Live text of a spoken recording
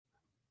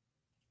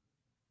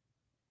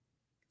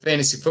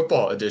Fantasy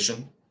football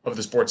edition of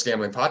the Sports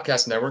Gambling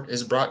Podcast Network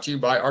is brought to you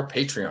by our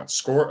Patreon.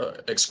 Score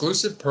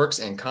exclusive perks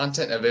and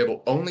content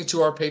available only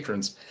to our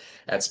patrons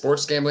at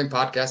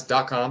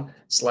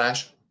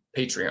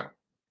sportsgamblingpodcast.com/Patreon.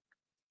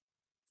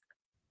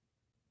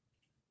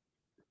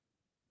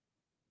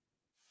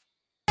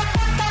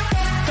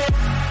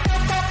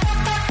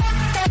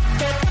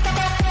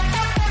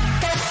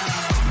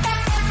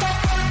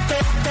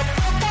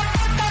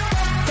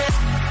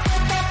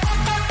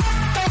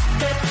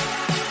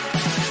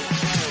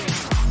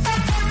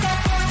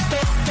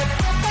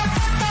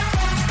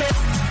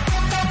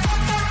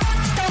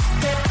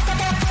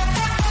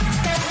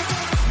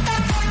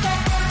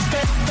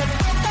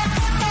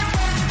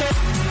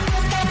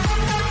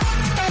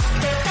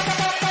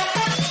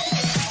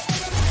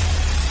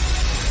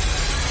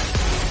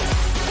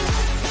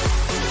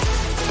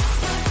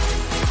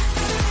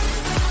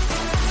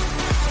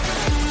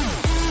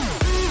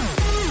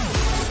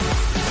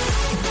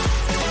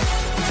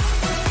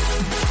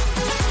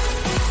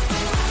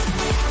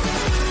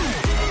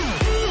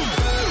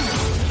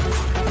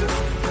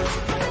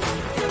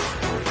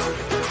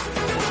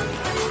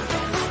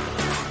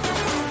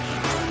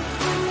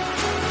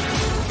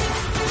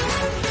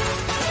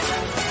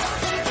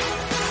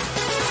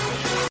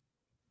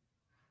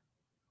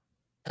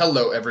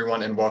 Hello,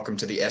 everyone, and welcome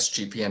to the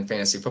SGPN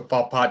Fantasy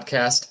Football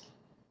Podcast.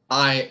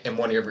 I am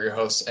one of your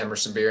hosts,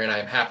 Emerson Beer, and I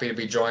am happy to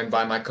be joined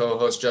by my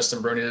co-host, Justin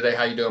Bruni, today.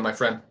 How you doing, my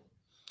friend?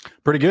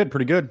 Pretty good.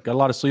 Got a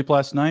lot of sleep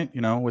last night.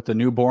 With the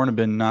newborn, I've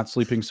been not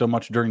sleeping so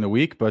much during the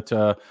week, but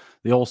the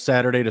old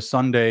Saturday to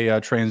Sunday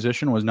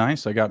transition was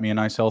nice. I got me a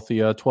nice, healthy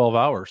 12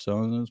 hours,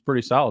 so it was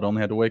pretty solid.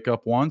 Only had to wake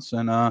up once,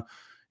 and I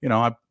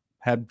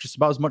had just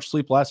about as much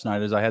sleep last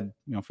night as I had,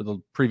 for the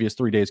previous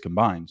 3 days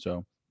combined.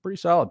 So pretty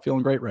solid.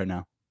 Feeling great right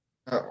now.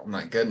 Oh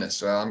my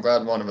goodness! Well, I'm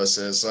glad one of us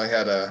is. I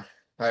had a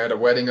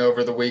wedding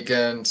over the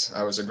weekend.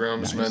 I was a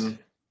groomsman.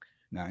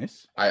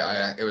 Nice.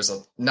 It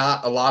was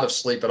not a lot of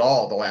sleep at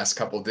all the last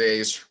couple of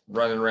days,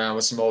 running around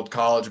with some old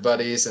college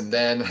buddies, and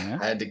then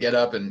I had to get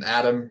up and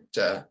Adam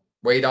to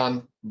wait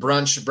on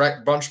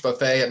brunch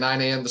buffet at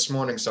 9 a.m. this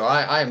morning. So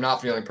I am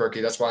not feeling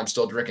perky. That's why I'm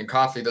still drinking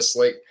coffee this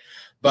late.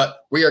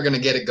 But we are going to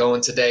get it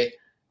going today.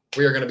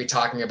 We are going to be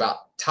talking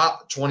about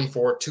top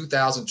 24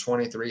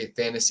 2023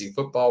 fantasy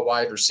football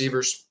wide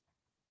receivers.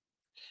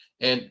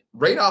 And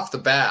right off the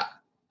bat,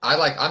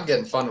 I'm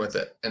getting fun with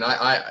it. And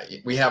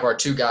we have our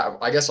two guys.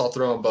 I guess I'll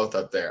throw them both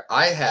up there.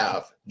 I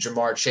have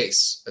Ja'Marr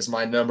Chase as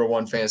my number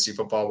one fantasy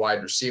football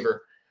wide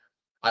receiver.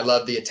 I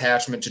love the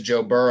attachment to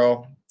Joe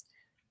Burrow.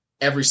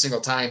 Every single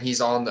time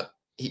he's on the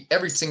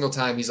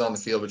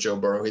field with Joe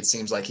Burrow, it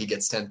seems like he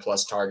gets 10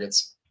 plus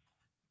targets.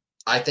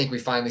 I think we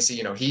finally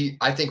see,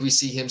 I think we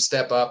see him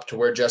step up to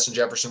where Justin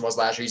Jefferson was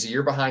last year. He's a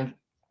year behind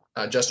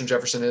Justin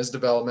Jefferson in his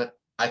development.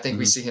 I think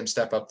we see him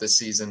step up this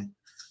season.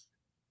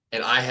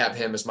 And I have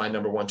him as my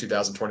number one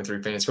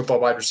 2023 fantasy football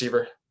wide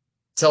receiver.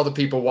 Tell the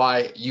people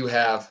why you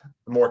have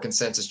more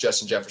consensus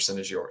Justin Jefferson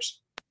is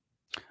yours.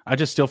 I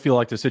just still feel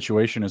like the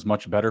situation is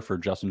much better for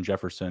Justin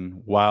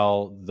Jefferson.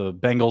 While the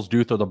Bengals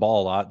do throw the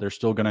ball a lot, they're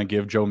still going to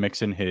give Joe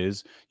Mixon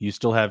his. You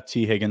still have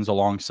T. Higgins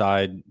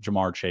alongside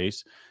Ja'Marr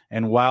Chase.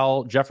 And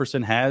while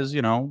Jefferson has,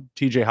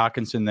 TJ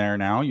Hawkinson there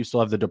now, you still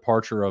have the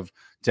departure of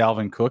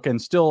Dalvin Cook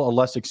and still a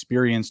less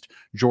experienced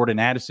Jordan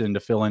Addison to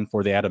fill in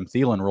for the Adam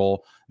Thielen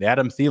role. The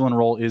Adam Thielen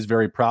role is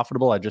very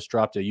profitable. I just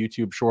dropped a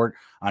YouTube short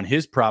on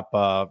his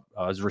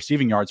his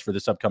receiving yards for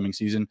this upcoming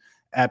season,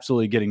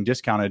 absolutely getting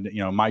discounted,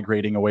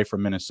 migrating away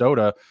from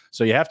Minnesota.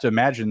 So you have to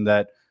imagine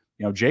that,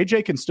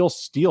 JJ can still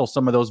steal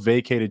some of those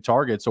vacated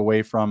targets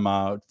away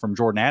from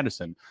Jordan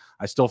Addison.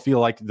 I still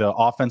feel like the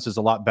offense is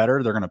a lot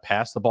better. They're going to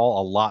pass the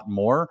ball a lot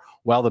more,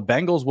 while the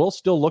Bengals will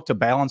still look to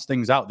balance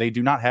things out. They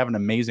do not have an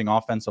amazing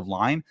offensive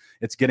line.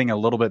 It's getting a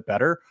little bit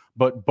better,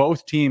 but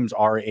both teams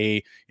are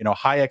a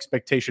high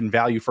expectation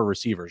value for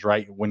receivers,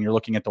 right? When you're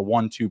looking at the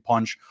 1-2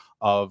 punch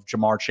of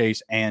Ja'Marr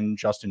Chase and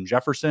Justin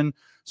Jefferson.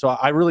 So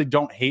I really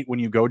don't hate when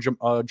you go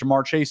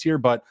Ja'Marr Chase here,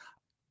 but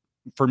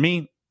for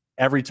me,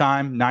 every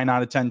time, 9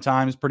 out of 10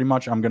 times, pretty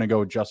much, I'm going to go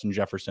with Justin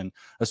Jefferson,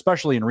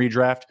 especially in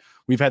redraft.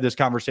 We've had this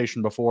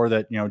conversation before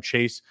that,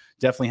 Chase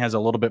definitely has a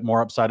little bit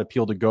more upside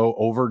appeal to go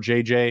over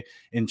JJ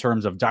in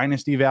terms of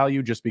dynasty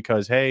value, just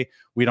because, hey,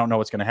 we don't know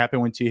what's going to happen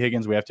with T.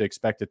 Higgins. We have to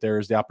expect that there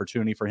is the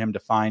opportunity for him to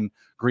find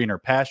greener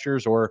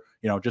pastures or,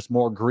 just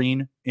more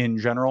green in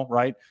general,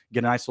 right?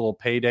 Get a nice little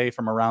payday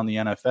from around the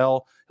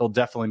NFL. He'll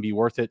definitely be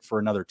worth it for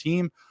another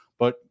team.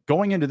 But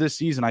going into this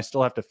season, I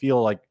still have to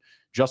feel like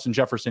Justin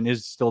Jefferson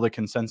is still the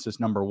consensus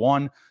number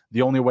one.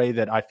 The only way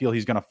that I feel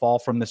he's going to fall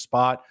from this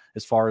spot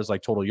as far as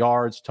like total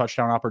yards,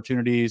 touchdown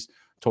opportunities,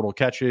 total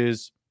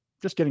catches,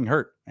 just getting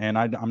hurt. And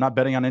I'm not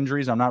betting on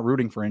injuries. I'm not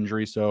rooting for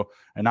injuries. So,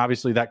 and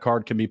obviously that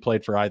card can be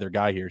played for either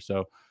guy here.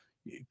 So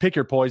pick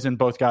your poison.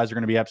 Both guys are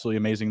going to be absolutely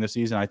amazing this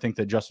season. I think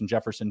that Justin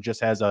Jefferson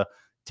just has a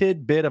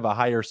tidbit of a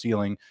higher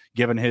ceiling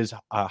given his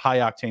high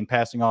octane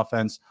passing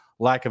offense,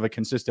 lack of a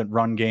consistent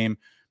run game.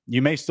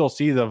 You may still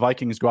see the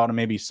Vikings go out and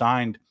maybe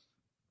sign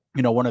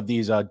one of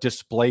these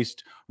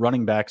displaced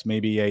running backs,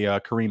 maybe a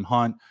Kareem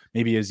Hunt,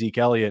 maybe a Zeke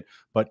Elliott,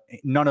 but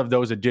none of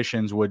those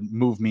additions would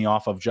move me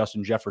off of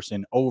Justin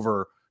Jefferson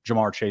over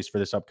Jamar Chase for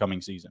this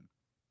upcoming season.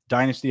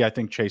 Dynasty, I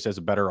think Chase has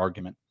a better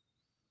argument.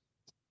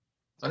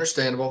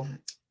 Understandable.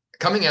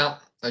 Coming out,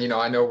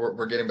 I know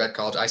we're getting back to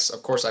college.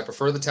 Of course, I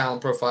prefer the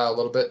talent profile a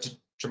little bit to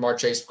Jamar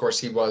Chase. Of course,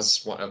 he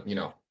was one of,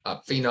 a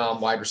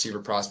phenom wide receiver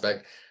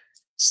prospect,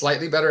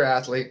 slightly better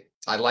athlete.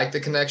 I like the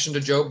connection to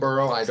Joe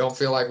Burrow. I don't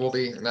feel like we'll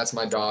be, and that's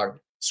my dog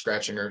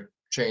scratching her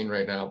chain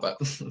right now, but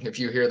if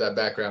you hear that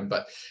background,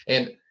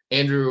 and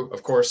Andrew,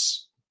 of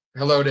course,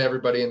 hello to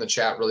everybody in the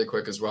chat really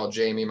quick as well.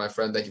 Jamie, my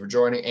friend, thank you for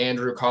joining.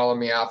 Andrew calling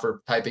me out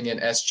for typing in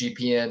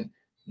SGPN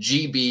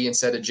GB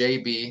instead of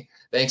JB.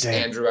 Thanks,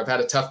 Dang. Andrew. I've had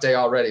a tough day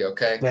already,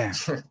 okay?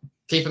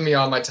 Keeping me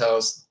on my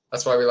toes.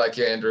 That's why we like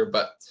you, Andrew.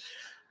 But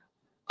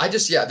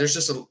there's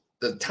just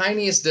the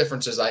tiniest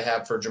differences I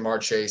have for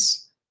Jamar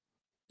Chase.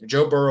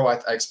 Joe Burrow,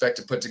 I expect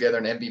to put together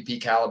an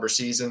MVP caliber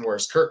season,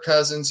 whereas Kirk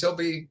Cousins, he'll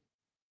be,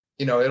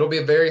 it'll be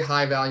a very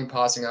high volume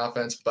passing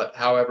offense. But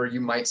however, you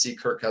might see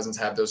Kirk Cousins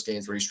have those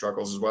games where he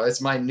struggles as well.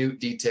 It's minute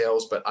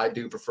details, but I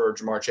do prefer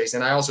Jamar Chase,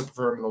 and I also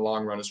prefer him in the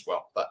long run as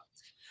well. But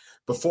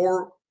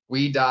before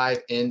we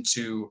dive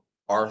into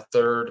our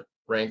third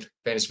ranked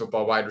fantasy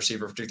football wide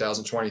receiver for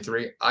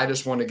 2023, I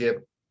just want to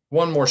give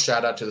one more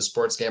shout out to the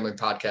Sports Gambling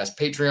Podcast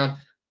Patreon.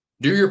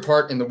 Do your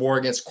part in the war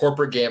against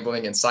corporate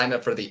gambling and sign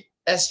up for the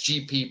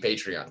SGP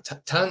Patreon.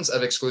 Tons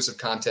of exclusive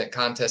content,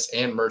 contests,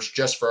 and merch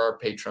just for our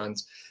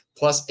patrons,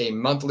 plus a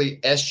monthly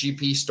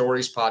SGP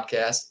Stories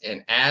podcast,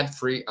 an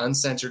ad-free,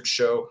 uncensored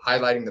show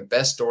highlighting the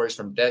best stories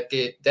from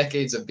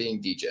decades of being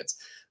DJs.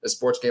 The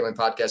Sports Gambling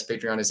Podcast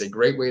Patreon is a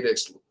great way to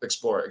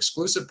explore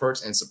exclusive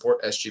perks and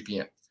support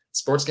SGPN.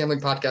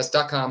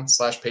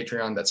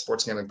 sportsgamblingpodcast.com/Patreon. That's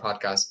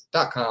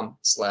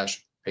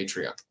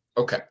sportsgamblingpodcast.com/Patreon.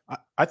 Okay.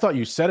 I thought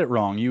you said it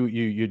wrong.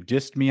 You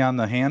dissed me on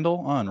the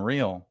handle?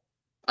 Unreal.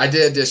 I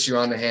did diss you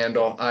on the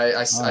handle.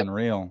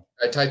 Unreal.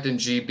 I typed in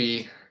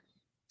GB,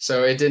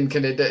 so it didn't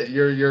connect.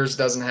 Yours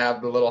doesn't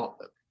have the little,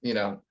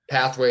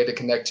 pathway to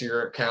connect to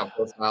your account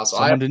profile. So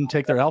Someone didn't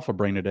take their Alpha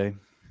Brain today.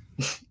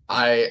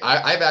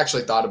 I've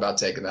actually thought about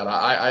taking that.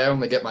 I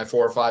only get my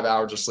 4 or 5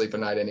 hours of sleep a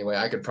night anyway.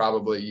 I could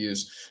probably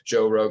use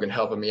Joe Rogan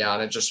helping me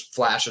out. It just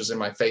flashes in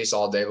my face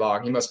all day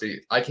long. He must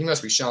be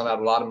shelling out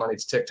a lot of money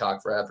to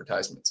TikTok for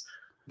advertisements.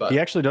 But he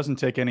actually doesn't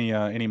take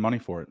any money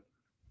for it.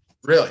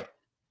 Really?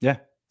 Yeah.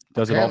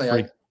 Does apparently it all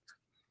free.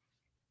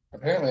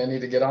 Apparently I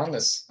need to get on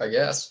this, I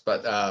guess.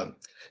 But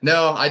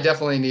no, I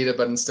definitely need it.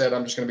 But instead,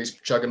 I'm just going to be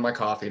chugging my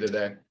coffee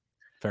today.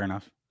 Fair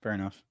enough.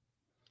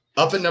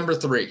 Up at number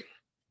 3.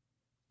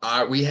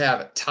 We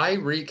have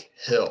Tyreek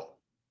Hill,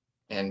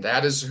 and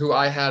that is who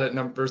I had at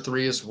number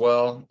 3 as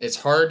well. It's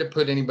hard to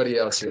put anybody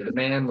else here. The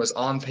man was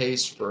on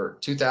pace for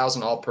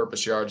 2,000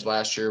 all-purpose yards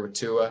last year with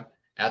Tua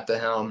at the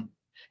helm.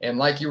 And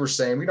like you were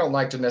saying, we don't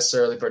like to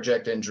necessarily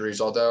project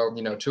injuries, although,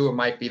 Tua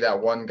might be that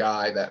one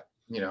guy that,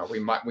 we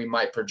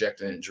might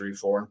project an injury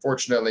for.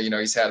 Unfortunately,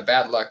 he's had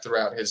bad luck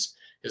throughout his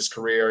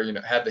career,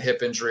 had the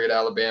hip injury at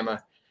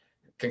Alabama,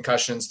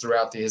 concussions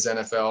throughout his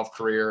NFL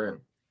career.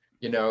 And,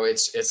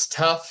 it's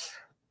tough.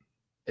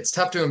 It's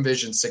tough to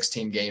envision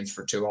 16 games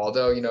for Tua,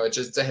 although,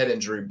 it's a head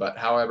injury. But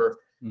however,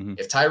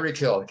 if Tyreek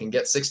Hill can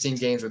get 16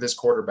 games with his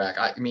quarterback,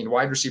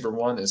 wide receiver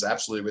 1 is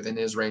absolutely within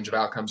his range of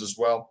outcomes as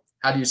well.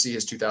 How do you see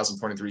his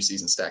 2023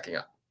 season stacking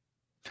up?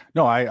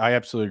 No, I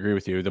absolutely agree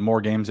with you. The more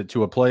games that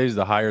Tua plays,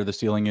 the higher the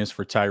ceiling is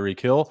for Tyreek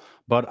Hill.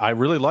 But I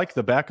really like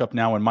the backup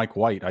now in Mike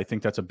White. I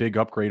think that's a big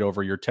upgrade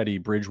over your Teddy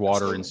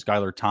Bridgewater and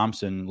Skylar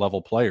Thompson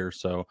level players.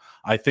 So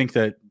I think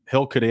that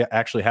Hill could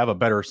actually have a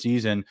better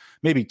season,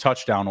 maybe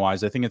touchdown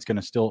wise. I think it's going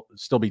to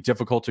still be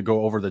difficult to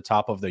go over the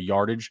top of the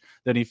yardage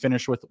that he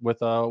finished with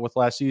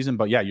last season.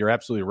 But yeah, you're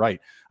absolutely right.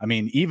 I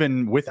mean,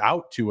 even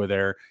without Tua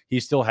there,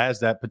 he still has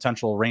that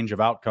potential range of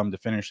outcome to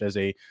finish as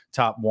a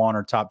top 1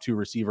 or top 2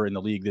 receiver in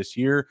the league this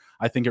year.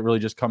 I think it really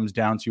just comes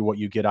down to what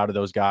you get out of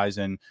those guys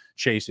and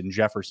Chase and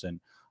Jefferson.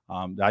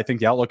 I think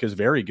the outlook is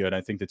very good.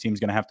 I think the team's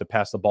going to have to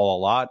pass the ball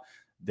a lot.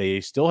 They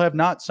still have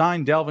not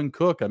signed Dalvin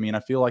Cook. I mean, I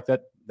feel like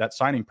that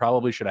signing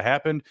probably should have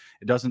happened.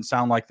 It doesn't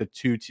sound like the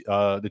two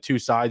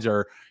sides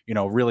are,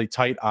 really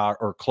tight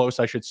or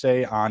close, I should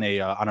say, on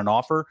an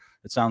offer.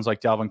 It sounds like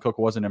Dalvin Cook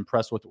wasn't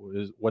impressed with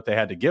what they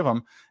had to give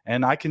him.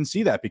 And I can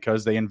see that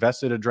because they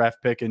invested a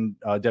draft pick in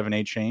Devin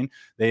Achane.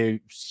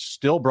 They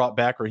still brought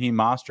back Raheem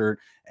Mostert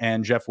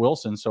and Jeff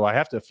Wilson. So I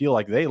have to feel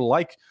like they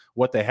like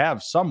what they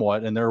have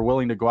somewhat, and they're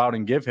willing to go out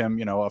and give him,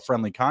 a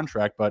friendly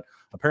contract, but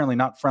apparently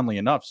not friendly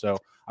enough. So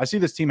I see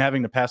this team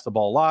having to pass the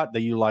ball a lot. They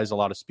utilize a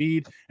lot of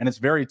speed, and it's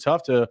very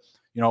tough to,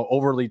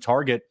 overly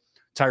target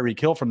Tyreek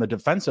Hill from the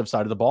defensive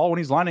side of the ball when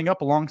he's lining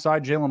up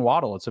alongside Jalen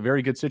Waddle. It's a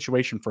very good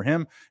situation for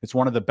him. It's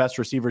one of the best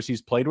receivers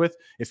he's played with,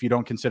 if you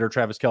don't consider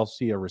Travis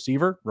Kelce a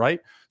receiver, right?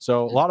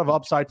 So a lot of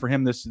upside for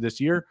him this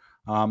year.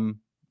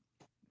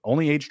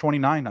 Only age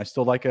 29. I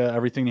still like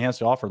everything he has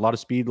to offer. A lot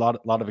of speed, a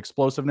lot of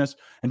explosiveness,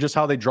 and just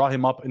how they draw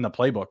him up in the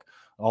playbook.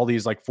 All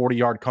these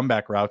 40-yard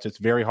comeback routes, it's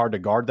very hard to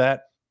guard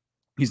that.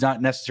 He's not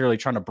necessarily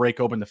trying to break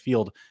open the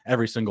field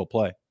every single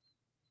play.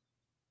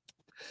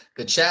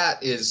 The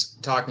chat is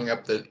talking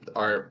up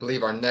I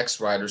believe our next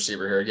wide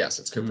receiver here. Yes,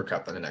 it's Cooper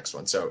Kupp in the next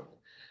one. So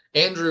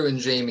Andrew and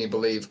Jamie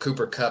believe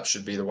Cooper Kupp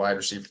should be the wide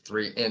receiver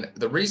 3. And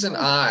the reason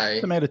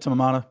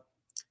tomato.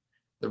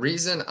 The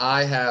reason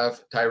I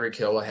have Tyreek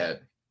Hill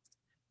ahead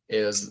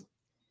is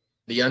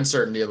the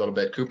uncertainty a little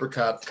bit. Cooper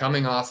Kupp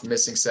coming off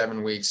missing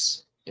 7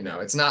 weeks.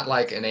 It's not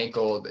like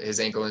his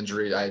ankle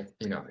injury.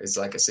 It's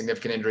like a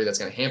significant injury that's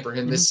going to hamper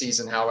him this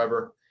season.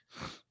 However,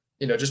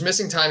 just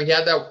missing time.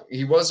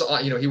 He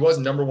was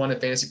number 1 in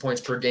fantasy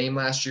points per game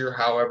last year.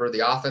 However,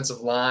 the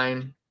offensive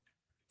line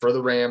for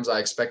the Rams, I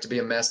expect to be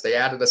a mess. They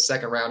added a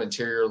second-round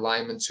interior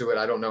lineman to it.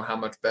 I don't know how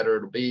much better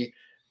it'll be.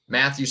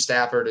 Matthew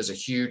Stafford is a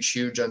huge,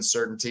 huge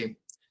uncertainty.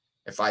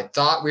 If I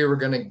thought we were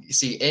going to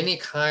see any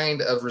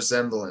kind of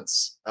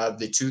resemblance of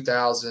the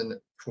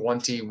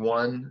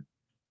 2021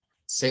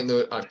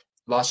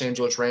 Los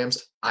Angeles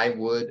Rams, I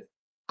would.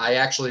 I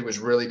actually was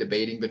really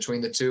debating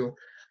between the two,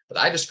 but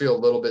I just feel a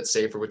little bit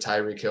safer with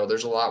Tyreek Hill.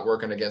 There's a lot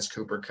working against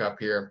Cooper Kupp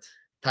here.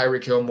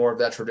 Tyreek Hill, more of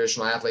that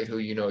traditional athlete who,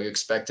 you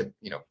expect to,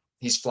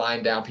 he's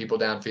flying down people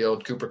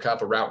downfield. Cooper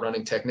Kupp, a route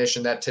running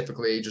technician that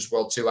typically ages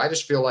well too. I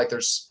just feel like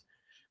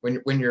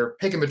when you're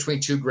picking between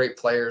two great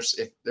players,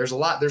 there's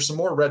some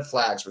more red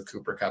flags with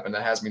Cooper Kupp, and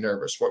that has me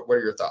nervous. What are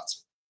your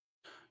thoughts?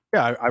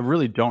 Yeah, I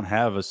really don't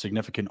have a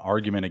significant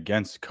argument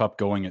against Kupp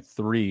going at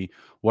 3.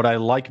 What I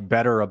like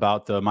better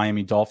about the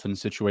Miami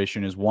Dolphins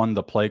situation is, 1,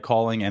 the play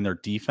calling and their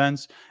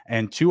defense,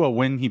 and 2,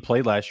 when he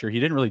played last year, he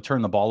didn't really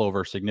turn the ball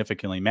over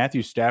significantly.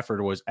 Matthew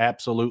Stafford was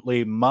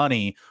absolutely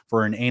money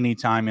for an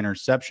anytime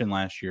interception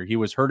last year. He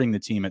was hurting the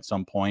team at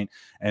some point,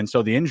 and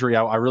so the injury,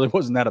 I really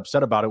wasn't that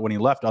upset about it when he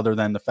left, other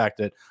than the fact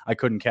that I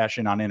couldn't cash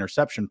in on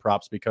interception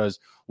props because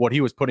what he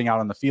was putting out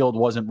on the field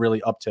wasn't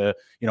really up to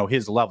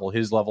his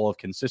level of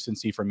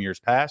consistency from years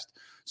past.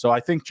 So I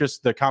think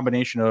just the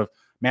combination of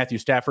Matthew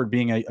Stafford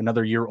being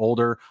another year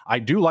older, I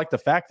do like the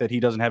fact that he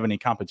doesn't have any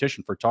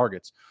competition for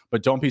targets.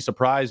 But don't be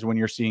surprised when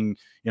you're seeing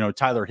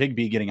Tyler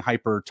Higbee getting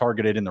hyper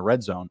targeted in the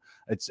red zone.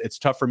 It's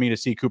tough for me to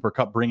see Cooper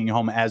Kupp bringing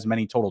home as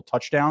many total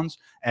touchdowns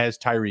as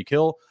Tyreek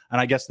Hill. And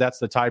I guess that's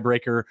the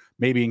tiebreaker,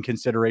 maybe in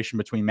consideration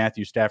between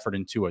Matthew Stafford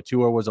and Tua.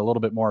 Tua was a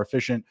little bit more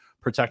efficient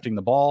protecting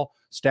the ball.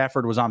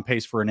 Stafford was on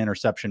pace for an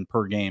interception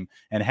per game.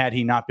 And had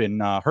he not been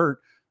hurt,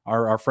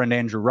 our friend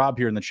Andrew Robb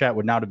here in the chat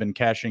would not have been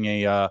cashing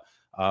a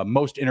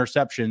most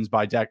interceptions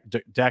by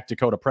Dak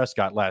Dakota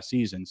Prescott last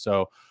season.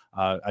 So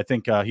I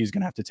think he's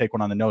going to have to take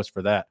one on the nose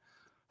for that.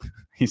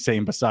 He's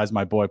saying, besides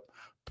my boy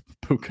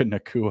Puka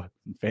Nacua,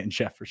 Van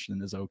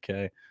Jefferson is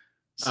okay.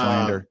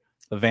 Slander.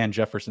 The Van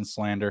Jefferson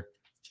slander.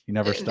 He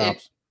never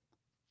stops.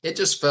 It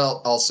just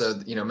felt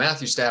also,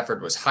 Matthew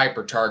Stafford was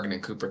hyper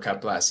targeting Cooper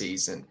Kupp last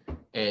season.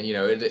 And,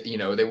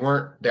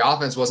 the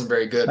offense wasn't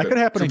very good. That could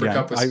happen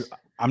again.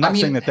 I'm not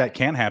saying that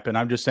can't happen.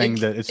 I'm just saying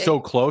that it's so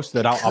close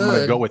that I'm going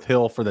to go with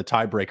Hill for the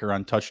tiebreaker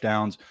on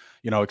touchdowns,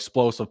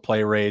 explosive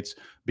play rates,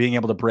 being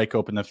able to break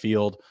open the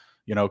field.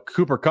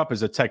 Cooper Kupp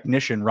is a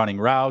technician running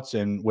routes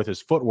and with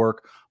his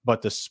footwork,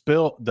 but the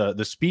speed, of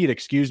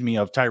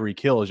Tyreek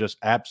Hill is just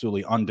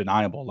absolutely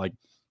undeniable. Like,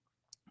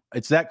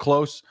 it's that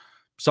close.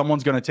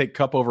 Someone's going to take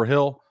Kupp over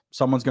Hill.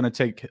 Someone's going to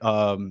take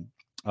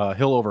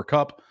Hill over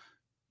Kupp.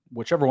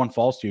 Whichever one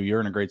falls to you,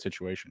 you're in a great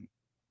situation.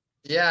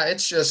 Yeah,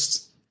 it's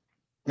just,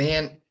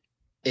 man,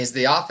 can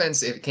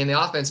the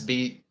offense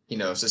be,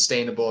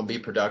 sustainable and be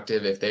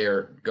productive if they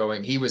are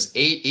going? He was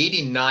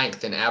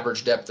 89th in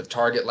average depth of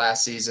target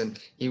last season.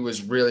 He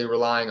was really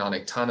relying on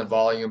a ton of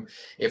volume.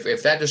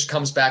 If that just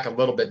comes back a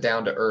little bit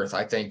down to earth,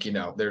 I think,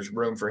 there's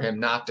room for him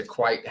not to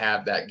quite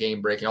have that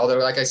game breaking. Although,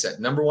 like I said,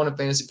 number 1 in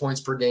fantasy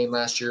points per game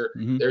last year.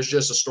 Mm-hmm. There's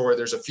just a story.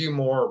 There's a few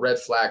more red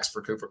flags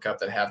for Cooper Kupp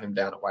that have him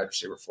down at wide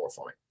receiver 4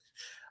 for me.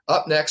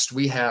 Up next,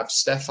 we have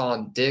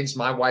Stefon Diggs,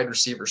 my wide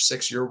receiver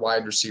 6, your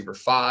wide receiver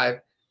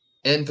 5,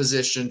 in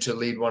position to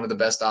lead one of the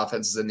best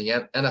offenses in the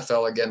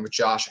NFL again with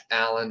Josh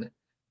Allen.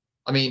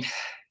 I mean,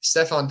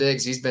 Stefon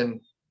Diggs, he's been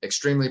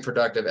extremely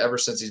productive ever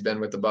since he's been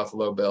with the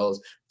Buffalo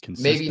Bills.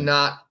 Consistent.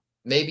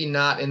 Maybe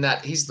not in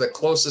that. He's the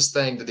closest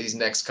thing to these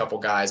next couple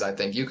guys, I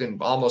think. You can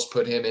almost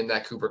put him in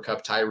that Cooper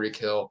Kupp, Tyreek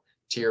Hill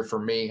tier for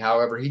me.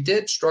 However, he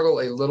did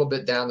struggle a little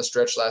bit down the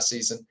stretch last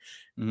season.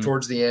 Mm-hmm.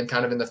 Towards the end,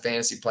 kind of in the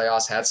fantasy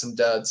playoffs, had some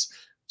duds.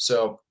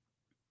 So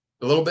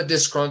a little bit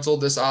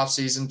disgruntled this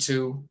offseason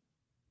too.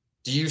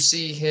 Do you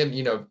see him,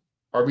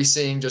 are we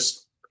seeing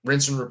just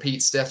rinse and repeat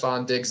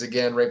Stefon Diggs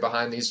again right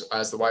behind these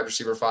as the wide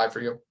receiver 5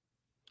 for you?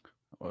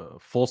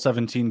 Full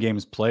 17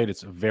 games played,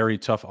 it's a very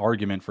tough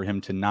argument for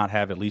him to not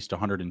have at least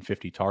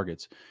 150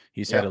 targets.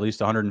 He's had at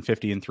least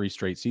 150 in 3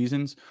 straight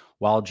seasons,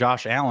 while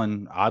Josh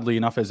Allen, oddly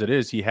enough as it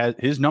is,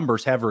 his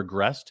numbers have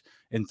regressed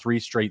in 3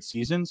 straight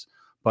seasons.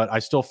 but I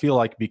still feel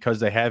like because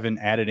they haven't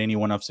added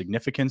anyone of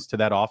significance to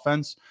that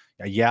offense,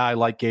 yeah, I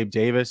like Gabe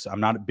Davis. I'm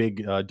not a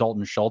big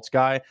Dalton Schultz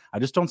guy. I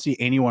just don't see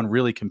anyone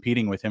really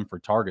competing with him for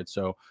targets.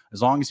 So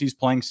as long as he's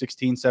playing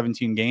 16,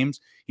 17 games,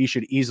 he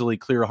should easily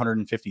clear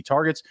 150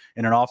 targets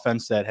in an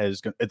offense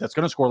that's going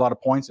to score a lot of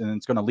points, and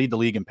it's going to lead the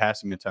league in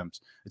passing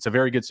attempts. It's a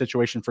very good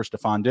situation for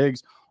Stephon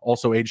Diggs,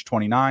 also age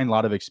 29, a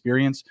lot of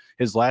experience.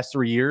 His last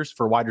 3 years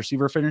for wide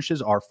receiver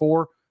finishes are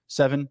 4,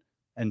 7,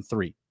 and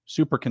 3.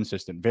 Super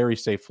consistent, very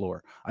safe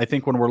floor. I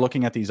think when we're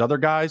looking at these other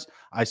guys,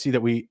 I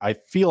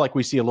feel like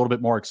we see a little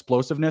bit more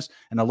explosiveness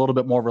and a little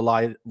bit more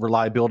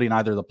reliability in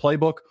either the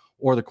playbook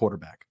or the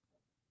quarterback.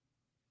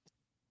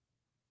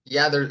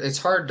 Yeah, it's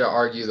hard to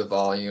argue the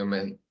volume.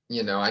 And,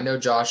 I know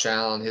Josh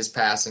Allen, his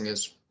passing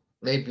is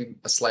maybe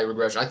a slight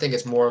regression. I think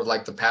it's more of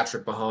like the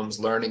Patrick Mahomes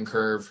learning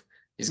curve.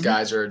 These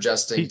guys are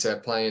adjusting to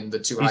playing the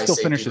too high safety looks. He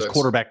still finished as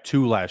quarterback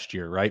 2 last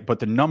year, right? But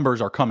the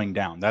numbers are coming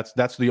down. That's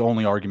the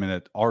only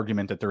argument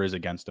that there is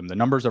against him. The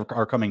numbers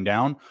are coming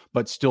down,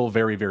 but still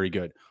very, very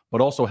good. But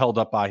also held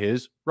up by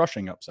his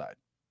rushing upside.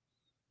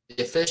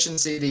 The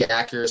efficiency, the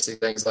accuracy,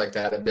 things like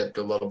that have dipped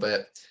a little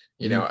bit.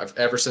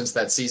 Ever since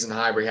that season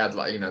high where he had,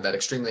 that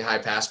extremely high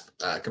pass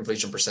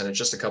completion percentage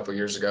just a couple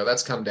years ago,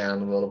 that's come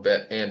down a little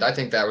bit. And I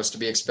think that was to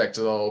be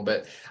expected a little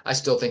bit. I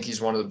still think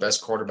he's one of the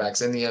best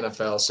quarterbacks in the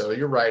NFL. So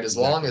you're right. As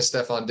long as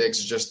Stephon Diggs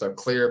is just a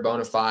clear,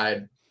 bona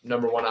fide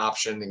number 1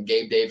 option and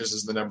Gabe Davis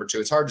is the number 2,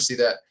 it's hard to see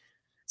that.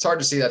 It's hard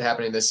to see that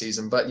happening this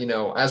season. But,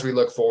 as we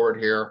look forward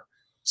here,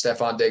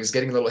 Stephon Diggs is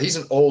getting he's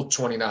an old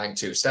 29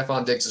 too.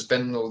 Stephon Diggs has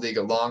been in the league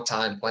a long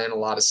time, playing a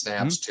lot of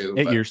snaps too.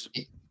 8 years.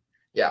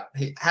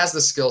 He has the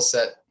skill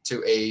set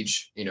to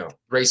age,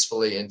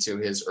 gracefully into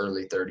his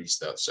early 30s,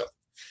 though. So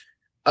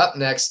up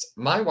next,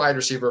 my wide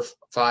receiver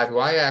 5, who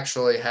I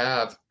actually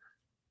have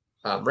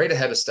right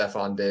ahead of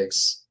Stephon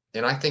Diggs.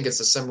 And I think it's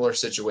a similar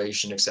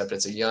situation, except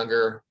it's a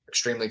younger,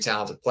 extremely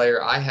talented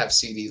player. I have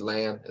CeeDee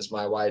Lamb as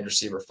my wide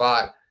receiver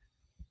 5.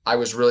 I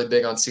was really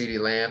big on CeeDee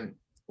Lamb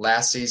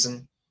last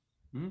season.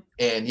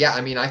 And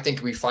I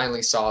think we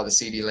finally saw the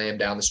CeeDee Lamb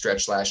down the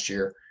stretch last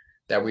year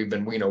that we've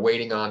been,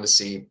 waiting on to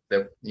see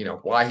that,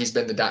 why he's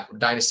been the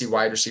dynasty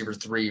wide receiver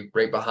 3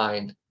 right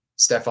behind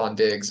Stephon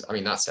Diggs. I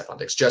mean, not Stephon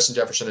Diggs, Justin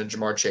Jefferson and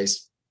Jamar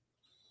Chase.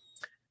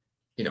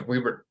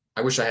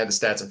 I wish I had the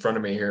stats in front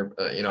of me here.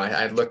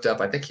 I looked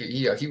up, I think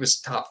he was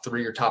top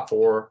 3 or top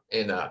 4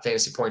 in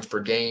fantasy points per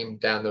game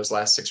down those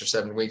last 6 or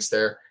 7 weeks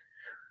there.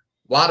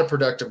 A lot of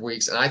productive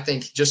weeks. And I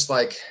think just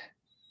like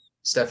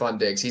Stephon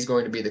Diggs, he's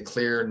going to be the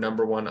clear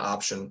number 1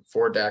 option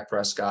for Dak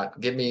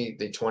Prescott. Give me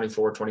the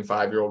 24,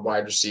 25-year-old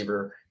wide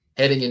receiver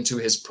heading into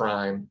his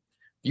prime.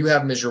 You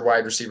have him as your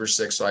wide receiver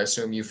 6, so I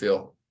assume you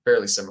feel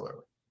fairly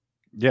similarly.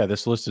 Yeah,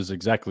 this list is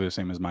exactly the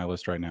same as my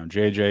list right now.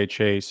 JJ,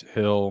 Chase,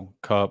 Hill,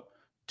 Kupp,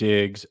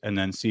 Diggs, and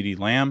then CeeDee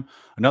Lamb.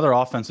 Another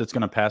offense that's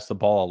going to pass the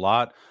ball a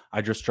lot.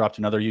 I just dropped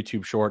another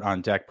YouTube short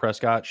on Dak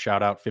Prescott.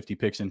 Shout out 50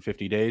 picks in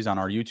 50 days on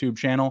our YouTube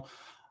channel.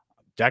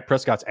 Dak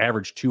Prescott's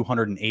averaged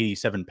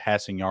 287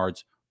 passing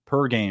yards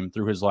per game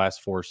through his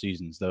last 4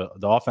 seasons. The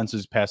offense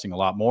is passing a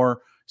lot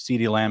more.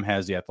 CeeDee Lamb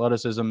has the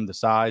athleticism, the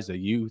size, the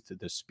youth,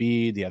 the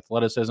speed, the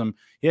athleticism.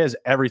 He has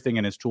everything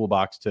in his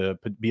toolbox to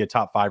be a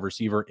top 5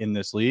 receiver in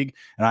this league,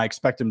 and I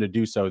expect him to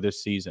do so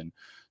this season.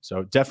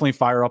 So definitely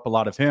fire up a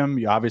lot of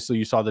him. Obviously,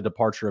 you saw the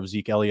departure of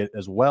Zeke Elliott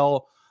as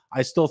well.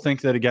 I still think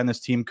that, again, this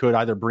team could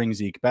either bring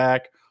Zeke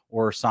back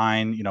or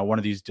sign, one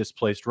of these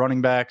displaced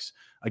running backs.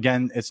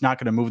 Again, it's not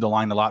going to move the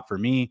line a lot for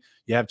me.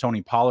 You have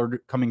Tony Pollard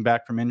coming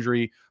back from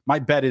injury. My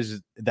bet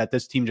is that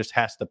this team just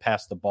has to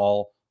pass the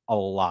ball a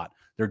lot.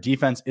 Their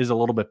defense is a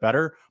little bit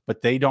better,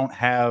 but they don't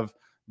have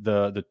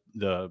the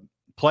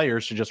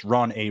players to just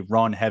run a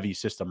run-heavy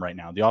system right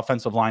now. The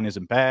offensive line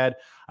isn't bad.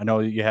 I know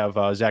you have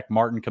Zach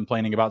Martin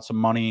complaining about some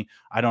money.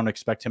 I don't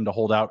expect him to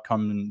hold out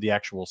come the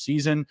actual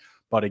season.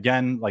 But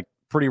again,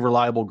 pretty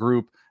reliable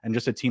group and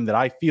just a team that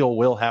I feel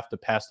will have to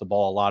pass the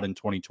ball a lot in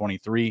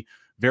 2023.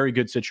 Very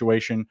good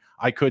situation.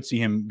 I could see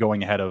him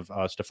going ahead of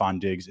Stephon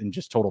Diggs in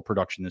just total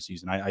production this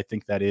season. I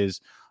think that is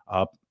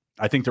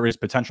I think there is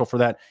potential for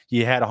that.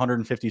 He had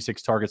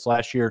 156 targets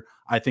last year.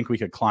 I think we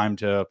could climb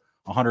to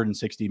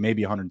 160,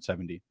 maybe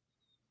 170.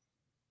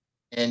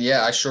 And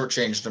I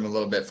shortchanged him a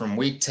little bit. From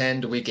week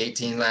 10 to week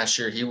 18 last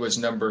year, he was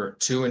number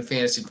 2 in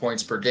fantasy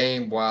points per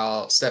game,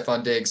 while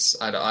Stephon Diggs,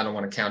 I don't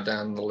want to count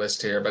down the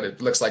list here, but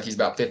it looks like he's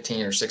about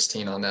 15 or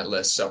 16 on that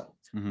list. So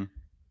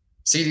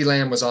CeeDee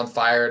Lamb was on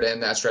fire to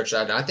end that stretch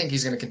out, and I think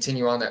he's going to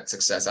continue on that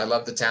success. I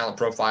love the talent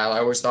profile. I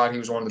always thought he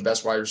was one of the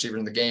best wide receivers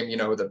in the game.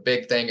 The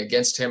big thing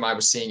against him I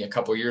was seeing a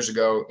couple years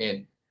ago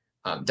in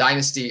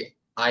Dynasty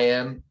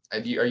IM. Are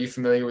you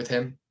familiar with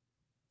him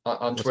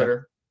on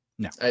Twitter?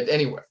 No.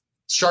 Anyway.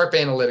 Sharp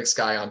analytics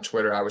guy on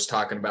Twitter I was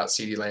talking about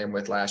CeeDee Lamb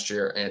with last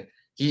year, and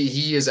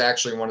he is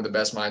actually one of the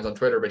best minds on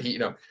Twitter. But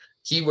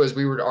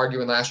we were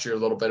arguing last year a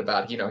little bit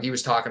about, he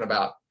was talking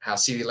about how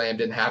CeeDee Lamb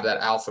didn't have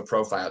that alpha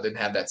profile, didn't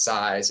have that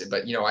size.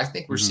 But, I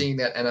think we're seeing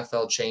that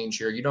NFL change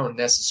here. You don't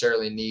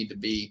necessarily need to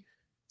be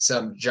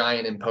some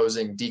giant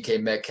imposing DK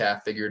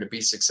Metcalf figure to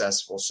be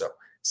successful. So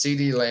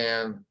CeeDee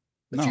Lamb,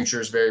 The No.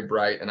 future is very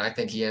bright, and I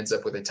think he ends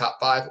up with a top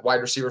 5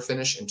 wide receiver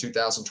finish in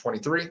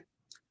 2023.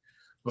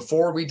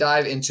 Before we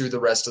dive into the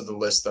rest of the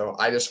list, though,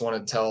 I just want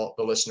to tell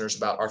the listeners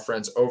about our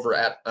friends over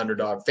at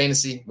Underdog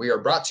Fantasy. We are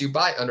brought to you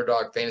by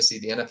Underdog Fantasy.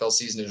 The NFL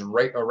season is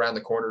right around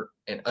the corner,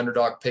 and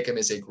Underdog Pick'em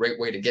is a great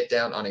way to get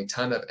down on a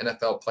ton of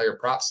NFL player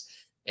props,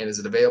 and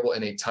is available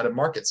in a ton of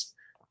markets.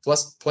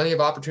 Plus, plenty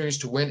of opportunities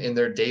to win in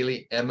their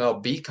daily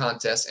MLB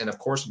contest. And, of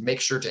course, make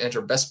sure to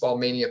enter Best Ball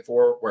Mania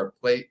 4, where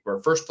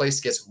first place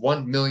gets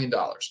 $1 million.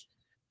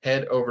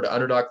 Head over to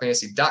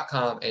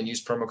UnderdogFantasy.com and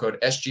use promo code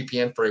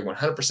SGPN for a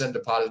 100%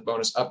 deposit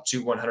bonus up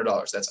to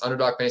 $100. That's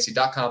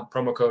UnderdogFantasy.com,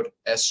 promo code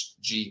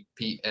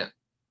SGPN.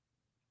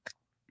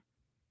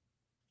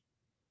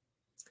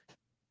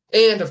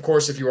 And, of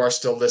course, if you are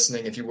still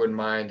listening, if you wouldn't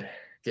mind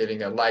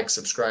giving a like,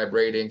 subscribe,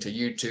 rating to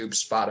YouTube,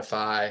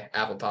 Spotify,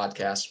 Apple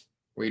Podcasts,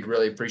 we'd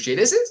really appreciate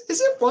it. Is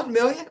it 1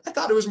 million? I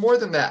thought it was more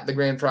than that, the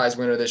grand prize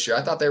winner this year.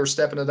 I thought they were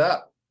stepping it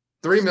up.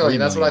 3 million.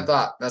 That's what I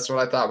thought. That's what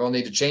I thought. We'll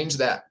need to change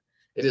that.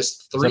 It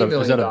is $3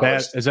 million.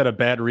 Is that a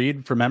bad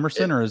read from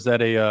Emerson, or is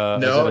that a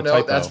no?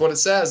 Typo? That's what it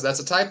says. That's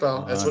a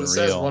typo. That's what it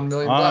says. $1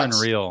 million.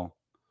 Unreal.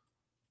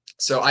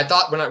 So I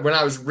thought when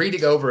I was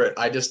reading over it,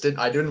 I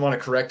didn't want to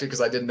correct it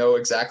because I didn't know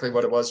exactly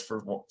what it was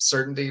for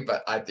certainty.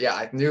 But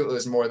I knew it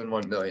was more than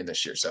 1 million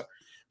this year. So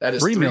that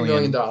is $3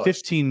 million.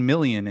 $15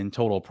 million in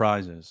total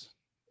prizes.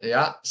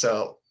 Yeah.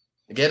 So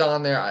get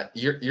on there.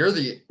 You're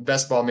the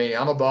Best Ball Mania.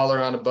 I'm a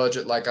baller on a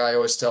budget, like I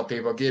always tell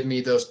people. Give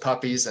me those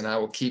puppies, and I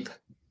will keep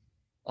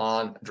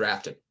on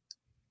drafting.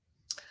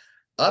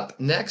 Up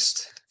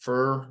next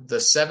for the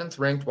 7th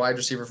ranked wide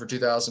receiver for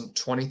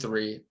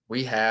 2023,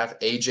 we have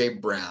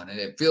AJ Brown, and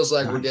it feels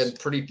like we're getting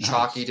pretty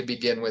chalky to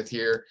begin with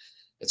here.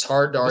 It's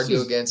hard to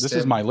argue against him. This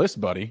is my list,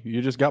 buddy.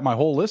 You just got my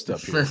whole list up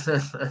here.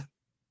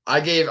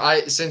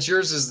 Since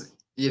yours is,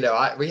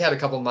 we had a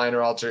couple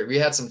minor we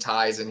had some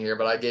ties in here,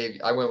 but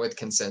I went with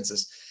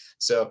consensus.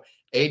 So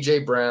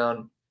AJ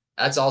Brown,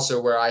 that's also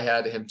where I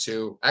had him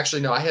too.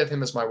 Actually, no, I had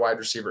him as my wide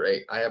receiver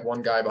 8. I have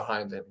one guy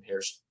behind him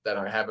here that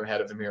I have ahead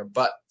of him here.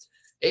 But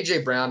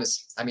AJ Brown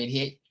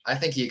I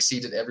think he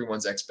exceeded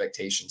everyone's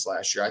expectations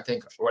last year. I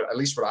think at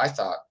least what I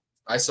thought.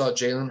 I saw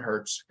Jalen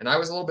Hurts, and I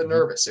was a little bit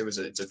nervous.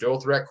 It's a dual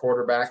threat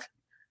quarterback,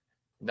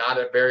 not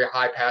a very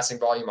high passing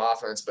volume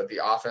offense, but the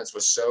offense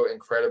was so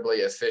incredibly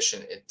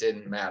efficient, it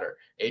didn't matter.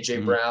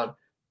 AJ Brown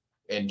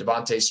and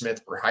Devontae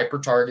Smith were hyper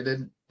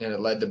targeted, and it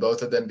led to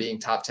both of them being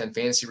top 10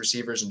 fantasy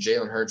receivers, and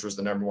Jalen Hurts was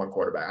the number 1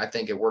 quarterback. I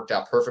think it worked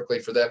out perfectly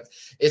for them.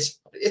 It's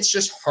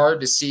just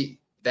hard to see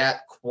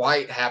that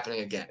quite happening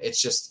again.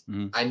 It's just,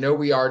 I know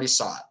we already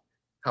saw it.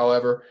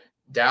 However,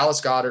 Dallas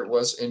Goedert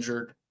was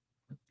injured,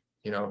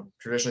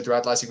 traditionally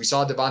throughout last year. We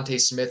saw Devontae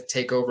Smith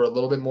take over a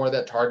little bit more of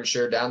that target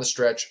share down the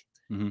stretch.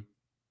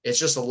 It's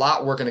just a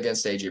lot working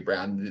against AJ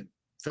Brown. The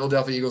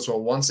Philadelphia Eagles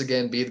will once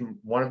again be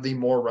one of the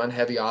more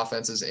run-heavy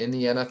offenses in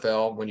the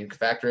NFL when you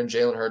factor in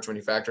Jalen Hurts, when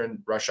you factor in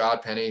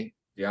Rashad Penny,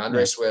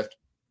 DeAndre Swift.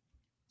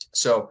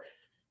 So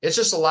it's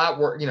just a lot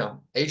work.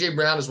 AJ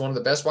Brown is one of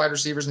the best wide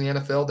receivers in the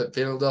NFL. The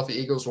Philadelphia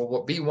Eagles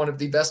will be one of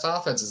the best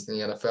offenses in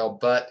the NFL,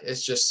 but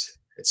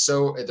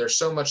there's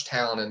so much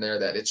talent in there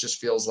that it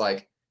just feels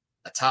like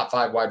a top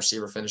 5 wide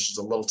receiver finish is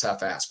a little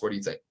tough ask. What do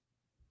you think?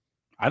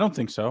 I don't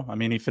think so. I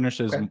mean, he finished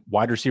as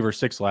wide receiver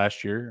 6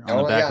 last year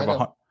on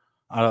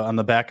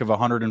the back of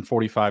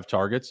 145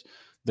 targets.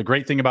 The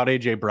great thing about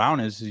AJ Brown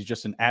is he's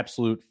just an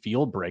absolute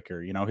field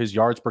breaker. His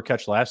yards per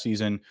catch last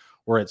season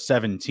were at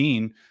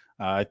 17.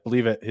 I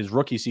believe at his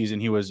rookie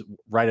season, he was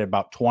right at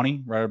about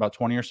 20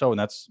 or so. And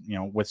that's,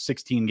 with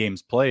 16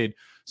 games played.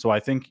 So I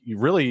think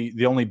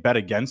the only bet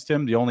against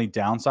him, the only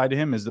downside to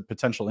him is the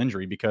potential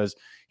injury, because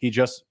he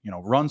just,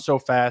 runs so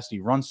fast. He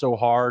runs so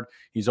hard.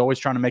 He's always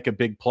trying to make a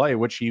big play,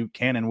 which he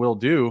can and will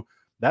do.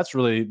 That's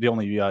really the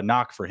only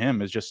knock for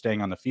him, is just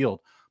staying on the field.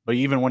 But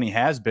even when he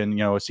has been,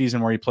 a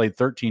season where he played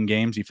 13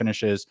 games, he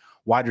finishes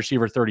wide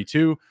receiver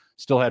 32,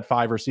 still had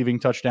 5 receiving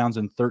touchdowns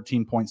and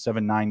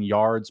 13.79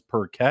 yards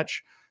per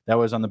catch. That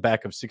was on the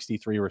back of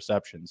 63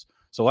 receptions.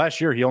 So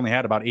last year, he only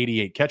had about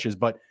 88 catches,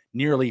 but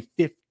nearly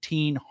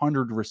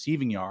 1,500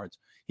 receiving yards.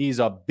 He's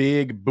a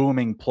big,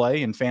 booming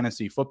play in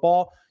fantasy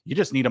football. You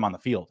just need him on the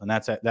field, and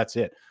that's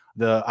it.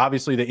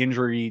 Obviously, the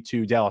injury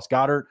to Dallas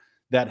Goedert,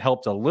 that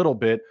helped a little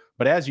bit.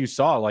 But as you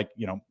saw,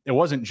 it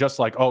wasn't just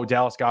like, oh,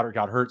 Dallas Goedert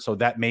got hurt, so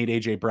that made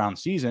A.J.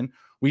 Brown's season.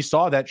 We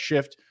saw that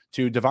shift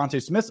to Devontae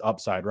Smith's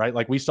upside, right?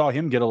 Like, we saw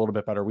him get a little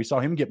bit better. We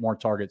saw him get more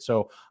targets.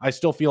 So I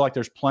still feel like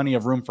there's plenty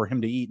of room for him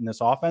to eat in this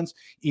offense,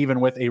 even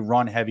with a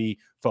run-heavy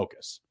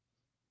focus.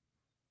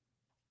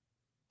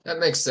 That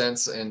makes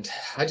sense. And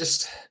I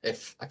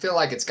feel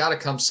like it's got to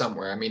come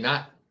somewhere. I mean,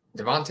 not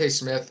Devontae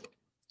Smith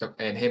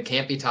and him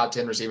can't be top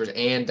 10 receivers,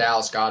 and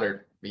Dallas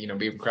Goedert, be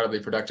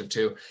incredibly productive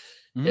too.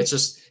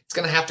 It's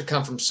going to have to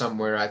come from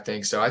somewhere, I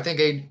think. So I think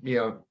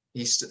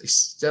he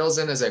stills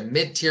in as a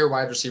mid-tier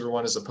wide receiver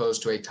 1 as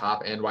opposed to a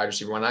top-end wide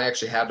receiver 1. I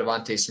actually have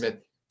Devontae Smith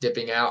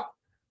dipping out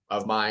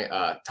of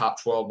my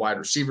top 12 wide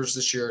receivers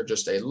this year.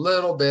 Just a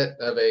little bit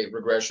of a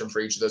regression for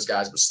each of those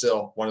guys, but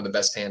still one of the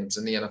best tandems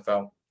in the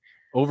NFL.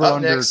 Over Up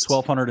under next,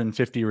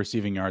 1,250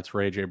 receiving yards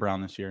for AJ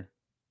Brown this year.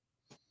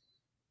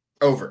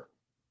 Over.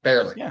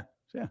 Barely. Yeah.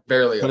 Yeah.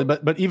 Barely over.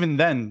 But even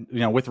then,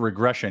 with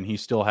regression,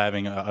 he's still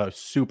having a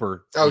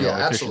super efficient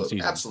absolutely.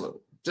 season. Absolutely.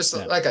 Just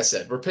like I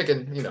said, we're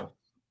picking,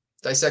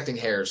 dissecting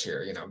hairs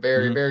here,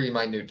 very, very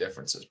minute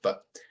differences.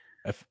 But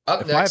if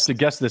I have to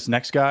guess this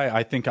next guy,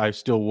 I think I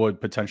still would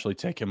potentially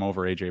take him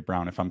over AJ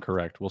Brown if I'm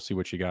correct. We'll see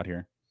what you got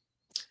here.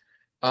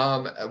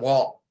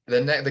 Well,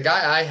 the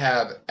guy I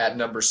have at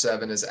number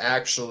 7 is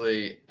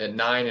actually at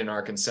 9 in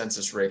our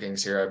consensus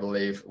rankings here, I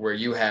believe, where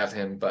you have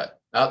him. But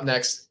up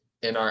next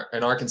in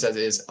our consensus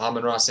is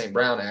Amon-Ra St.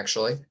 Brown,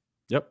 actually.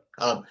 Yep.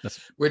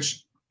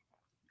 Which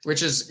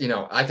is,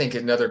 I think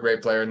another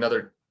great player,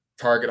 another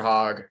target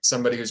hog,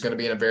 somebody who's going to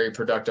be in a very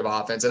productive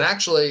offense. And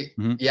actually,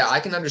 I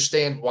can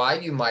understand why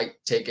you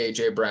might take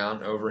AJ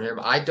Brown over him.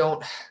 I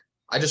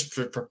just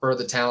prefer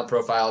the talent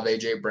profile of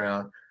AJ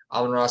Brown.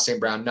 Amon-Ra St.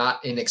 Brown,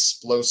 not an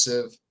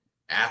explosive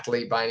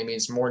athlete by any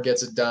means, more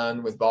gets it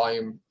done with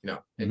volume,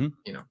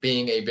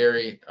 being a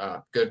very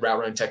good route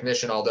running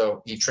technician,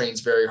 although he trains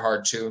very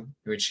hard too,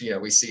 which,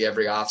 we see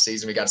every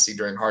offseason. We got to see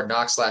during Hard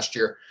Knocks last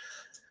year.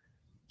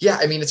 Yeah,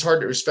 I mean, it's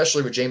hard,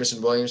 especially with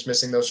Jameson Williams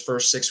missing those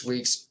first 6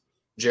 weeks.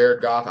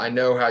 Jared Goff, I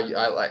know how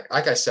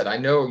like I said, I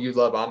know you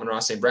love Amon-Ra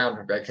St.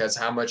 Brown because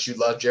how much you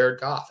love Jared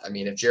Goff. I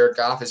mean, if Jared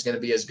Goff is going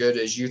to be as good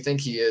as you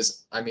think he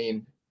is, I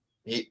mean,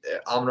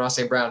 Amon-Ra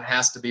St. Brown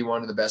has to be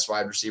one of the best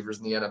wide receivers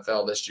in the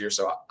NFL this year.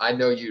 So I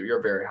know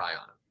you're very high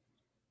on him.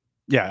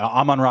 Yeah,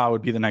 Amon-Ra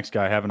would be the next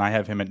guy I have, and I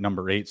have him at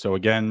number 8. So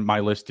again, my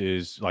list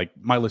is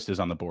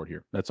on the board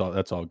here. That's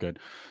all good.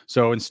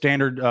 So in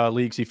standard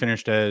leagues, he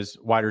finished as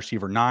wide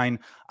receiver 9.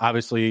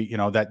 Obviously,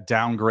 that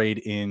downgrade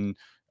in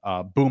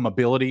boom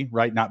ability,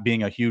 right? Not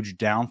being a huge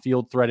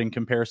downfield threat in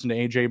comparison to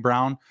AJ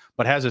Brown,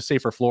 but has a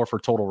safer floor for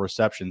total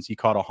receptions. He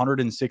caught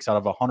 106 out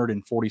of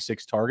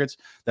 146 targets.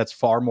 That's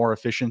far more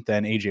efficient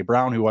than AJ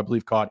Brown, who I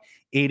believe caught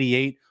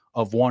 88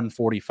 of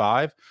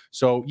 145.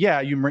 So yeah,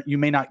 you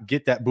may not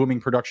get that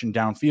booming production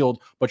downfield,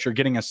 but you're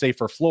getting a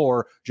safer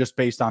floor just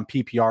based on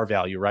PPR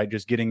value, right?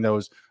 Just getting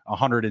those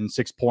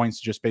 106 points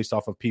just based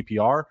off of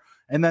PPR.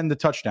 And then the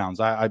touchdowns.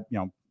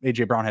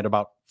 AJ Brown had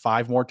about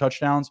 5 more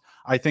touchdowns.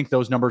 I think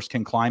those numbers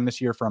can climb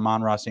this year for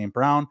Amon-Ra St.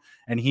 Brown.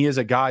 And he is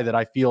a guy that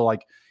I feel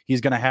like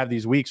he's going to have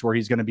these weeks where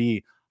he's going to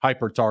be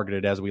hyper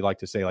targeted, as we like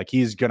to say. Like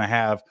he's going to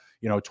have,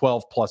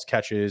 12 plus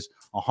catches,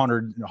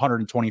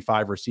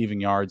 125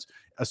 receiving yards,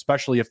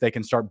 especially if they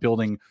can start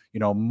building,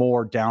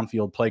 more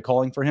downfield play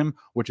calling for him,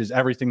 which is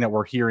everything that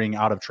we're hearing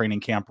out of training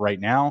camp right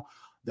now.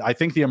 I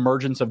think the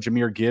emergence of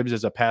Jahmyr Gibbs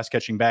as a pass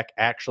catching back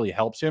actually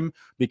helps him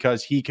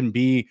because he can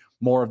be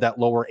more of that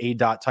lower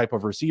A-dot type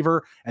of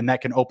receiver, and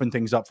that can open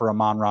things up for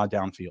Amon-Ra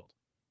downfield.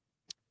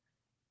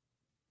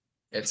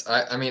 It's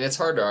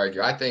hard to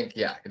argue. I think,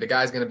 the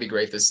guy's going to be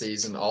great this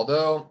season.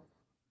 Although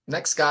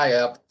next guy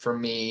up for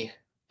me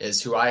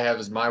is who I have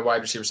as my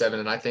wide receiver 7,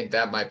 and I think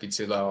that might be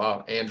too low.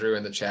 Oh, Andrew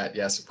in the chat.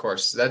 Yes, of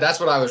course. That's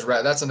what I was.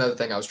 That's another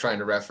thing I was trying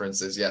to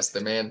reference is, yes,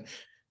 the man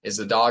is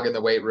the dog in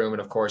the weight room.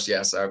 And of course,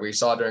 yes, we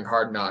saw during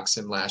Hard Knocks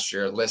him last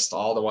year list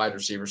all the wide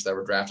receivers that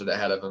were drafted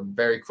ahead of him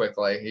very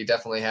quickly. He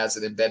definitely has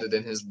it embedded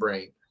in his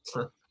brain.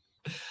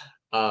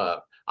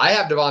 I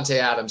have Davante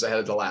Adams ahead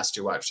of the last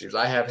 2 wide receivers.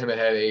 I have him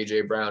ahead of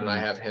AJ Brown, and I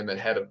have him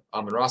ahead of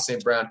Amon-Ra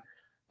St. Brown.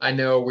 I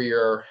know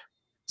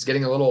he's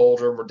getting a little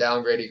older, and we're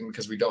downgrading him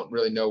because we don't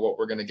really know what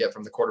we're going to get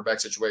from the quarterback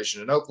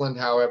situation in Oakland.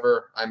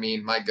 However, I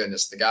mean, my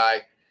goodness, the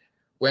guy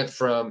went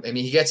from,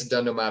 he gets it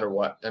done no matter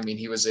what. I mean,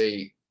 he was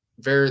a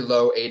very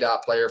low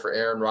A-dot player for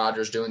Aaron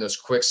Rodgers, doing those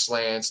quick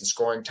slants and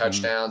scoring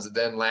touchdowns. And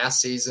then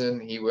last season,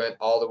 he went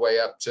all the way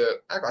up to,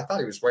 I thought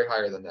he was way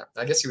higher than that.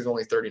 I guess he was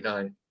only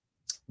 39.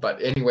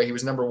 But anyway, he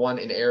was number 1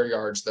 in air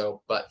yards,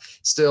 though. But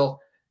still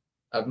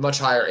a much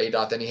higher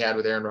A-dot than he had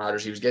with Aaron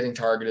Rodgers. He was getting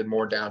targeted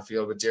more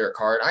downfield with Derek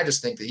Carr. And I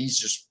just think that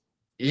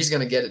he's going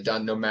to get it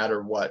done no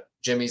matter what.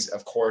 Jimmy's,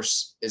 of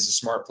course, is a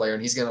smart player,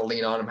 and he's going to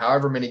lean on him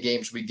however many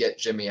games we get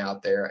Jimmy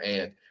out there.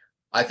 And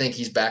I think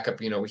he's backup.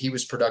 He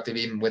was productive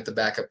even with the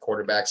backup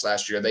quarterbacks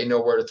last year. They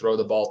know where to throw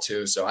the ball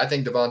to. So I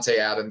think Davante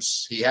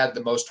Adams, he had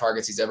the most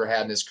targets he's ever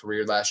had in his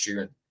career last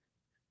year. And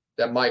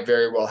that might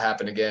very well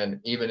happen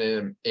again,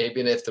 even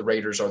if the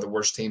Raiders are the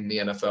worst team in the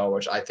NFL,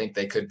 which I think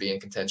they could be in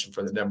contention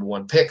for the number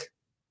 1 pick.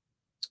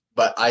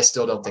 But I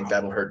still don't think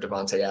that'll hurt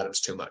Davante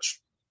Adams too much.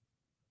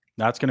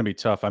 That's going to be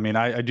tough. I mean,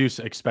 I do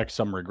expect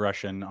some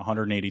regression.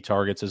 180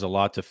 targets is a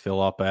lot to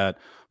fill up at.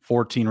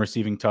 14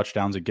 receiving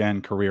touchdowns,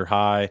 again, career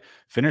high.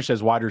 Finished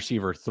as wide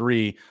receiver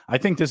 3. I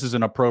think this is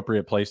an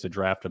appropriate place to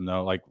draft him,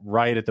 though, like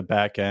right at the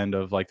back end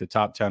of like the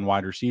top 10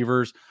 wide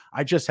receivers.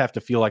 I just have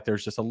to feel like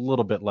there's just a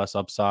little bit less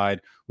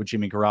upside with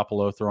Jimmy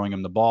Garoppolo throwing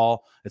him the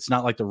ball. It's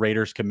not like the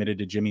Raiders committed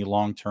to Jimmy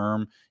long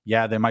term.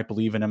 Yeah, they might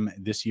believe in him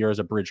this year as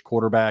a bridge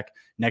quarterback.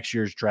 Next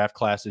year's draft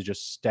class is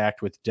just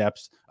stacked with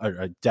depth, at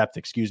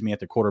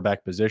the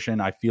quarterback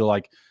position. I feel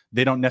like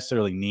they don't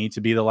necessarily need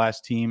to be the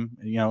last team,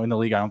 in the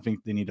league. I don't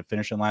think they need to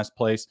finish in last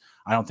place.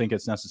 I don't think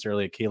it's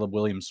necessarily a Caleb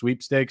Williams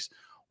sweepstakes.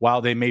 while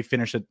they may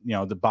finish at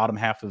the bottom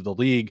half of the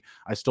league,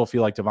 I still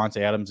feel like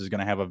Davante Adams is going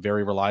to have a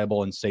very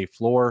reliable and safe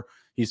floor.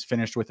 He's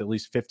finished with at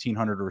least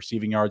 1,500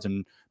 receiving yards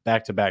in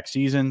back-to-back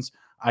seasons.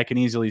 I can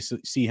easily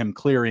see him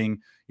clearing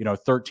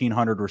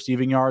 1,300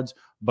 receiving yards,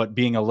 but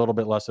being a little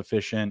bit less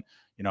efficient,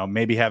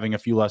 maybe having a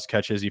few less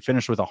catches. He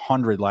finished with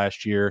 100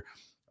 last year,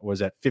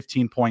 was at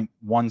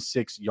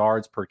 15.16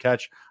 yards per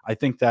catch. I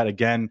think that,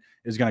 again,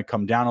 is going to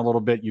come down a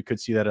little bit. You could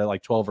see that at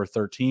like 12 or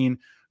 13.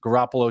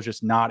 Garoppolo is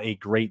just not a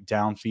great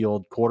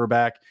downfield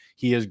quarterback.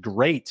 He is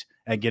great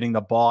at getting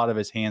the ball out of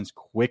his hands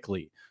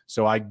quickly.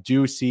 So I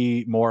do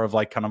see more of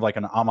kind of like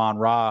an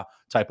Amon-Ra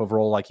type of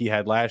role like he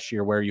had last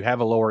year, where you have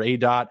a lower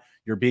ADOT,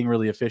 you're being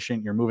really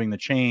efficient, you're moving the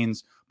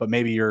chains, but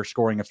maybe you're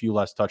scoring a few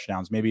less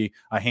touchdowns. Maybe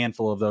a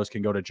handful of those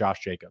can go to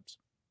Josh Jacobs.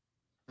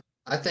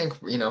 I think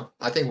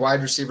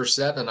wide receiver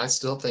 7, I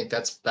still think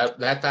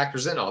that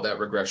factors in all that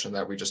regression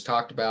that we just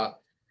talked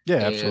about. Yeah,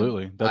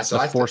 absolutely. That's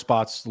 4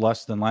 spots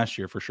less than last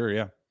year for sure.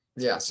 Yeah.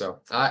 Yeah. So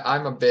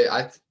I'm going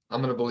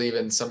to believe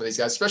in some of these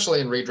guys,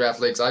 especially in redraft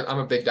leagues. I'm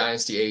a big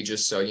dynasty ageist.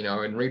 So,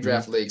 in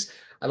redraft leagues,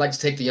 I like to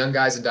take the young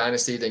guys in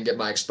dynasty, then get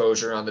my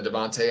exposure on the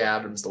Davante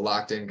Adams, the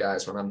locked in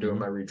guys when I'm doing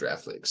my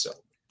redraft league. So.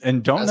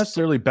 And don't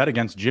necessarily bet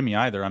against Jimmy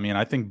either. I mean,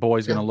 I think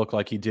Boyd's going to look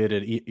like he did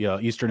at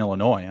Eastern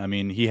Illinois. I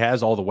mean, he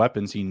has all the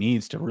weapons he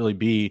needs to really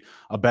be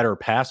a better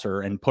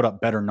passer and put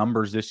up better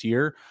numbers this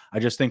year. I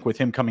just think with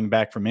him coming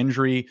back from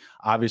injury,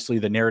 obviously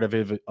the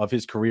narrative of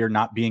his career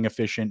not being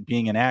efficient,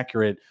 being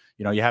inaccurate,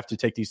 you have to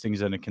take these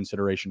things into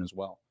consideration as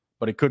well.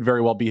 But it could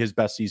very well be his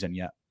best season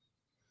yet.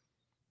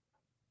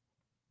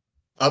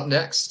 Up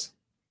next,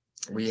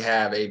 we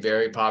have a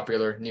very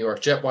popular New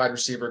York Jet wide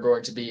receiver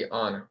going to be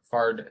on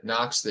Hard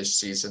Knocks this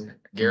season.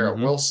 Garrett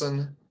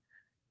Wilson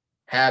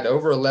had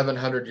over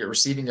 1,100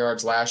 receiving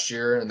yards last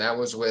year, and that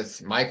was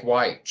with Mike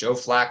White, Joe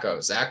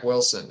Flacco, Zach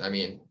Wilson. I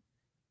mean,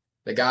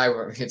 the guy,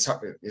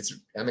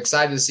 I'm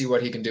excited to see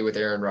what he can do with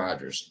Aaron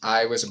Rodgers.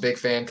 I was a big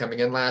fan coming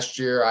in last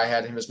year. I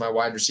had him as my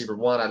wide receiver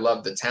 1. I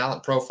loved the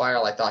talent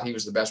profile. I thought he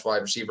was the best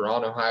wide receiver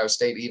on Ohio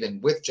State,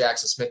 even with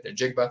Jackson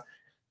Smith-Njigba.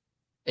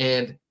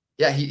 And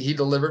yeah, he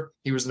delivered.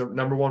 He was the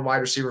number 1 wide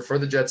receiver for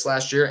the Jets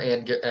last year,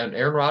 and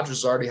Aaron Rodgers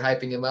is already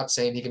hyping him up,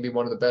 saying he can be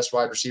one of the best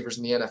wide receivers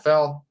in the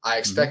NFL. I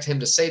expect him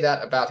to say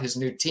that about his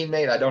new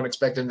teammate. I don't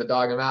expect him to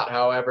dog him out.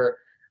 However,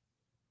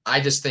 I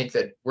just think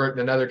that we're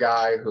another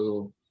guy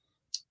who,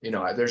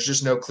 there's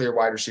just no clear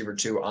wide receiver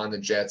 2 on the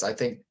Jets. I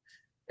think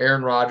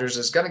Aaron Rodgers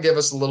is going to give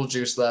us a little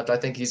juice left. I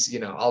think he's,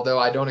 although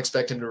I don't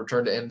expect him to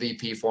return to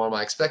MVP form,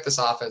 I expect this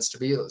offense to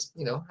be,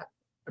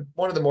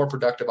 one of the more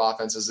productive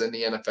offenses in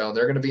the NFL.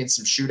 They're going to be in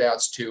some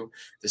shootouts too.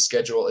 The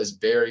schedule is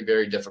very,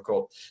 very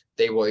difficult.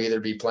 They will either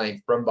be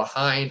playing from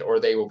behind or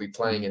they will be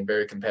playing in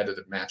very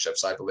competitive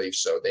matchups, I believe.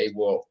 So they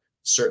will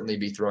certainly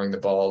be throwing the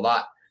ball a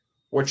lot.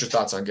 What's your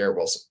thoughts on Garrett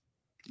Wilson?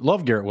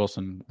 Love Garrett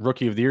Wilson,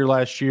 rookie of the year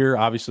last year.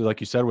 Obviously, like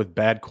you said, with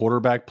bad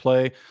quarterback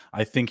play,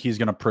 I think he's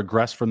going to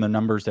progress from the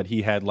numbers that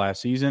he had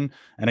last season.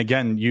 And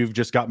again, you've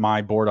just got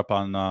my board up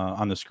on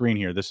the screen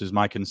here. This is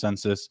my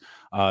consensus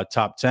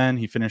top 10.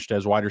 He finished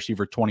as wide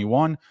receiver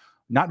 21.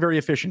 Not very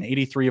efficient,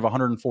 83 of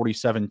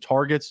 147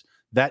 targets.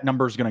 That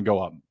number is going to go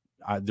up.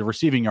 The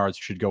receiving yards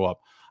should go up.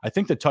 I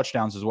think the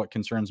touchdowns is what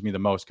concerns me the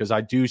most, because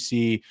I do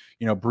see,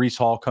 Breece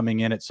Hall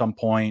coming in at some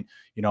point,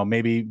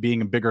 maybe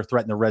being a bigger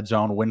threat in the red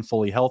zone when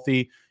fully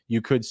healthy.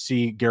 You could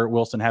see Garrett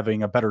Wilson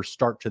having a better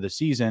start to the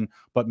season,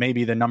 but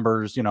maybe the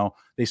numbers,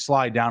 they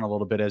slide down a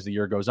little bit as the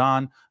year goes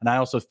on. And I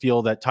also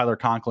feel that Tyler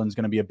Conklin is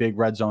going to be a big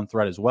red zone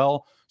threat as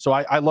well. So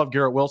I love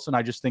Garrett Wilson.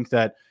 I just think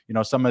that,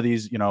 some of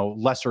these,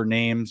 lesser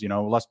names,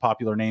 less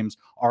popular names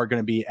are going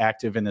to be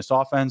active in this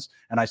offense.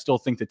 And I still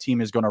think the team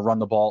is going to run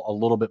the ball a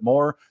little bit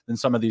more than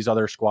some of these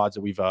other squads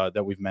that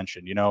we've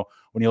mentioned.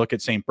 When you look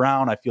at St.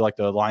 Brown, I feel like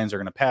the Lions are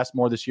going to pass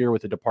more this year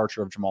with the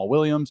departure of Jamal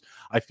Williams.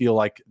 I feel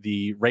like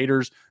the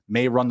Raiders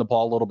may run the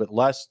ball a little bit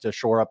less to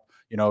shore up,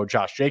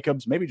 Josh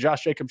Jacobs. Maybe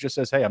Josh Jacobs just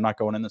says, hey, I'm not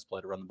going in this play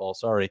to run the ball.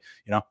 Sorry,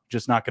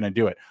 just not going to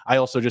do it. I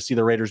also just see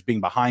the Raiders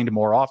being behind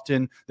more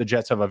often. The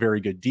Jets have a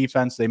very good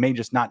defense. They may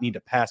just not need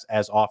to pass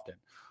as often.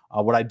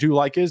 What I do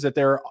like is that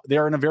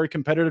they're in a very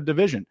competitive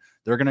division.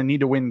 They're going to need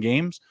to win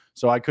games.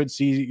 So I could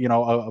see,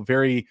 a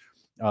very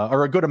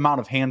or a good amount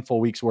of handful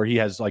weeks where he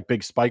has like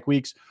big spike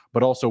weeks,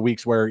 but also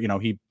weeks where,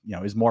 he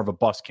is more of a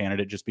bust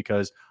candidate, just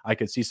because I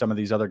could see some of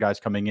these other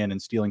guys coming in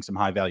and stealing some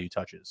high value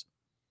touches.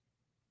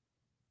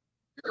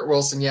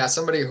 Wilson, yeah,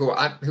 somebody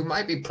who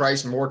might be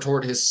priced more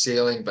toward his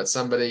ceiling, but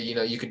somebody,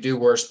 you could do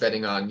worse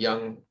betting on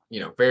young,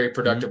 very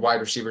productive wide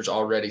receivers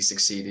already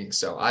succeeding.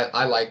 So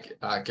I like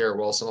Garrett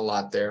Wilson a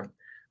lot there.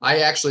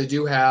 I actually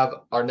do have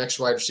our next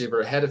wide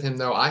receiver ahead of him,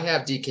 though. I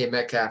have DK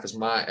Metcalf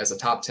as a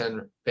top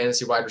 10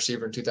 fantasy wide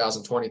receiver in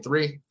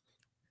 2023.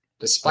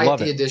 Despite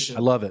the addition, I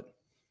love it.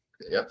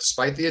 Yep,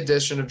 despite the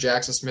addition of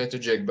Jackson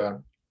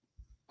Smith-Njigba,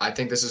 I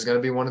think this is going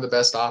to be one of the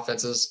best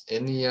offenses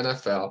in the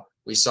NFL.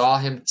 We saw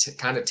him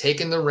kind of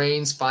taking the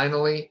reins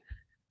finally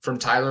from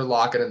Tyler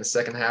Lockett in the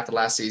second half of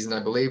last season.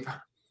 I believe,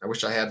 I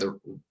wish I had the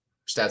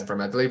stats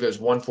from him. I believe it was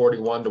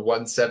 141 to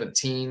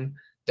 117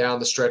 down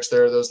the stretch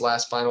there, those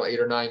last final 8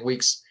 or 9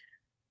 weeks.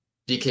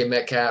 DK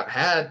Metcalf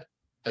had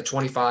a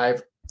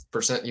 25%,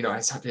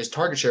 his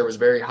target share was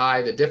very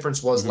high. The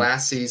difference was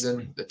last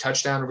season, the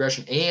touchdown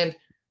regression, and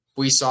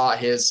we saw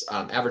his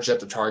average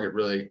depth of target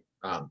really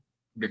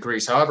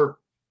decrease. However,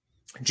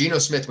 Geno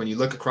Smith, when you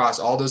look across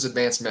all those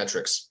advanced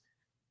metrics,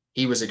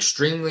 he was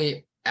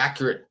extremely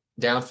accurate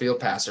downfield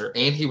passer,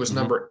 and he was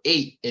number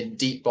 8 in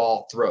deep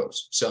ball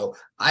throws. So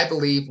I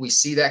believe we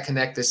see that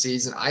connect this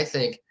season. I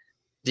think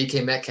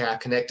DK Metcalf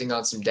connecting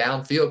on some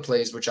downfield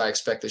plays, which I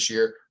expect this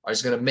year,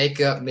 is going to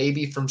make up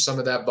maybe from some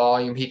of that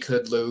volume he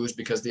could lose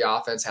because the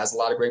offense has a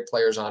lot of great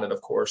players on it,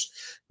 of course.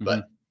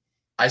 But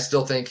I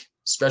still think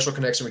special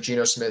connection with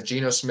Geno Smith.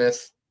 Geno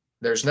Smith,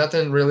 there's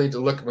nothing really to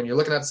look when you're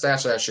looking at the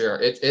stats last year.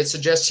 It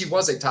suggests he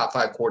was a top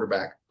 5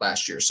 quarterback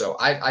last year. So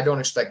I don't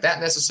expect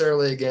that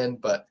necessarily again,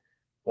 but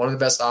one of the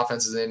best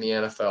offenses in the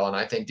NFL. And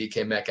I think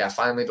DK Metcalf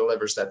finally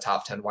delivers that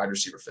top 10 wide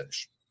receiver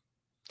finish.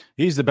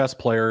 He's the best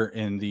player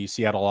in the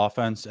Seattle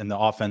offense, and the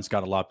offense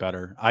got a lot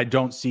better. I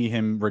don't see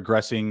him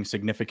regressing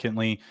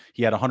significantly.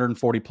 He had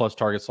 140 plus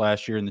targets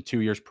last year. In the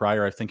 2 years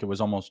prior, I think it was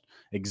almost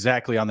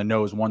exactly on the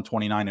nose,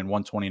 129 and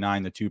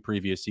 129 the 2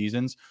 previous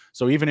seasons.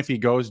 So even if he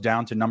goes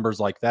down to numbers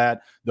like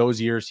that,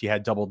 those years he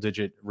had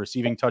double-digit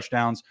receiving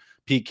touchdowns.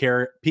 Pete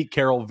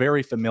Carroll,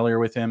 very familiar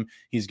with him.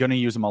 He's going to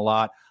use him a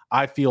lot.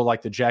 I feel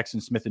like the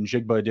Jackson Smith and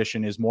Jigba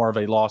edition is more of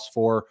a loss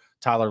for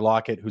Tyler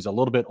Lockett, who's a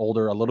little bit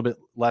older, a little bit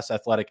less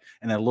athletic,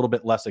 and a little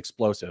bit less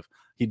explosive.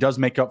 He does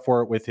make up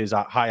for it with his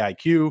high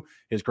IQ,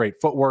 his great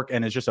footwork,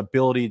 and his just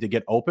ability to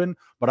get open.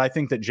 But I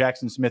think that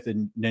Jackson Smith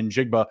and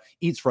Jigba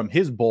eats from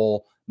his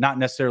bowl, not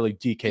necessarily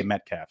DK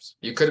Metcalf's.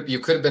 You could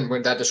have been,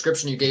 with that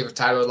description you gave of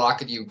Tyler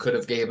Lockett, you could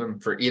have gave him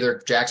for either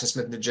Jackson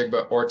Smith and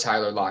Jigba or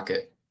Tyler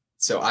Lockett.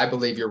 So I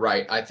believe you're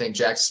right. I think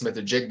Jackson Smith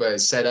and Jigba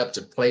is set up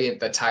to play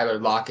the Tyler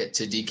Lockett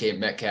to DK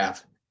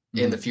Metcalf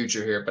in the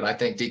future here. But I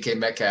think DK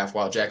Metcalf,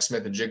 while Jack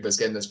Smith and Jigba is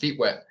getting his feet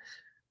wet,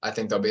 I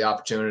think there'll be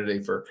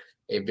opportunity for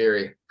a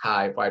very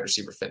high wide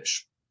receiver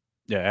finish.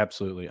 Yeah,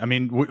 absolutely. I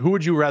mean, who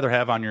would you rather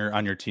have on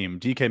your team,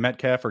 DK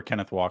Metcalf or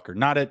Kenneth Walker?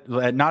 Not at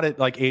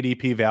like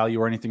ADP value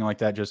or anything like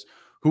that. Just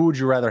who would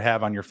you rather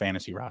have on your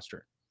fantasy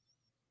roster?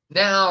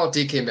 Now,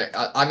 DK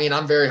Metcalf. I mean,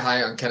 I'm very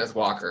high on Kenneth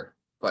Walker,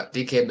 but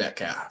DK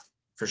Metcalf.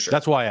 For sure.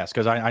 That's why I asked,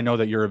 because I know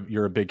that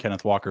you're a big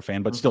Kenneth Walker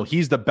fan, but still,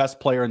 he's the best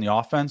player in the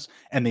offense,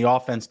 and the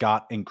offense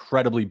got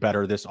incredibly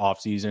better this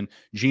offseason.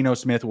 Geno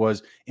Smith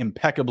was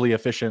impeccably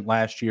efficient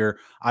last year.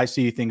 I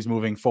see things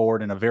moving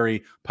forward in a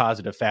very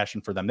positive fashion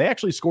for them. They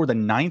actually scored the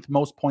 9th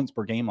most points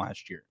per game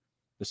last year.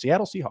 The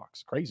Seattle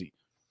Seahawks, crazy.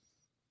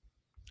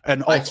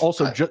 And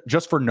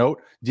just for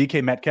note,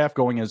 DK Metcalf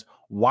going as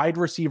wide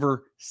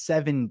receiver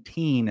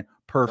 17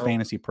 per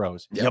Fantasy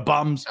Pros. Yep. You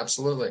bums.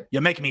 Absolutely.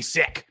 You make me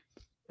sick.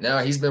 No,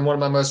 he's been one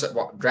of my most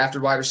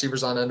drafted wide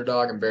receivers on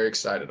Underdog. I'm very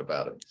excited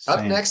about him. Same.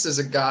 Up next is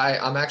a guy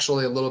I'm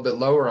actually a little bit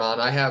lower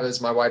on. I have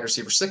as my wide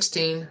receiver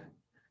 16,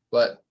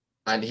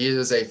 and he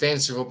is a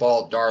fantasy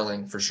football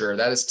darling for sure.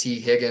 That is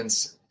T.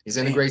 Higgins. He's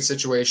in a great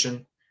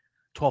situation.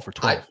 12 for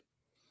 12.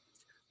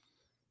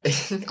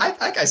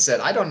 Like I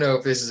said, I don't know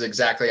if this is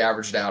exactly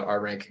averaged out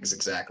our rankings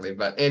exactly,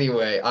 but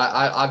anyway,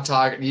 I'm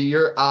talking.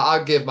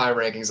 I'll give my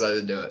rankings. Let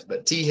it do it.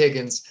 But T.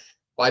 Higgins,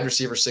 wide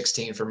receiver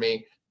 16 for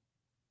me.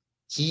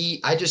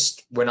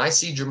 When I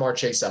see Jamar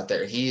Chase out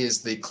there, he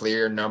is the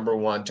clear number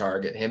 1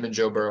 target. Him and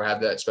Joe Burrow have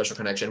that special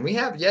connection. We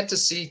have yet to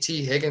see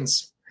T.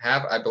 Higgins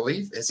have, I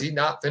believe, has he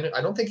not finished?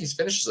 I don't think he's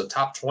finished as a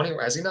top 20.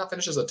 Has he not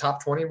finished as a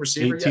top 20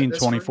 receiver 18, yet?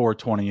 24,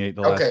 28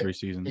 the last 3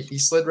 seasons. He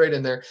slid right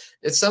in there.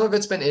 Some of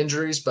it's been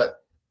injuries, but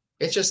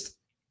it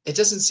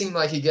doesn't seem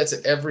like he gets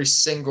it every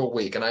single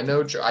week. And I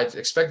know I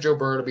expect Joe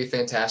Burrow to be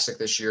fantastic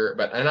this year,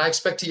 and I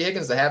expect T.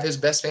 Higgins to have his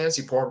best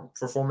fantasy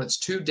performance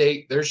to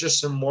date. There's just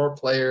some more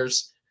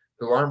players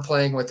who aren't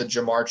playing with the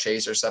Jamar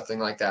Chase or something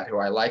like that, who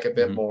I like a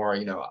bit more.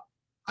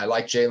 I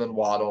like Jalen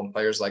Waddle and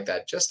players like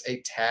that, just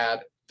a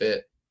tad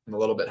bit and a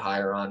little bit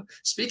higher on.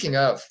 Speaking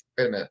of,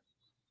 wait a minute.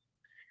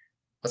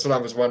 That's what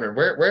I was wondering.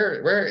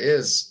 Where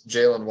is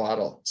Jalen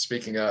Waddle?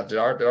 Speaking of, did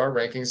our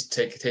rankings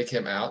take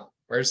him out?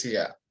 Where's he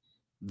at?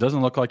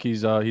 Doesn't look like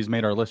he's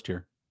made our list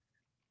here.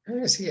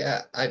 Where is he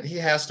at? He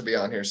has to be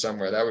on here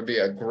somewhere. That would be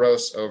a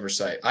gross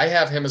oversight. I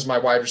have him as my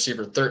wide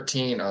receiver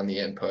 13 on the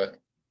input.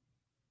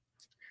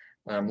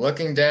 I'm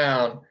looking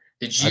down.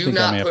 Did you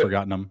not have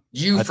forgotten him?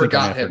 You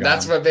forgot him.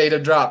 That's what made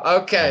him drop.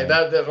 Okay,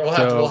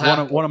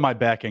 yeah. One of my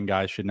back end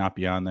guys should not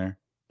be on there.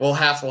 We'll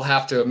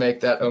have to make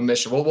that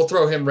omission. We'll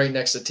throw him right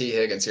next to T.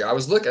 Higgins here. I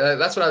was looking.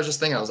 That's what I was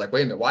just thinking. I was like,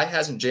 wait a minute, why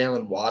hasn't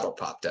Jalen Waddle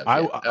popped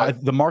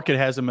up? The market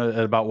has him at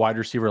about wide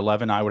receiver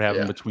 11. I would have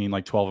him between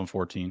like 12 and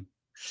 14.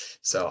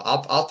 So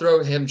I'll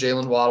throw him,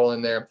 Jalen Waddle,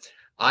 in there.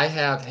 I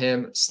have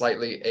him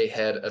slightly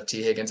ahead of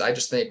T. Higgins. I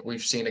just think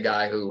we've seen a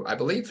guy who, I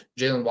believe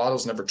Jalen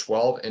Waddle's number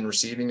 12 in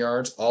receiving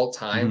yards all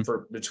time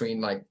for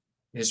between like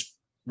his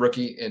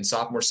rookie and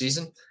sophomore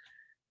season.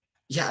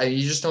 Yeah,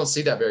 you just don't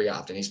see that very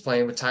often. He's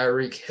playing with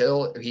Tyreek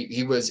Hill.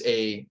 He was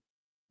a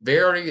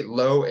very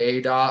low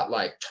ADOT,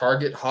 like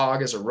target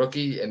hog as a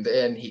rookie, and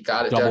then he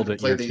got it done to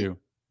play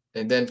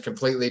and then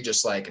completely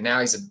just like now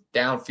he's a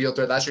downfield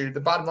threat. Last year, the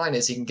bottom line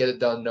is he can get it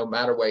done no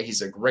matter what.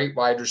 He's a great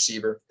wide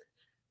receiver,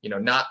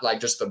 not like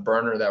just the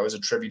burner that was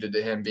attributed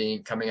to him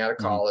being coming out of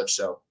college.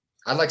 So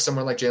I'd like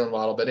someone like Jalen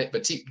Waddle, but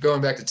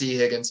going back to T.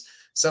 Higgins,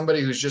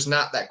 somebody who's just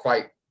not that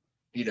quite,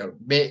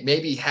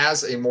 maybe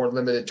has a more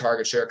limited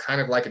target share,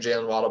 kind of like a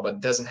Jalen Waddle,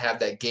 but doesn't have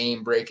that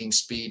game-breaking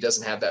speed,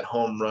 doesn't have that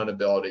home run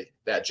ability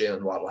that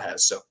Jalen Waddle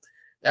has. So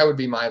that would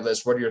be my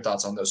list. What are your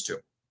thoughts on those two?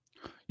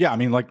 Yeah, I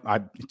mean,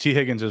 T.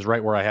 Higgins is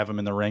right where I have him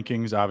in the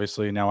rankings.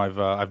 Obviously, now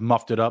I've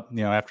muffed it up,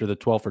 after the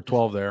 12 for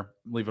 12 there,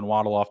 leaving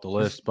Waddle off the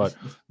list. But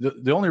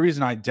the only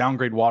reason I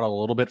downgrade Waddle a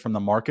little bit from the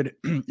market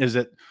is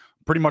that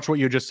pretty much what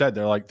you just said.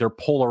 They're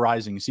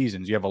polarizing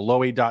seasons. You have a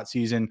low ADOT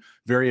season,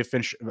 very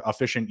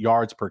efficient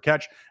yards per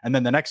catch, and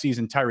then the next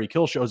season Tyreek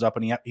Hill shows up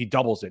and he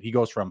doubles it. He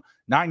goes from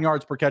 9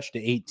 yards per catch to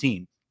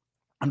 18.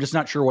 I'm just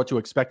not sure what to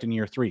expect in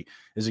year 3.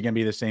 Is it going to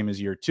be the same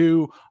as year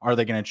 2? Are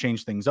they going to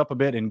change things up a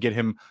bit and get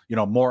him,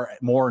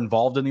 more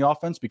involved in the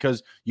offense?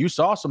 Because you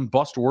saw some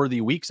bust-worthy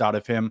weeks out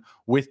of him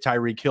with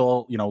Tyreek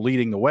Hill,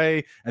 leading the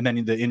way, and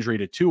then the injury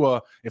to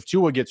Tua. If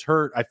Tua gets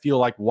hurt, I feel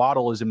like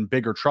Waddle is in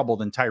bigger trouble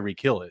than Tyreek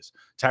Hill is.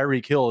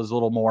 Tyreek Hill is a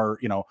little more,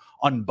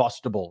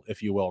 unbustable,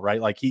 if you will, right?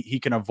 Like he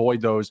can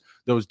avoid those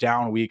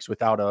down weeks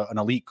without an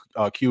elite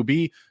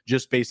QB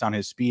just based on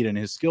his speed and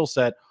his skill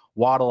set.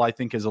 Waddle, I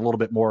think, is a little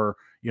bit more,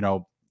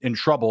 in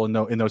trouble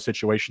in those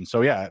situations.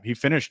 So yeah, he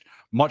finished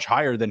much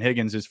higher than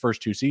Higgins his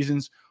first 2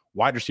 seasons,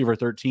 wide receiver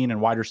 13 and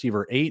wide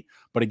receiver 8.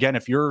 But again,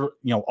 if you're,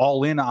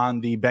 all in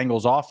on the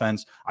Bengals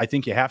offense, I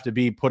think you have to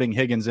be putting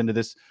Higgins into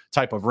this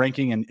type of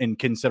ranking and in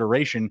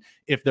consideration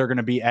if they're going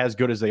to be as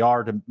good as they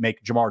are to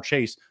make Jamar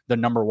Chase the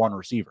number 1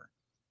 receiver.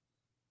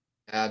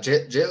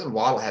 Jalen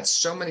Waddle had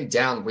so many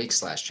down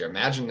weeks last year.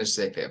 Imagine this,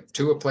 if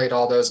Tua played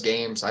all those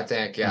games. I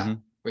think,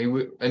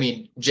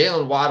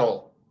 Jalen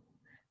Waddle,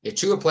 if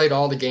Tua played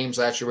all the games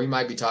last year, we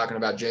might be talking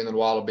about Jalen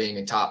Waddle being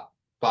a top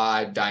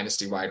 5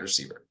 dynasty wide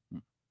receiver.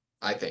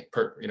 I think,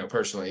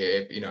 personally,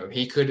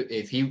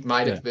 if he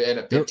might have been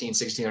a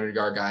 1,600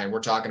 yard guy, and we're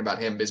talking about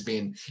him as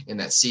being in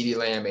that CeeDee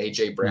Lamb,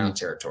 AJ Brown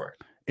territory.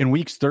 In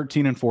weeks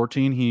 13 and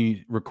 14,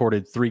 he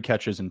recorded 3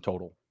 catches in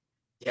total.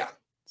 Yeah,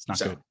 it's not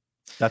good.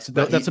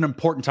 That's an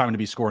important time to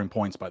be scoring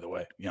points, by the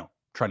way.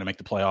 Trying to make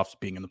the playoffs,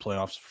 being in the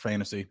playoffs for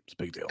fantasy, it's a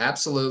big deal.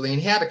 Absolutely. And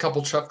he had a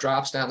couple tough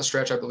drops down the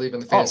stretch, I believe, in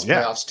the fantasy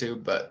playoffs too.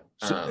 But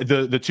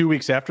the 2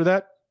 weeks after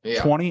that,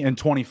 20 and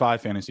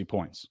 25 fantasy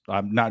points.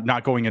 I'm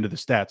not going into the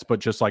stats, but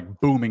just like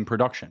booming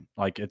production.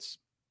 Like it's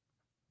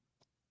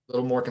a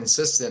little more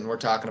consistent. We're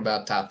talking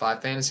about top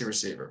 5 fantasy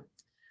receiver.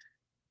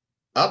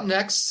 Up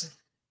next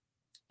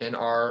in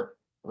our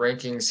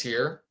rankings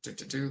here,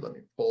 let me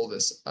pull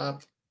this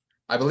up.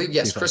 I believe,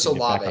 yes, Chris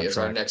Olave is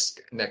our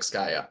next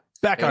guy up.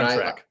 Back on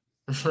track.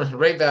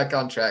 Right back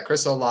on track.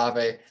 Chris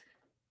Olave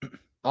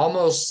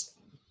almost,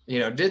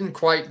 didn't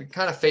quite,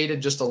 kind of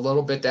faded just a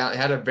little bit down.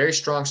 Had a very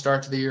strong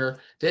start to the year.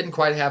 Didn't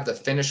quite have the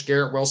finish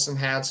Garrett Wilson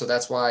had, so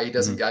that's why he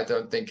doesn't. I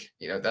don't think,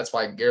 that's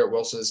why Garrett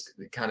Wilson is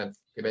kind of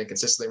been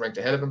consistently ranked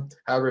ahead of him.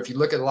 However, if you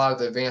look at a lot of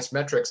the advanced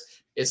metrics,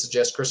 it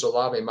suggests Chris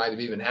Olave might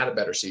have even had a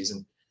better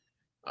season.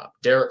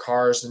 Derek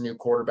Carr is the new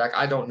quarterback.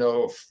 I don't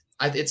know if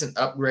it's an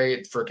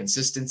upgrade for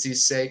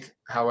consistency's sake.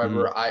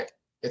 However,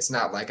 it's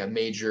not like a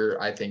major,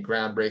 I think,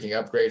 groundbreaking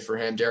upgrade for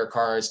him. Derek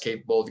Carr is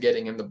capable of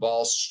getting him the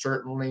ball,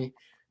 certainly.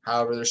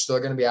 However, there's still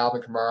going to be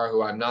Alvin Kamara,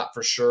 who I'm not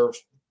for sure.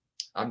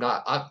 I'm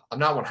not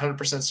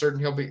 100% certain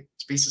he'll be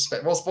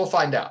suspended. We'll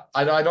find out.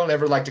 I don't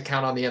ever like to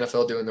count on the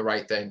NFL doing the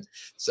right thing.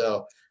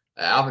 So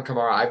Alvin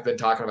Kamara, I've been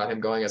talking about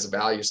him going as a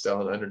value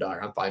still, an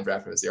underdog. I'm fine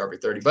drafting him as the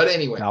RB30. But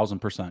anyway.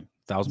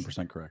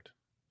 1,000% correct.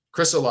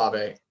 Chris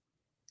Olave,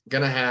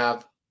 going to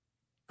have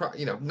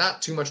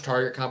not too much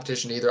target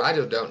competition either. I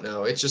don't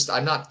know. It's just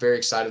I'm not very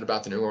excited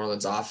about the New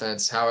Orleans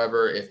offense.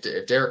 However,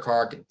 if Derek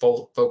Carr can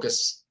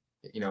focus,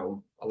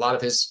 a lot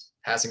of his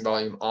passing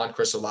volume on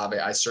Chris Olave,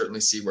 I certainly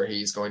see where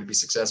he's going to be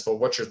successful.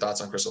 What's your thoughts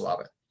on Chris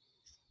Olave?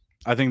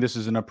 I think this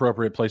is an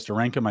appropriate place to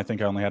rank him. I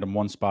think I only had him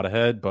 1 spot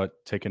ahead,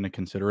 but take into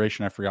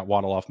consideration I forgot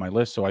Waddle off my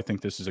list, so I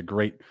think this is a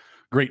great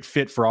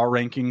fit for our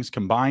rankings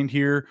combined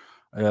here.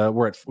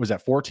 Was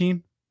that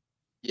 14?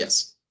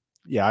 Yes.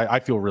 Yeah, I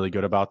feel really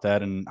good about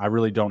that, and I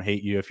really don't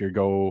hate you if you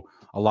go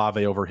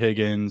Olave over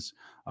Higgins.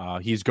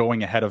 He's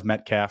going ahead of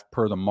Metcalf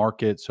per the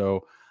market,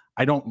 so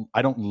I don't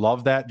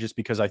love that just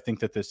because I think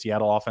that the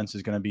Seattle offense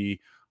is going to be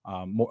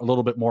a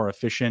little bit more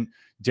efficient.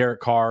 Derek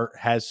Carr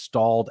has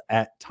stalled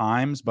at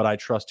times, but I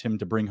trust him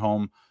to bring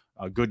home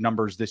good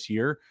numbers this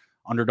year.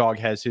 Underdog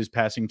has his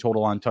passing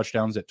total on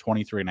touchdowns at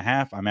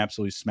 23.5. I'm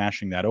absolutely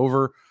smashing that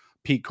over.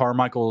 Pete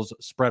Carmichael's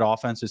spread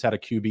offense has had a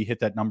QB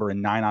hit that number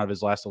in 9 out of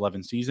his last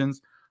 11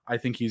 seasons. I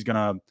think he's going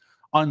to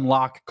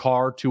unlock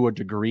Carr to a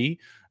degree.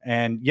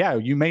 And yeah,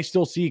 you may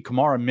still see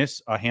Kamara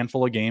miss a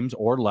handful of games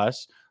or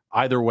less.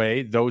 Either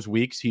way, those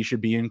weeks he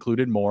should be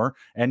included more.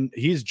 And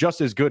he's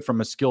just as good from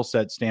a skill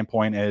set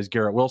standpoint as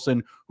Garrett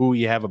Wilson, who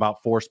you have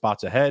about 4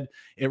 spots ahead.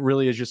 It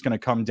really is just going to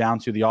come down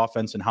to the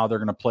offense and how they're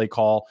going to play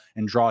call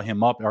and draw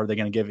him up. Are they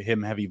going to give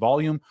him heavy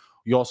volume?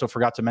 You also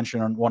forgot to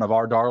mention one of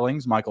our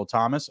darlings, Michael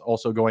Thomas,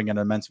 also going at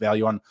immense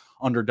value on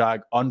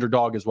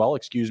underdog as well.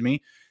 Excuse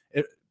me.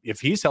 If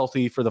he's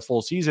healthy for the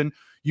full season,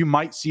 you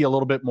might see a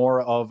little bit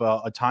more of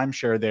a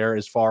timeshare there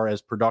as far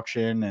as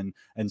production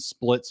and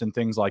splits and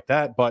things like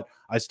that. But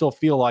I still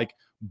feel like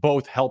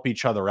both help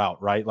each other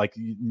out, right? Like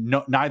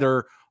no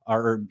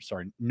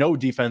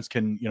defense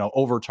can,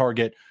 over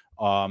target,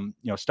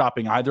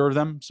 stopping either of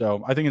them.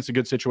 So I think it's a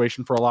good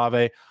situation for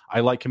Olave. I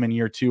like him in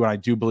year 2, and I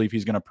do believe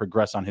he's going to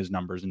progress on his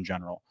numbers in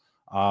general.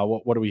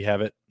 What do we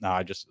have it?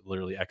 I just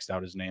literally X'd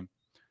out his name.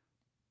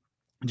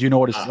 Do you know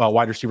what his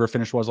wide receiver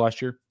finish was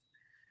last year?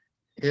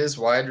 His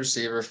wide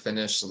receiver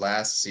finished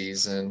last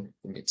season.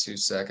 Give me 2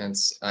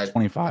 seconds.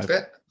 25.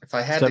 If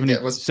I had 70, to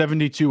get, was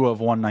 72 of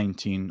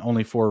 119,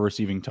 only 4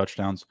 receiving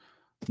touchdowns.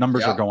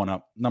 Numbers are going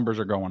up.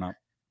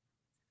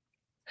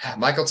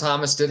 Michael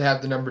Thomas did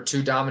have the number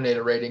 2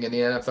 dominator rating in the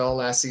NFL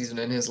last season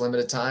in his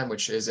limited time,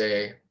 which is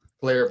a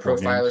player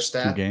profiler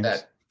stat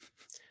that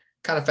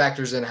kind of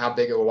factors in how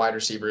big of a wide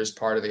receiver is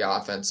part of the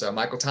offense. So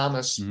Michael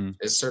Thomas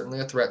is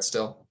certainly a threat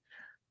still.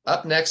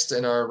 Up next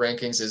in our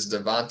rankings is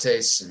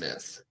Devontae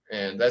Smith.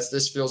 And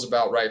this feels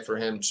about right for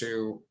him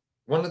too.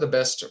 One of the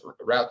best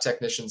route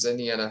technicians in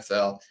the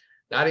NFL.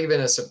 Not even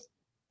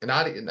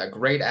a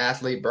great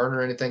athlete, burner,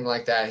 or anything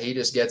like that. He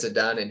just gets it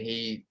done. And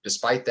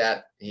despite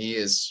that, he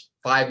is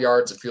 5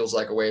 yards, it feels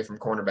like, away from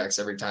cornerbacks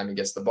every time he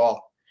gets the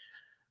ball.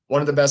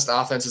 One of the best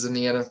offenses in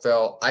the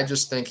NFL. I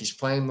just think he's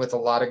playing with a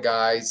lot of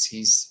guys.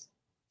 He's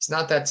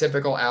not that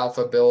typical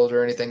alpha build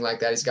or anything like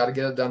that. He's got to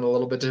get it done a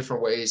little bit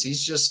different ways.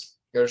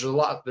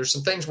 There's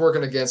some things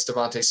working against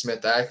Devontae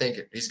Smith that I think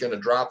he's going to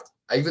drop.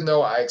 Even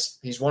though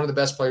he's one of the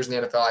best players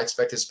in the NFL, I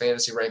expect his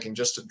fantasy ranking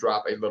just to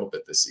drop a little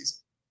bit this season.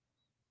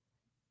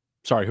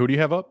 Sorry, who do you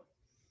have up?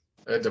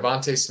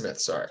 Devontae Smith,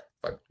 sorry.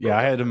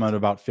 I had him at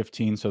about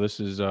 15, so this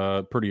is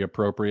pretty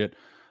appropriate.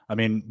 I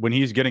mean, when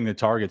he's getting the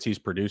targets, he's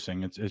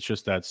producing. It's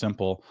just that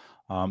simple.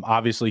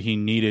 Obviously, he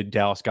needed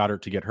Dallas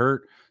Goedert to get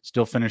hurt.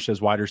 Still finished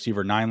as wide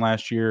receiver 9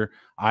 last year.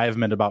 I have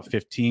him at about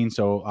 15,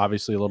 so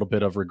obviously a little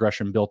bit of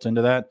regression built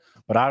into that.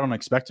 But I don't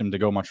expect him to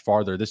go much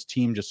farther. This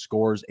team just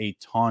scores a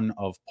ton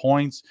of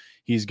points.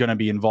 He's going to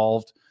be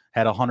involved.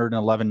 Had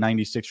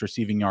 111.96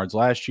 receiving yards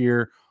last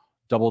year.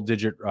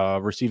 Double-digit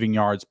receiving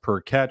yards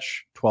per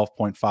catch,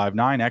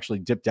 12.59. Actually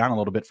dipped down a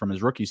little bit from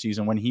his rookie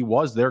season when he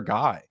was their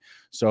guy.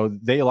 So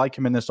they like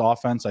him in this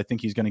offense. I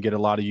think he's going to get a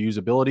lot of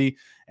usability.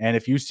 And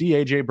if you see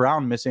A.J.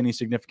 Brown miss any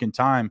significant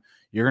time,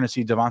 you're going to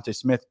see Devontae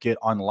Smith get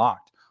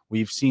unlocked.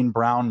 We've seen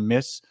Brown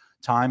miss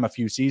time a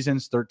few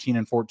seasons, 13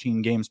 and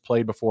 14 games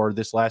played before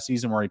this last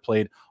season where he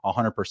played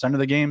 100% of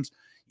the games.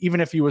 Even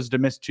if he was to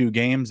miss 2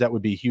 games, that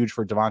would be huge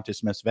for Devontae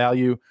Smith's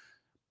value.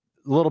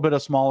 A little bit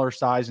of smaller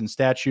size and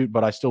statute,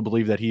 but I still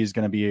believe that he's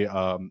going to be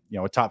a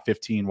top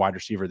 15 wide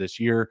receiver this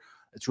year.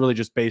 It's really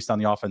just based on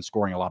the offense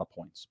scoring a lot of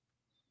points.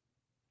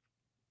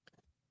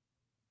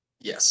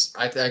 Yes,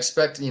 I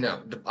expect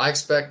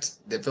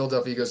the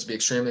Philadelphia Eagles to be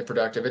extremely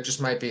productive. It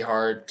just might be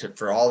hard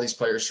for all these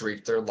players to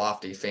reach their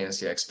lofty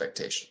fantasy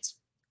expectations.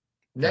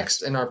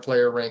 Next in our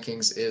player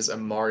rankings is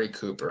Amari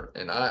Cooper,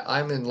 and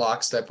I'm in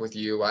lockstep with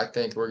you. I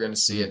think we're going to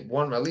see at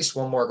least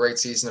one more great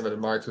season of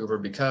Amari Cooper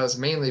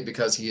mainly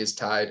because he is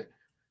tied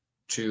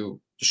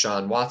to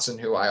Deshaun Watson,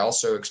 who I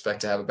also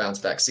expect to have a bounce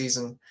back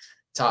season.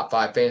 Top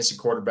 5 fantasy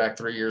quarterback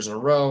 3 years in a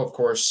row. Of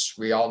course,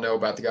 we all know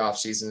about the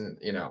offseason,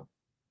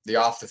 the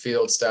off the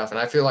field stuff, and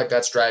I feel like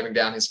that's driving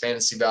down his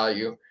fantasy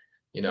value.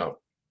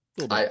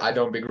 I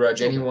don't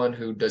begrudge anyone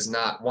who does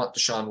not want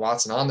Deshaun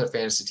Watson on their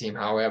fantasy team.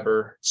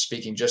 However,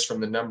 speaking just from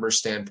the numbers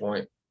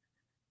standpoint,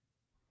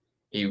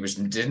 he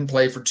didn't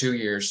play for 2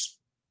 years,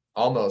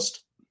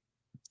 almost.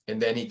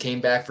 And then he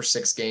came back for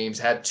 6 games,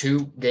 had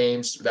 2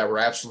 games that were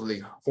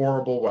absolutely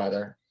horrible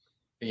weather,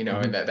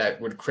 and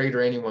that would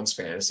crater anyone's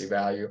fantasy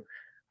value.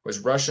 Was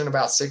rushing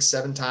about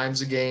 6-7 times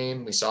a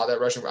game. We saw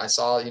that rushing. I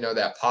saw,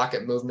 that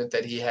pocket movement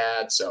that he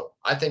had. So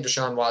I think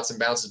Deshaun Watson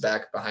bounces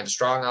back behind a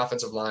strong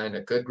offensive line,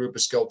 a good group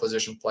of skill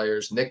position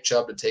players, Nick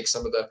Chubb to take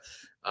some of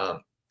the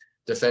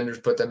defenders,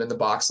 put them in the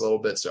box a little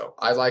bit. So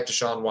I like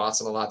Deshaun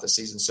Watson a lot this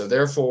season. So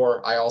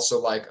therefore, I also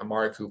like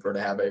Amari Cooper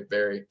to have a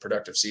very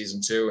productive season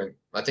too. And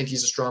I think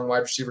he's a strong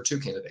wide receiver 2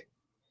 candidate.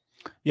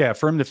 Yeah,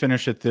 for him to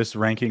finish at this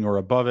ranking or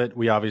above it,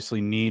 we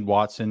obviously need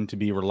Watson to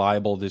be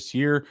reliable this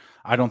year.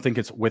 I don't think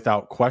it's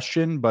without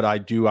question, but I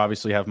do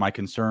obviously have my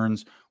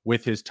concerns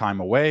with his time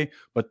away.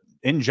 But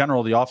in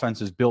general, the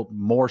offense is built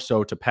more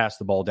so to pass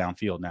the ball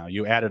downfield now.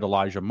 You added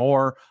Elijah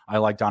Moore. I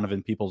like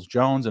Donovan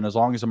Peoples-Jones. And as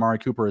long as Amari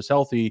Cooper is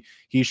healthy,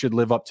 he should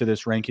live up to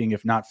this ranking,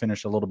 if not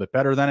finish a little bit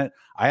better than it.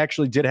 I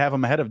actually did have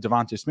him ahead of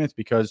Devontae Smith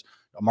because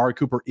Amari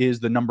Cooper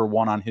is the number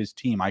 1 on his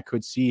team. I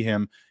could see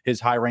his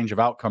high range of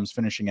outcomes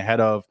finishing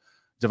ahead of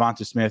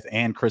Devonta Smith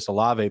and Chris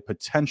Olave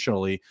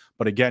potentially.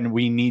 But again,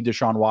 we need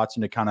Deshaun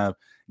Watson to kind of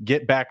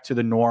get back to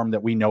the norm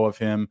that we know of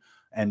him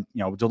and,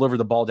 deliver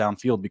the ball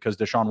downfield, because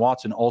Deshaun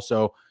Watson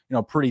also,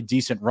 pretty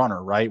decent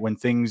runner, right? When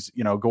things,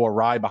 go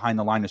awry behind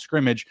the line of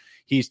scrimmage,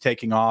 he's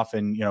taking off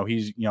and,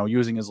 he's,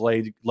 using his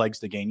legs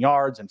to gain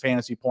yards and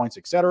fantasy points,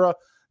 etc.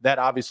 That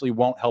obviously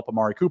won't help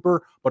Amari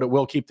Cooper, but it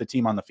will keep the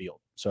team on the field.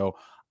 So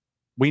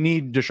we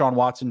need Deshaun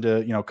Watson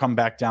to, come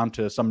back down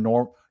to some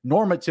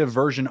normative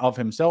version of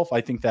himself.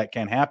 I think that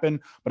can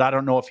happen, but I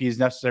don't know if he's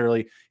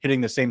necessarily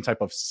hitting the same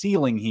type of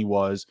ceiling he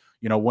was,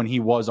 when he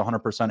was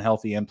 100%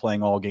 healthy and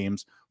playing all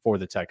games for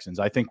the Texans.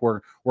 I think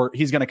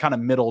he's going to kind of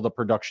middle the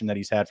production that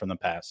he's had from the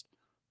past.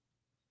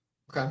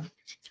 Okay.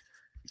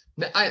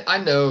 I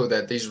know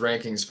that these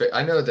rankings,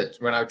 I know that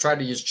when I tried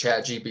to use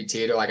Chat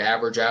GPT to like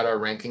average out our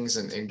rankings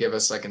and give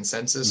us like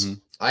consensus,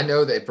 I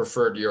know they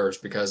preferred yours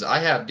because I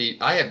have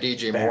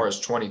DJ Moore as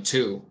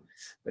 22,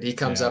 but he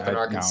comes up in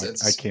our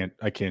consensus.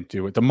 I can't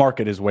do it. The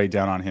market is way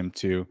down on him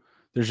too.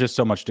 There's just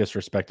so much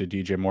disrespect to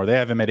DJ Moore. They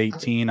have him at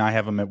 18. I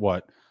have him at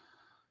what?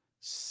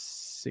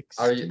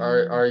 16?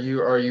 Are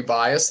you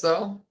biased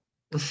though?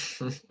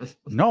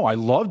 No, I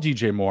love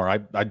DJ Moore.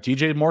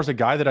 DJ Moore's a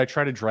guy that I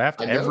try to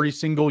draft every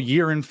single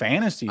year in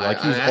fantasy.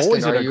 Like he's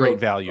always at a great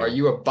value. Are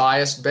you a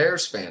biased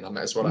Bears fan?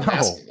 That's what I'm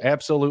asking. No,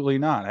 absolutely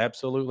not.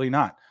 Absolutely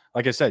not.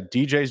 Like I said,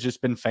 DJ's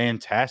just been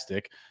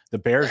fantastic. The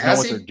Bears know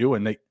what they're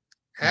doing.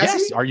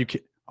 Yes.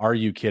 Are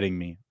you kidding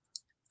me?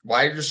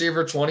 Wide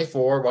receiver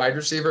 24, wide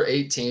receiver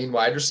 18,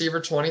 wide receiver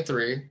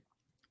 23.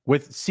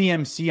 With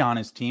CMC on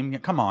his team.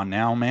 Come on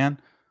now, man.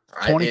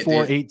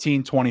 24,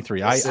 18,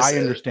 23. I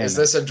understand. Is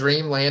this a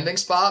dream landing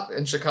spot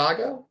in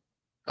Chicago?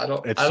 I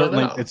don't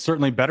know. It's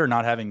certainly better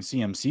not having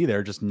CMC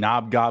there, just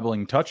knob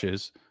gobbling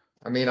touches.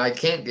 I mean, I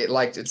can't get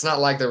it's not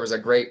like there was a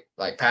great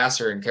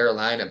passer in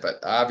Carolina, but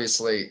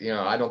obviously,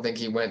 I don't think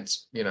he went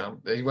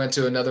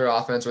to another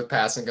offense with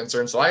passing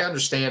concerns. So I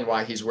understand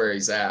why he's where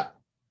he's at.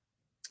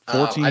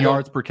 14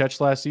 yards per catch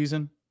last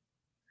season.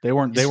 They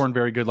weren't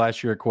very good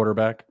last year at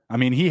quarterback. I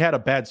mean, he had a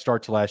bad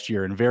start to last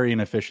year and very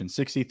inefficient,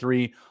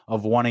 63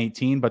 of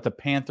 118, but the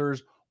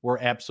Panthers were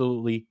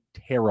absolutely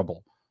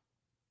terrible.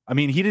 I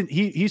mean,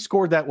 he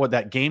scored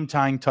that game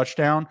tying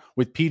touchdown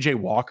with PJ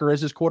Walker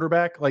as his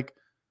quarterback. The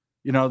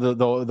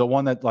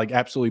one that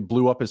absolutely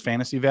blew up his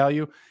fantasy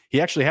value.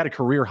 He actually had a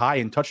career high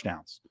in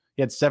touchdowns.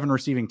 He had 7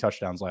 receiving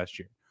touchdowns last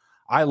year.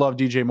 I love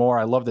DJ Moore.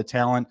 I love the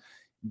talent.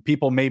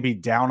 People may be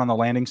down on the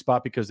landing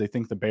spot because they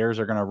think the Bears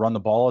are going to run the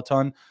ball a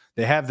ton.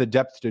 They have the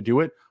depth to do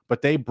it,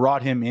 but they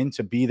brought him in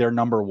to be their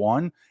number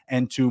one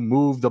and to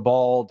move the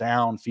ball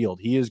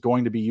downfield. He is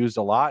going to be used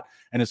a lot.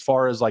 And as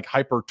far as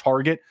hyper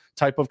target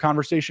type of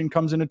conversation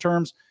comes into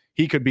terms,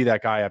 he could be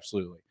that guy.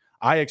 Absolutely.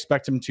 I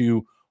expect him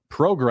to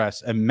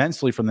progress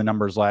immensely from the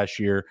numbers last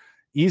year,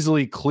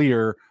 easily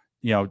clear,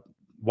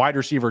 wide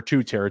receiver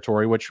 2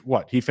 territory, which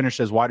he finished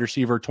as wide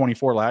receiver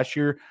 24 last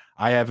year.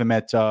 I have him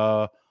at,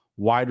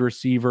 wide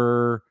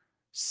receiver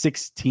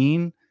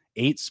 16,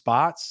 8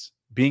 spots,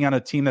 being on a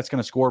team that's going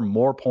to score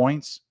more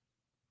points,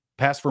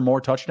 pass for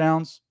more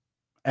touchdowns.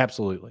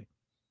 Absolutely.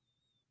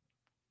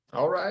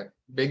 All right.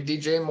 Big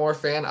DJ Moore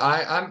fan.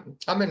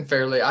 I'm in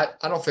fairly, I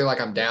don't feel like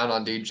I'm down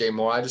on DJ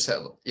Moore. I just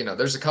have,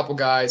 there's a couple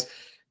guys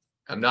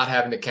I'm not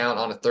having to count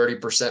on a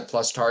 30%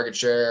 plus target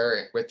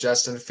share with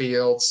Justin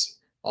Fields.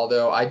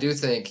 Although I do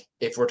think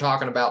if we're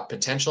talking about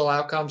potential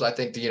outcomes, I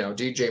think,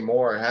 DJ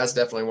Moore has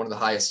definitely one of the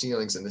highest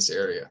ceilings in this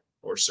area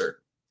for certain.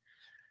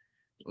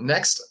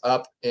 Next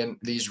up in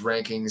these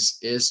rankings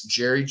is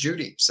Jerry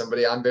Jeudy,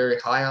 somebody I'm very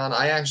high on.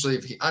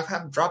 I've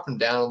had dropped him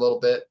down a little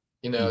bit,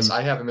 so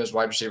I have him as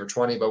wide receiver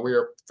 20, but we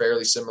are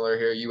fairly similar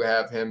here. You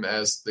have him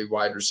as the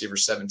wide receiver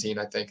 17,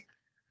 I think.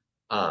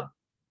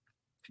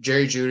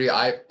 Jerry Jeudy,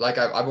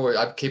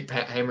 I've keep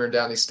hammering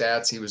down these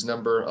stats. He was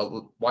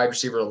wide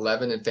receiver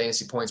 11 in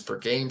fantasy points per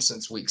game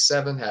since week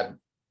 7. Had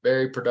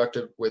very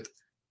productive with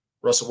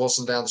Russell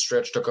Wilson down the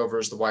stretch. Took over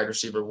as the wide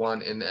receiver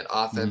 1 in that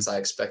offense. I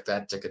expect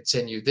that to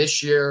continue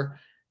this year.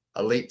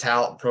 Elite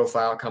talent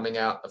profile coming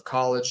out of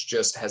college.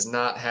 Just has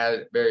not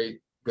had very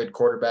good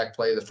quarterback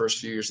play the first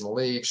few years in the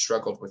league.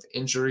 Struggled with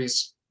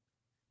injuries.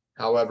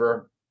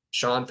 However,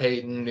 Sean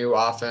Payton, new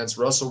offense.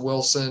 Russell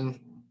Wilson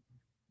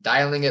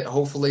dialing it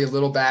hopefully a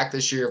little back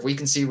this year. If we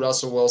can see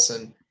Russell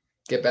Wilson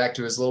get back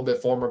to his little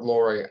bit former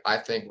glory, I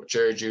think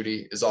Jerry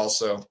Jeudy is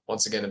also,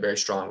 once again, a very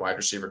strong wide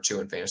receiver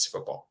 2 in fantasy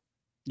football.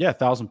 Yeah,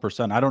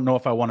 1,000%. I don't know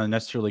if I want to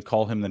necessarily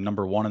call him the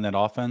number 1 in that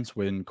offense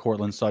when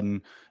Courtland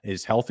Sutton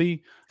is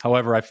healthy.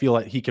 However, I feel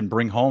like he can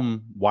bring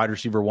home wide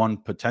receiver 1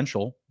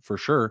 potential for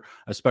sure,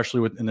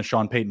 especially in the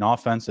Sean Payton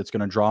offense that's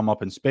going to draw him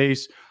up in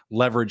space,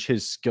 leverage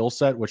his skill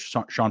set, which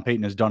Sean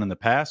Payton has done in the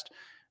past.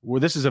 Well,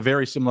 this is a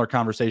very similar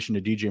conversation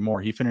to DJ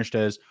Moore. He finished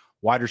as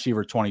wide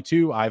receiver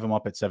 22. I have him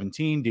up at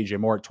 17. DJ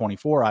Moore at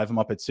 24. I have him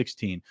up at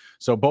 16.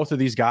 So both of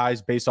these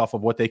guys, based off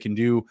of what they can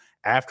do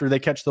after they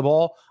catch the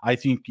ball, I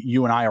think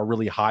you and I are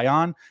really high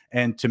on.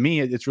 And to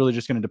me, it's really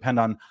just going to depend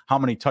on how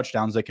many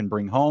touchdowns they can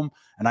bring home.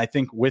 And I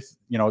think with,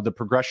 the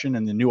progression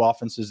and the new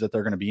offenses that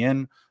they're going to be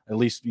in, at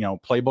least,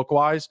 playbook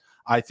wise,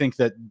 I think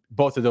that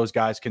both of those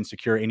guys can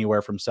secure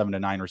anywhere from 7 to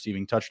 9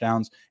 receiving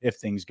touchdowns if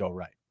things go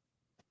right.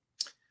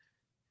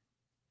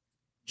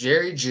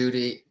 Jerry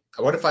Jeudy,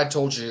 what if I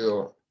told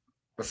you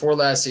before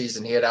last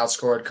season he had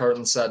outscored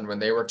Courtland Sutton when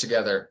they were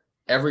together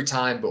every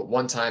time but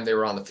one time they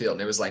were on the field,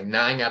 and it was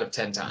 9 out of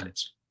 10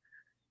 times.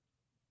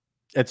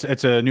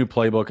 It's a new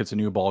playbook. It's a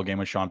new ball game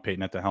with Sean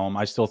Payton at the helm.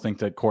 I still think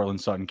that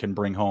Cortland Sutton can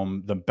bring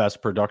home the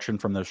best production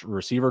from this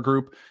receiver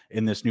group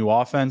in this new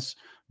offense,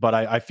 but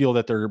I feel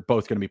that they're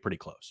both going to be pretty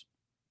close.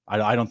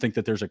 I don't think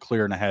that there's a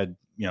clear and ahead,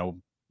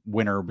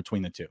 winner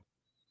between the two.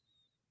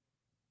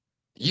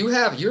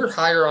 You're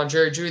higher on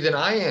Jerry Jeudy than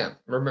I am.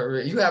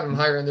 Remember, you have him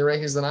higher in the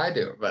rankings than I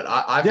do. But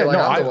I feel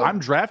I'm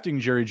drafting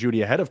Jerry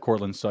Jeudy ahead of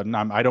Cortland Sutton.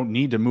 I don't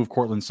need to move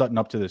Cortland Sutton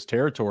up to this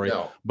territory.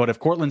 No. But if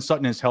Cortland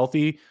Sutton is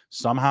healthy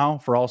somehow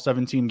for all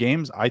 17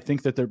 games, I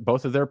think that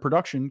both of their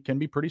production can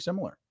be pretty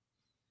similar.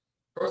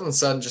 Cortland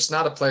Sutton, just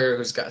not a player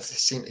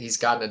he's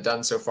gotten it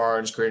done so far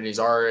in his career, and he's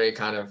already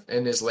kind of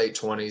in his late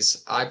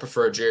 20s. I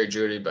prefer Jerry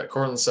Jeudy, but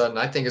Cortland Sutton,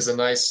 I think, is a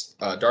nice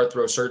dart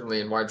throw, certainly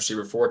in wide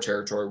receiver 4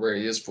 territory where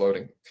he is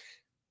floating.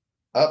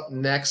 Up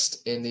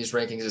next in these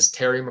rankings is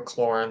Terry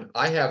McLaurin.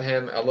 I have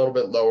him a little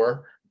bit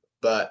lower,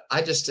 but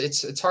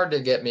it's hard to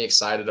get me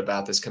excited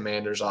about this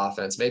Commanders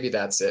offense. Maybe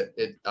that's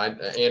it.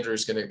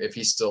 Andrew's gonna, if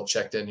he's still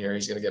checked in here,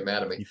 he's gonna get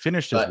mad at me. He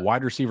finished as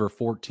wide receiver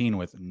 14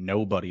 with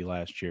nobody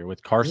last year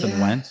with Carson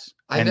Wentz.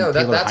 I know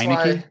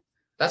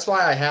that's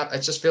why I have.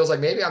 It just feels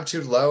like maybe I'm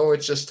too low.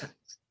 It's just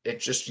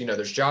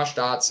there's Josh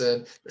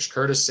Dotson, there's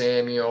Curtis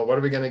Samuel. What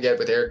are we gonna get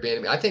with Eric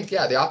Bieniemy? I think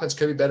the offense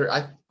could be better.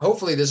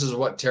 Hopefully this is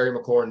what Terry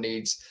McLaurin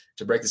needs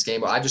to break this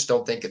game. But I just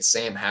don't think it's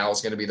Sam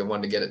Howell's going to be the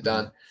one to get it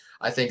done.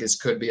 I think this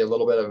could be a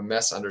little bit of a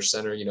mess under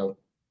center.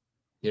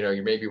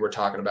 Maybe we're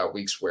talking about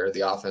weeks where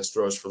the offense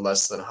throws for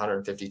less than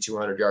 150,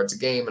 200 yards a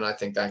game, and I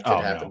think that could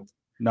happen.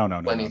 No,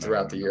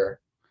 throughout the year.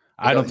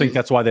 I don't think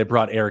that's why they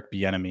brought Eric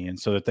Bieniemy in,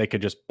 so that they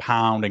could just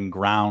pound and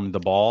ground the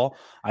ball.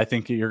 I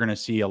think you're going to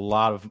see a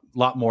lot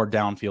more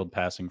downfield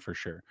passing for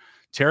sure.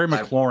 Terry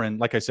McLaurin,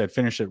 like I said,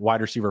 finished at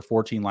wide receiver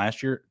 14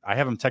 last year. I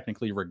have him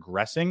technically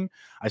regressing.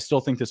 I still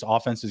think this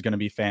offense is going to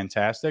be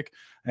fantastic.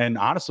 And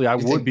honestly, I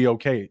would be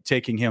okay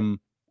taking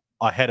him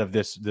ahead of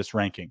this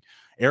ranking.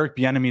 Eric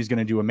Bieniemy is going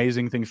to do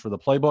amazing things for the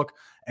playbook.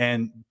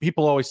 And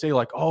people always say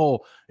like, oh,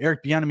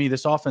 Eric Bieniemy,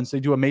 this offense,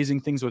 they do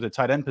amazing things with the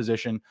tight end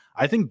position.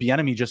 I think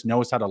Bieniemy just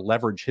knows how to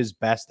leverage his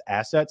best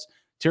assets.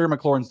 Terry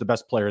McLaurin's the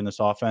best player in this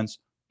offense.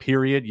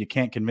 Period. You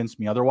can't convince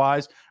me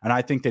otherwise. And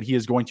I think that he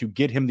is going to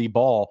get him the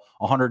ball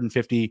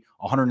 150,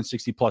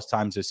 160 plus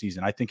times this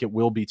season. I think it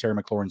will be Terry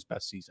McLaurin's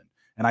best season.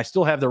 And I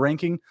still have the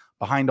ranking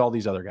behind all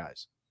these other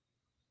guys.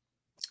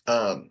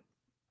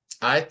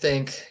 I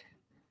think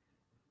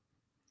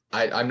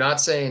I'm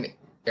not saying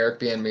Eric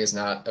Bieniemy is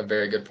not a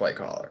very good play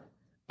caller.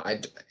 I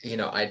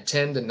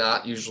tend to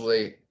not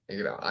usually,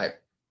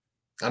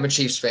 I'm a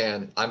Chiefs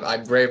fan.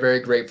 I'm very, very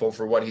grateful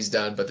for what he's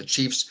done, but the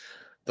Chiefs,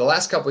 the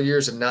last couple of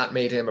years have not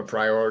made him a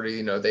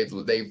priority.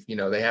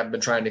 They haven't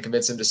been trying to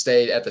convince him to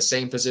stay at the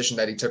same position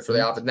that he took for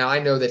the offense. Now I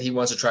know that he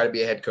wants to try to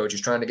be a head coach.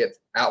 He's trying to get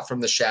out from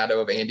the shadow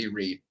of Andy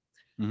Reid,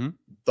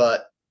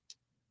 but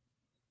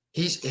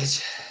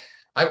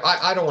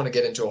I don't want to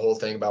get into a whole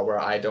thing about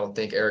where I don't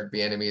think Eric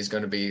Bieniemy is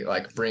going to be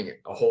like bring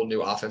a whole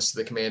new offense to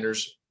the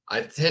Commanders.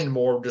 I tend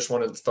more just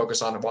want to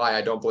focus on why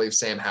I don't believe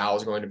Sam Howell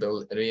is going to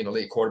be an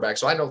elite quarterback.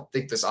 So I don't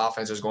think this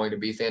offense is going to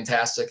be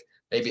fantastic.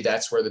 Maybe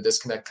that's where the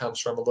disconnect comes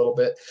from a little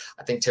bit.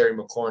 I think Terry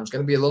McLaurin is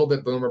going to be a little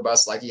bit boom or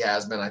bust like he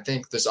has been. I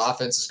think this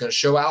offense is going to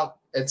show out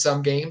at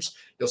some games.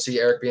 You'll see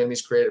Eric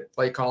Bieniemy's creative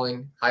play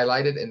calling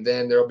highlighted, and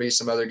then there'll be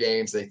some other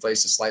games they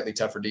face a slightly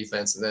tougher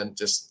defense, and then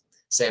just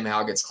Sam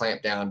Howell gets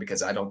clamped down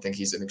because I don't think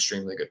he's an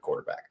extremely good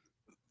quarterback.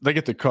 They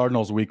get the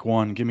Cardinals week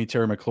 1. Give me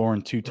Terry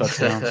McLaurin 2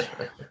 touchdowns.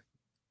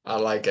 I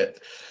like it.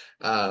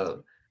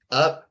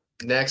 Up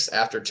next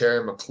after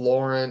Terry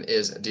McLaurin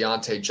is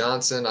Deontay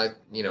Johnson.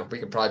 We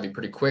can probably be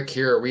pretty quick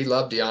here. We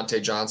love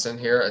Deontay Johnson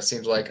here. It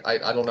seems like I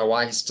don't know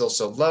why he's still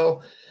so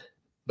low,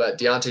 but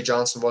Deontay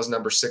Johnson was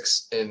number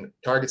 6 in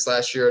targets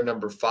last year,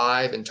 number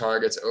 5 in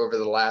targets over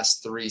the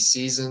last 3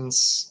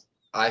 seasons.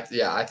 I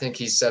think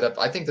he's set up.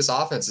 I think this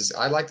offense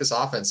I like this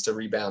offense to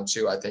rebound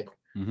too. I think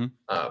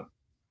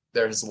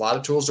there's a lot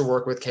of tools to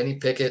work with. Kenny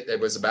Pickett, it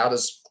was about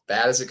as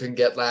bad as it could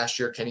get last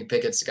year. Kenny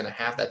Pickett's going to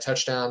have that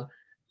touchdown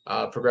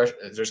progression.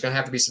 There's going to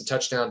have to be some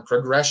touchdown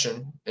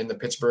progression in the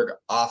Pittsburgh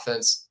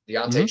offense.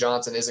 Deontay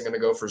Johnson isn't going to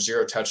go for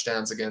 0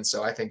 touchdowns again.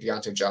 So I think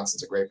Deontay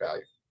Johnson's a great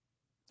value.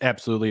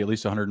 Absolutely. At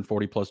least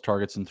 140 plus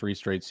targets in 3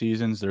 straight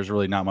seasons. There's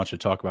really not much to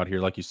talk about here.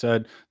 Like you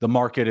said, the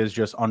market is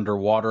just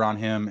underwater on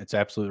him. It's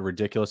absolutely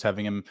ridiculous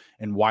having him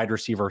in wide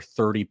receiver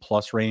 30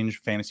 plus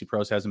range. Fantasy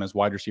Pros has him as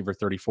wide receiver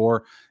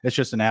 34. It's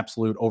just an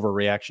absolute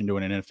overreaction to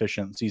an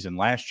inefficient season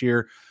last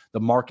year.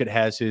 The market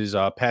has his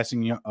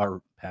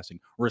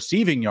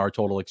receiving yard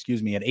total, at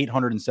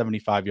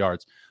 875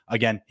 yards.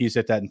 Again, he's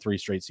hit that in 3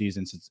 straight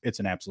seasons. It's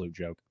an absolute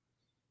joke.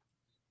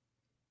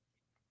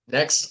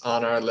 Next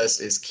on our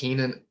list is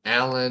Keenan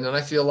Allen, and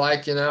I feel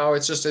like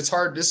it's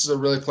hard. This is a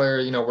really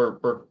player.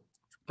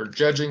 We're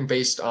judging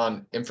based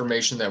on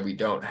information that we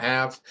don't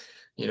have.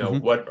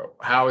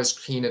 How is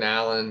Keenan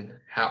Allen?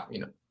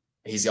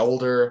 He's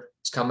older.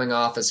 He's coming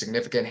off a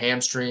significant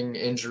hamstring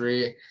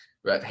injury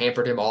that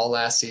hampered him all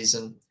last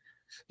season.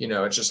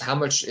 It's just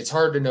it's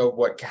hard to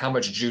know how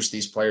much juice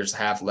these players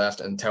have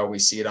left until we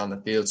see it on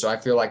the field. So I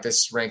feel like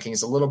this ranking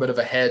is a little bit of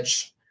a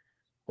hedge.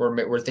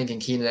 we're thinking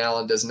Keenan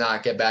Allen does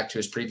not get back to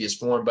his previous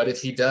form. But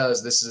if he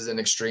does, this is an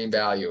extreme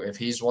value. If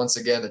he's once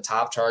again the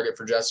top target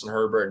for Justin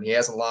Herbert and he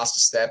hasn't lost a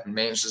step and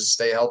manages to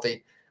stay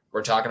healthy,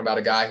 we're talking about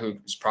a guy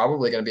who's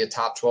probably going to be a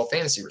top 12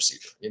 fantasy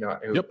receiver,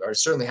 who or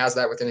certainly has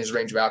that within his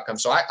range of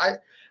outcomes. So I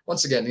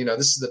once again,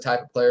 this is the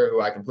type of player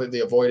who I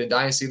completely avoid in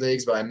dynasty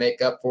leagues, but I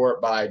make up for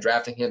it by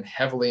drafting him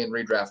heavily in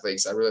redraft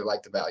leagues. I really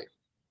like the value.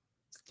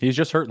 He's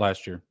just hurt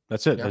last year.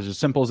 That's it. Yeah. It's as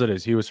simple as it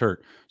is. He was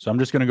hurt. So I'm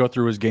just going to go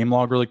through his game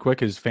log really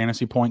quick, his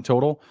fantasy point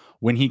total.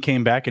 When he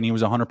came back and he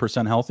was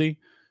 100% healthy,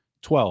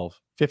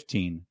 12,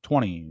 15,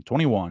 20,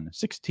 21,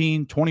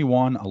 16,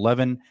 21,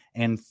 11,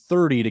 and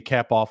 30 to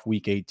cap off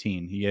week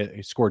 18.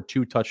 He scored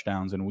 2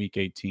 touchdowns in week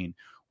 18.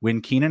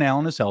 When Keenan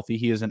Allen is healthy,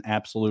 he is an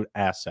absolute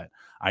asset.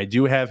 I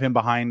do have him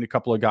behind a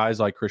couple of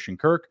guys like Christian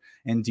Kirk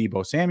and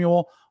Deebo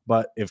Samuel.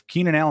 But if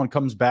Keenan Allen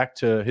comes back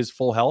to his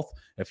full health,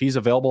 if he's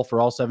available for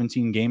all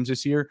 17 games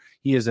this year,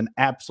 he is an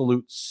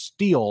absolute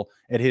steal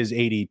at his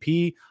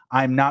ADP.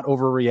 I'm not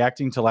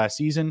overreacting to last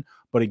season,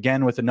 but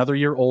again, with another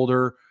year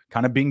older,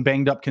 kind of being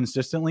banged up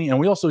consistently. And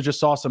we also just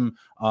saw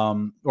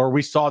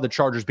we saw the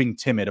Chargers being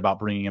timid about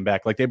bringing him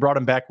back. Like they brought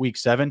him back week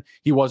 7.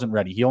 He wasn't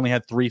ready. He only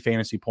had 3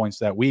 fantasy points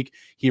that week.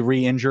 He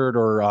re-injured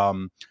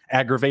or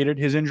aggravated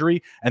his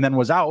injury and then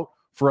was out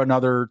for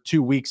another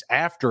 2 weeks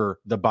after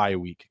the bye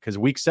week, because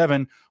week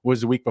 7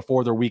 was the week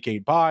before their week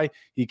 8 bye.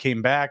 He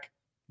came back,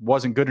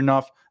 wasn't good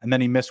enough, and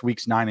then he missed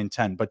weeks 9 and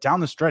 10. But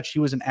down the stretch, he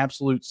was an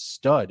absolute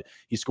stud.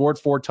 He scored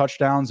 4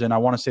 touchdowns, and I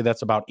want to say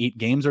that's about 8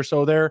 games or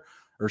so there,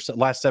 or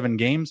last 7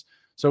 games.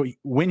 So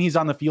when he's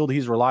on the field,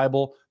 he's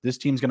reliable. This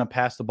team's going to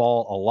pass the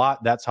ball a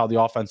lot. That's how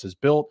the offense is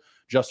built.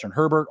 Justin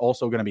Herbert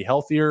also going to be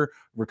healthier,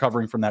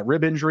 recovering from that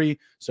rib injury.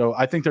 So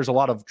I think there's a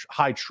lot of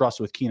high trust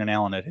with Keenan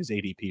Allen at his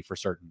ADP for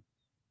certain.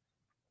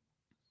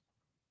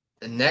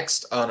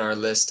 Next on our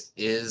list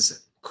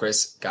is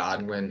Chris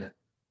Godwin.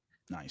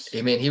 Nice.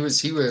 I mean, he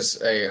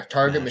was a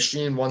target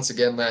machine once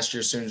again last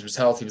year as soon as he was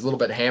healthy. He was a little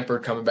bit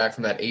hampered coming back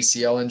from that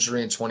ACL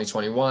injury in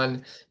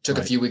 2021. Took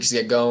a few weeks to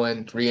get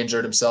going,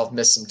 re-injured himself,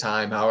 missed some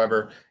time.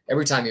 However,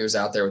 every time he was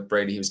out there with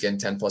Brady, he was getting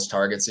 10-plus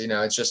targets.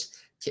 It's just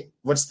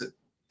what's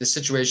the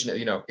situation,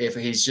 if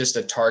he's just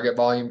a target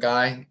volume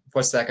guy,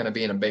 what's that going to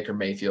be in a Baker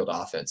Mayfield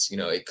offense?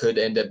 It could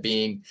end up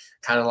being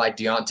kind of like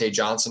Deontay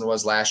Johnson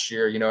was last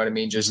year. You know what I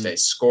mean? Just a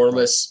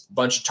scoreless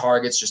bunch of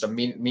targets, just a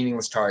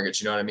meaningless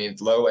targets. You know what I mean?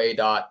 Low A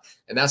dot.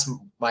 And that's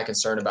my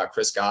concern about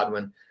Chris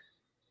Godwin.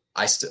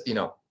 I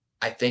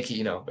think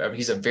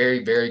he's a very,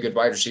 very good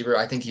wide receiver.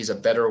 I think he's a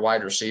better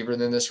wide receiver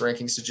than this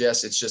ranking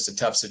suggests. It's just a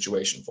tough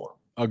situation for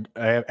him.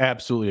 I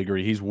absolutely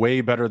agree. He's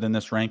way better than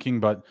this ranking,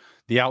 but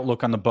the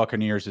outlook on the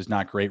Buccaneers is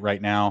not great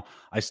right now.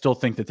 I still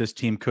think that this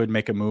team could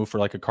make a move for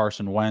like a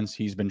Carson Wentz.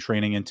 He's been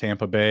training in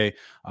Tampa Bay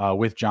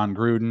with John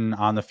Gruden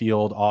on the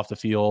field, off the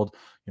field,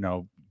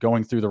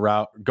 going through the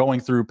route, going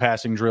through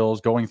passing drills,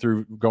 going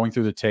through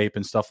the tape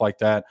and stuff like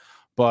that.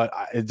 But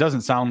it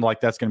doesn't sound like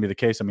that's going to be the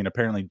case. I mean,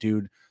 apparently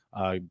dude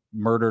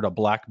murdered a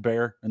black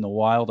bear in the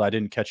wild. I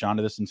didn't catch on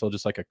to this until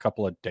just like a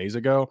couple of days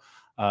ago.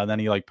 Then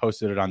he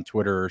posted it on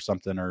Twitter or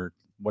something, or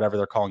whatever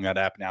they're calling that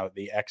app now,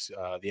 the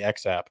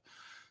X app.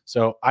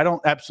 So I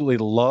don't absolutely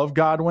love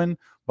Godwin,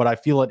 but I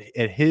feel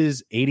at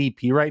his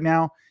ADP right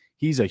now,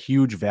 he's a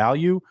huge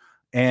value.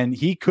 And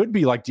he could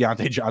be like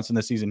Deontay Johnson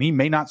this season. He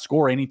may not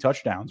score any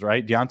touchdowns,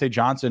 right? Deontay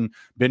Johnson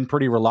been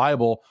pretty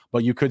reliable,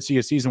 but you could see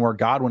a season where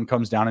Godwin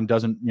comes down and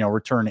doesn't,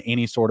 return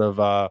any sort of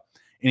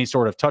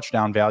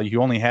touchdown value. He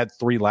only had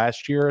 3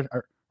 last year,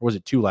 or was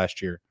it 2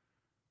 last year?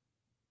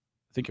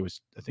 I think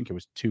it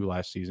was 2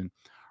 last season.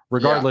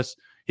 Regardless,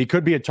 he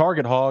could be a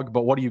target hog,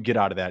 but what do you get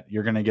out of that?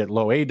 You're going to get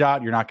low A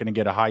dot. You're not going to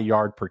get a high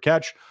yard per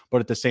catch. But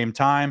at the same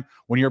time,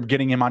 when you're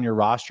getting him on your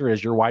roster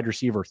as your wide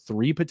receiver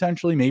 3,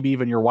 potentially, maybe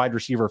even your wide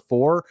receiver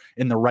 4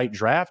 in the right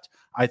draft,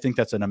 I think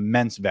that's an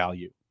immense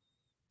value.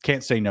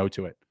 Can't say no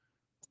to it.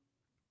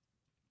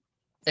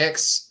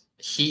 X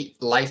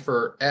Heat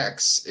Lifer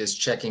X is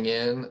checking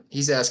in.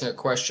 He's asking a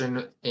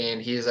question,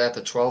 and he is at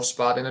the 12th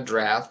spot in a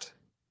draft.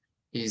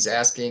 He's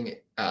asking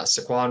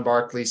Saquon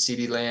Barkley,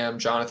 CeeDee Lamb,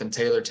 Jonathan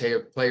Taylor,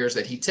 players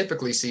that he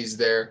typically sees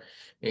there.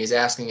 And he's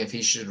asking if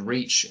he should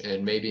reach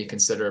and maybe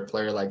consider a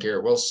player like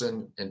Garrett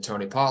Wilson and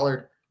Tony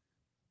Pollard.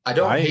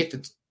 Go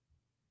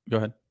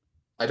ahead.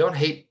 I don't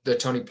hate the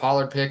Tony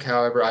Pollard pick.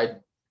 However,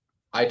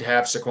 I'd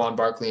have Saquon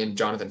Barkley and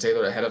Jonathan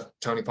Taylor ahead of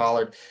Tony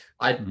Pollard.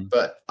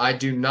 But I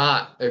do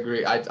not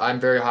agree. I'm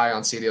very high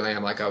on CeeDee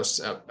Lamb, like I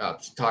was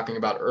talking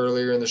about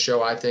earlier in the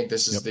show. I think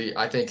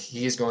I think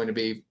he's going to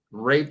be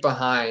right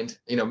behind,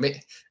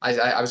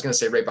 I was going to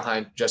say right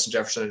behind Justin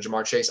Jefferson and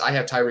Jamar Chase. I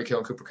have Tyreek Hill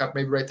and Cooper Kupp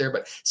maybe right there,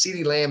 but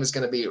CeeDee Lamb is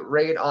going to be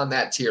right on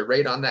that tier,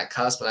 right on that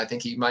cusp, and I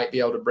think he might be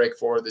able to break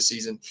forward this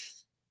season.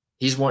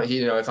 He's one,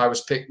 if I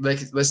was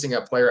listing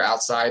a player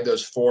outside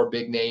those 4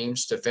 big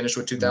names to finish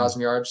with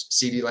 2,000 yards,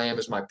 CeeDee Lamb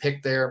is my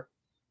pick there.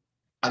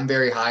 I'm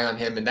very high on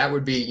him, and that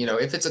would be,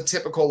 if it's a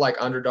typical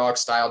underdog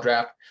style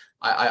draft,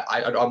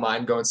 I don't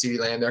mind going CeeDee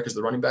Lamb there because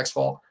the running backs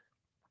fall.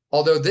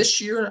 Although this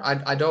year,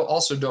 I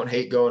don't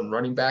hate going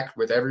running back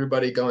with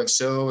everybody going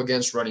so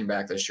against running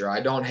back this year.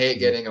 I don't hate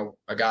getting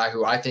a guy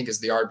who I think is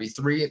the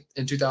RB3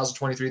 in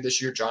 2023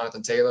 this year,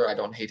 Jonathan Taylor. I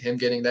don't hate him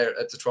getting there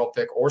at the 12th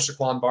pick, or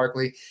Saquon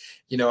Barkley.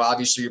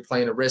 Obviously you're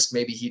playing a risk.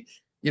 Maybe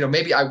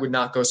maybe I would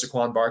not go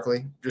Saquon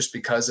Barkley just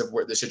because of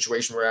the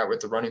situation we're at with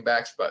the running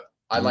backs, but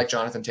I like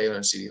Jonathan Taylor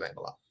and CeeDee Lamb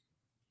a lot.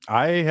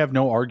 I have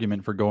no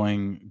argument for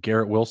going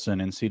Garrett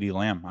Wilson and CeeDee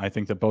Lamb. I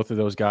think that both of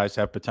those guys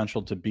have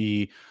potential to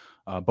be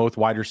both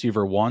wide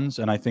receiver ones.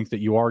 And I think that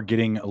you are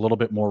getting a little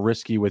bit more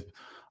risky with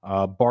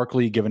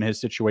Barkley, given his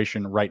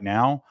situation right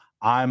now.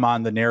 I'm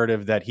on the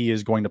narrative that he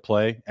is going to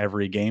play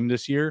every game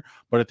this year.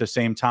 But at the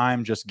same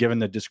time, just given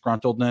the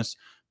disgruntledness,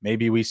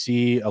 maybe we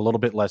see a little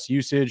bit less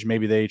usage.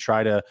 Maybe they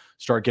try to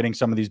start getting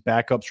some of these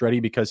backups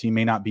ready because he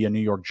may not be a New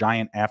York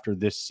Giant after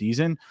this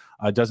season.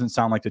 It doesn't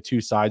sound like the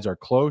two sides are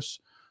close.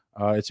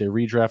 It's a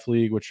redraft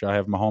league, which I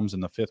have Mahomes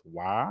in the 5th.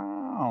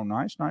 Wow.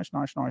 Nice.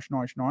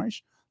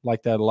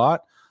 Like that a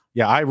lot.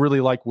 Yeah, I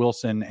really like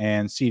Wilson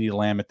and CeeDee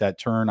Lamb at that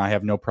turn. I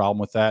have no problem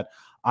with that.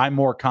 I'm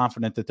more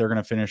confident that they're going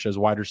to finish as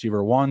wide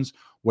receiver ones,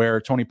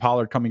 where Tony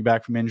Pollard coming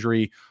back from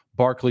injury,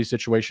 Barkley's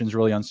situation is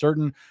really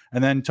uncertain.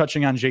 And then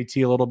touching on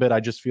JT a little bit, I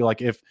just feel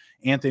like if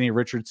Anthony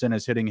Richardson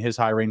is hitting his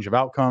high range of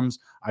outcomes,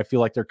 I feel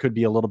like there could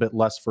be a little bit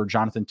less for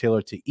Jonathan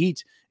Taylor to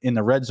eat in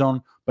the red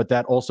zone. But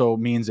that also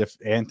means if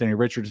Anthony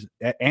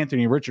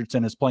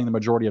Richardson is playing the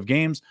majority of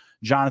games,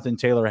 Jonathan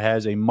Taylor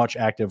has a much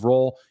active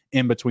role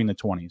in between the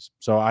 20s.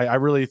 So I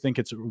really think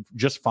it's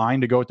just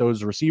fine to go with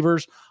those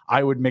receivers.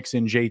 I would mix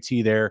in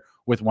JT there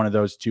with one of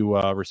those two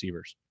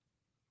receivers.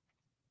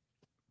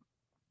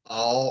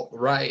 All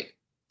right.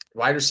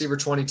 Wide receiver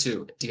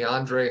 22,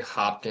 DeAndre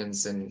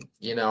Hopkins. And,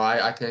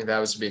 I think that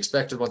was to be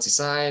expected once he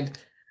signed.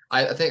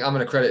 I think I'm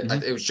going to credit,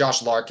 it was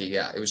Josh Larkey.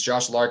 Yeah, it was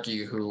Josh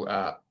Larkey who,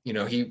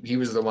 he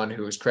was the one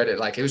who was credited.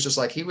 Like, it was just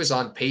like he was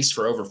on pace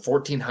for over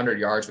 1,400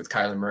 yards with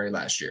Kyler Murray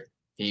last year.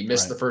 He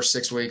missed the first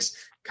 6 weeks.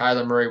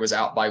 Kyler Murray was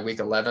out by week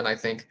 11, I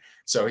think.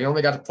 So he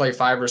only got to play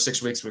 5 or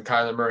 6 weeks with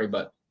Kyler Murray,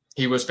 but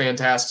he was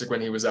fantastic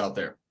when he was out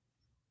there.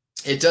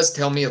 It does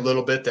tell me a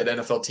little bit that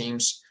NFL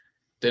teams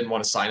didn't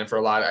want to sign him for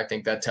a lot. I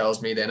think that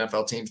tells me the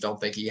NFL teams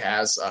don't think he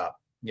has,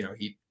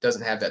 he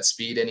doesn't have that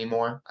speed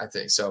anymore, I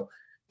think. So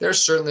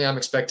there's certainly, I'm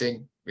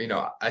expecting,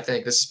 I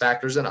think this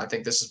factors in. I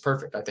think this is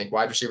perfect. I think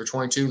wide receiver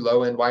 22,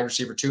 low end wide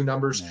receiver 2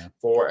 numbers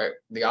for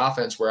the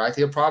offense, where I think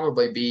he'll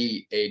probably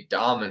be the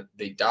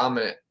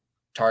dominant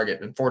target.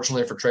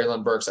 Unfortunately for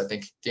Treylon Burks, I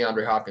think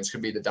DeAndre Hopkins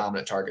could be the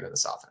dominant target in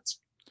this offense.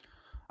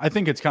 I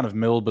think it's kind of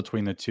milled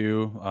between the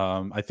two.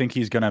 I think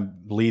he's going to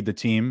lead the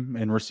team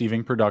in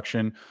receiving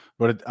production,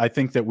 but I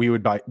think that we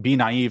would be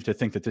naive to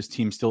think that this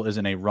team still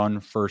isn't a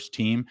run-first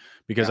team,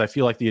 because I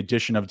feel like the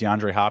addition of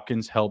DeAndre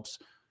Hopkins helps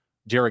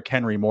Derrick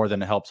Henry more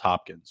than it helps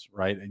Hopkins,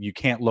 right? And you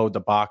can't load the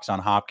box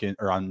on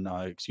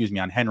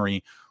on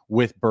Henry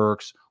with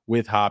Burks,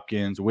 with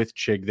Hopkins, with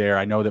Chig there.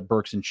 I know that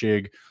Burks and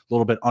Chig, a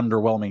little bit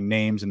underwhelming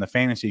names in the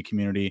fantasy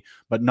community,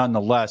 but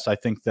nonetheless, I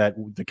think that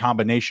the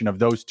combination of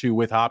those two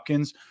with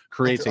Hopkins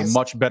creates a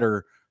much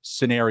better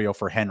scenario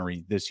for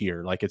Henry this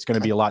year. Like, it's going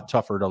to be a lot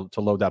tougher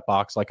to load that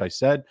box, like I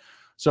said.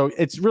 So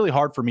it's really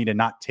hard for me to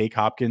not take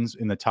Hopkins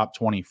in the top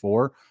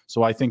 24.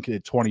 So I think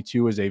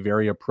 22 is a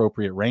very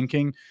appropriate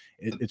ranking.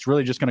 It's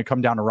really just going to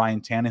come down to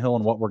Ryan Tannehill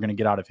and what we're going to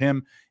get out of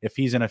him. If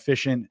he's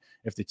inefficient,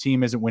 if the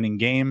team isn't winning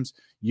games,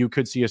 you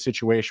could see a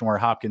situation where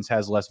Hopkins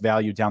has less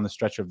value down the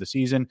stretch of the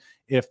season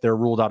if they're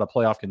ruled out of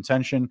playoff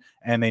contention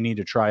and they need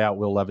to try out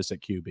Will Levis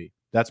at QB.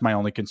 That's my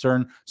only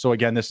concern. So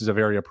again, this is a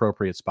very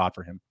appropriate spot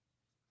for him.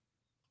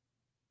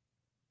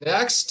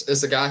 Next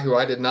is the guy who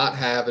I did not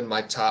have in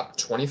my top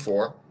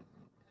 24.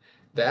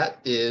 That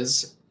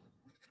is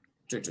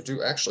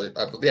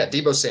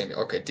Deebo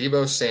Samuel. Okay,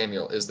 Deebo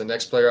Samuel is the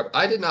next player up.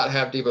 I did not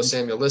have Deebo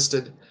Samuel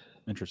listed.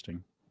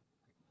 Interesting.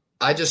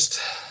 I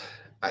don't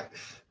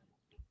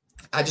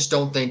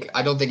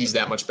think he's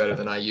that much better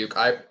than Ayuk.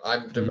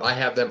 I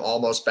have them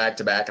almost back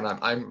to back, and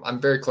I'm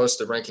very close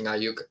to ranking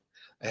Ayuk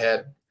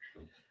ahead.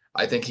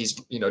 I think he's,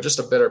 just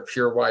a better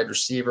pure wide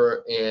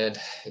receiver. And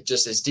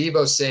just is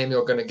Deebo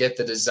Samuel going to get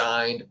the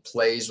designed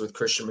plays with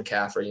Christian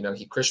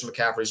McCaffrey? Christian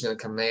McCaffrey is going to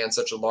command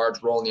such a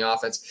large role in the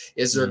offense.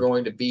 Is there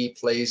going to be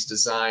plays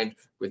designed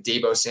with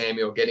Deebo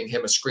Samuel, getting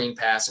him a screen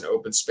pass in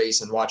open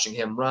space and watching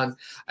him run?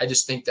 I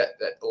just think that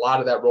a lot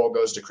of that role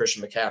goes to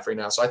Christian McCaffrey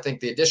now. So I think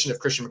the addition of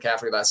Christian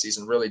McCaffrey last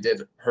season really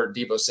did hurt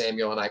Deebo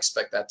Samuel, and I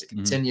expect that to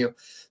continue.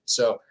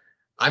 So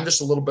I'm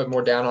just a little bit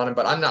more down on him,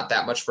 but I'm not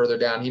that much further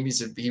down.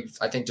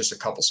 I think just a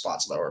couple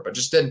spots lower, but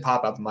just didn't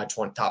pop up in my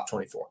top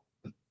 24.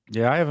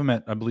 Yeah, I have him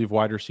at, I believe,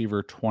 wide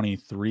receiver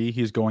 23.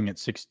 He's going at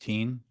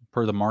 16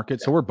 per the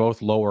market. So we're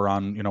both lower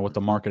on, what the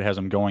market has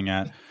him going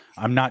at.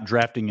 I'm not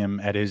drafting him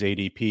at his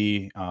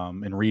ADP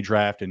in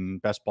redraft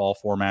and best ball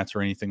formats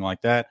or anything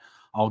like that.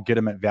 I'll get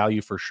him at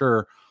value for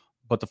sure.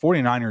 But the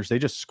 49ers, they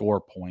just score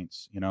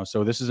points,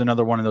 So this is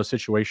another one of those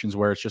situations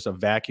where it's just a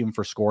vacuum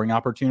for scoring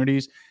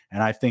opportunities.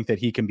 And I think that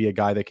he can be a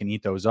guy that can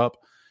eat those up.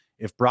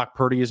 If Brock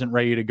Purdy isn't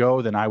ready to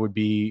go, then I would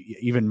be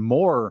even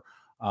more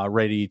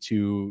ready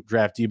to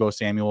draft Deebo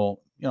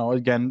Samuel,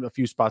 again, a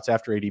few spots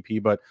after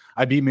ADP, but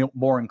I'd be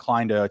more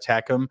inclined to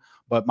attack him.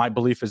 But my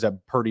belief is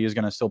that Purdy is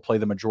going to still play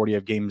the majority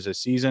of games this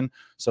season.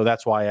 So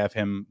that's why I have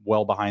him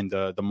well behind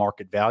the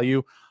market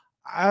value.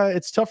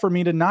 It's tough for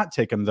me to not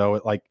take him, though,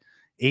 at like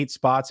 8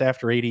 spots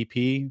after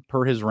ADP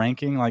per his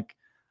ranking. Like,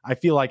 I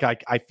feel like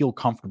I feel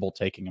comfortable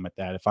taking him at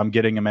that. If I'm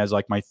getting him as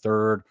like my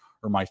 3rd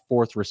or my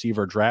 4th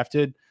receiver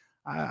drafted,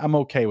 I'm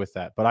okay with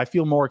that. But I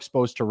feel more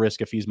exposed to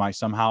risk if he's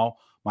somehow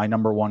my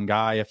number 1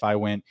 guy. If I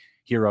went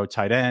hero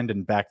tight end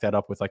and back that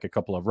up with like a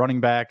couple of running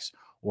backs,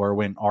 or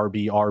went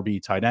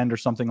RB tight end or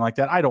something like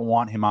that, I don't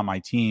want him on my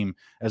team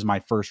as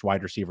my first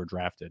wide receiver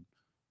drafted.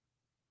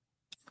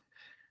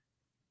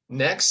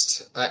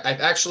 Next,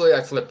 I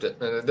flipped it.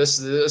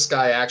 This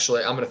guy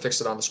actually, I'm going to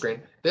fix it on the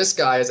screen. This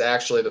guy is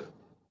actually wait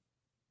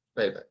a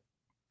minute.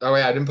 Oh,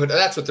 yeah,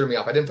 that's what threw me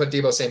off. I didn't put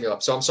Deebo Samuel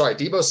up. So I'm sorry.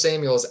 Deebo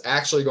Samuel is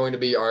actually going to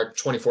be our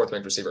 24th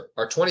ranked receiver.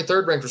 Our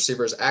 23rd ranked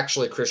receiver is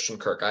actually Christian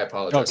Kirk. I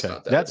apologize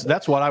about that.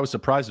 That's what I was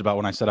surprised about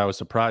when I said I was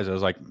surprised. I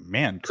was like,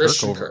 man, Kirk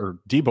or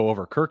Deebo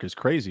over Kirk is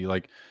crazy.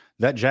 Like,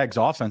 that Jags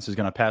offense is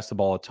going to pass the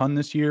ball a ton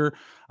this year.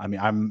 I mean,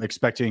 I'm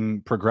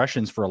expecting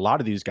progressions for a lot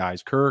of these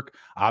guys. Kirk,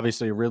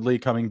 obviously Ridley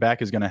coming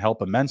back is going to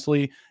help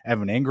immensely.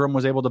 Evan Ingram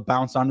was able to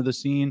bounce onto the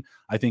scene.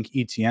 I think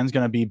Etienne's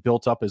going to be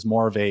built up as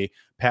more of a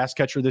pass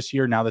catcher this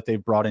year now that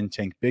they've brought in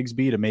Tank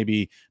Bigsby to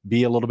maybe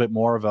be a little bit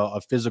more of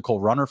a physical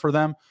runner for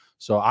them.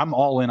 So I'm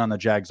all in on the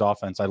Jags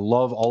offense. I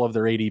love all of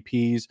their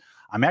ADPs.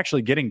 I'm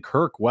actually getting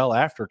Kirk well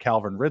after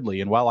Calvin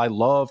Ridley. And while I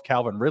love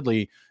Calvin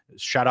Ridley,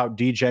 shout out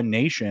DGen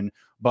Nation,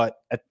 but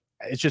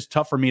it's just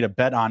tough for me to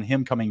bet on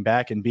him coming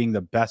back and being the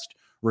best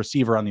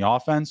receiver on the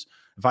offense.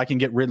 If I can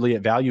get Ridley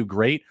at value,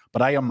 great.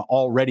 But I am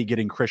already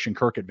getting Christian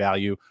Kirk at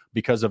value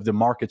because of the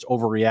market's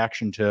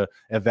overreaction to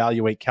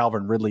evaluate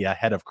Calvin Ridley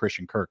ahead of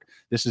Christian Kirk.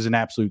 This is an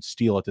absolute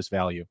steal at this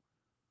value.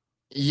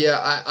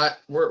 Yeah,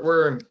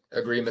 we're in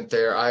agreement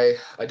there. I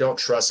don't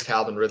trust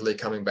Calvin Ridley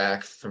coming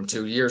back from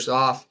 2 years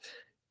off.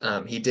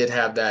 He did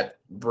have that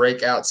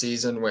breakout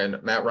season when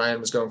Matt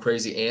Ryan was going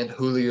crazy and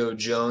Julio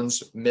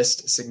Jones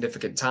missed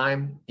significant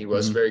time. He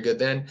was very good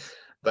then,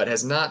 but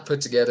has not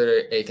put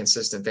together a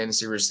consistent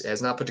fantasy,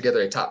 has not put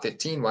together a top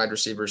 15 wide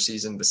receiver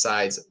season.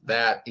 Besides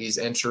that,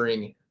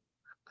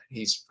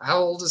 how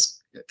old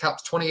is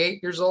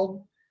 28 years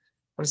old?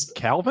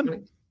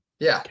 Calvin?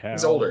 Yeah, Calvin.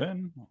 He's older.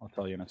 I'll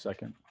tell you in a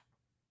second.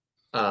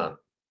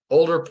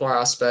 Older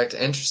prospect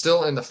and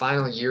still in the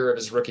final year of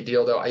his rookie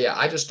deal, though. Yeah,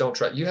 I just don't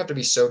trust. You have to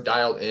be so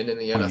dialed in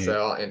the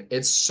NFL, and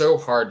it's so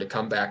hard to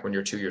come back when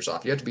you're 2 years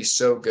off. You have to be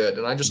so good,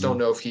 and I just don't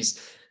know if he's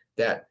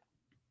that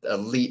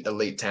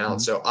elite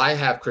talent. So I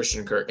have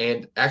Christian Kirk,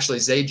 and actually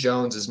Zay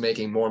Jones is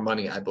making more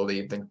money, I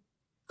believe, than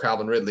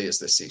Calvin Ridley is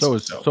this season.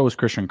 So is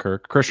Christian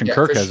Kirk. Christian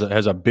Kirk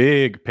has a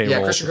big payroll.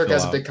 Yeah, Christian Kirk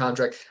has a big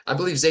contract. I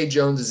believe Zay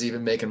Jones is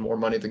even making more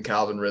money than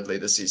Calvin Ridley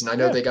this season. I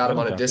know they got him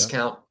on a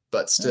discount.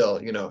 But still,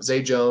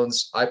 Zay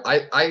Jones,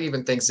 I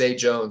even think Zay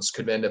Jones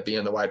could end up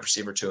being the wide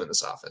receiver 2 in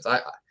this offense.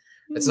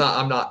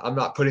 I'm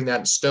not putting that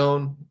in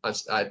stone.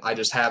 I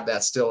just have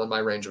that still in my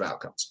range of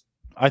outcomes.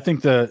 I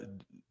think the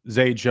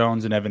Zay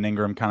Jones and Evan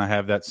Ingram kind of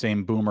have that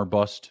same boom or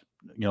bust,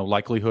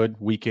 likelihood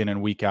week in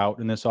and week out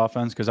in this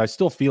offense. Cause I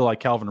still feel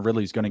like Calvin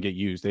Ridley is going to get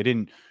used. They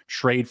didn't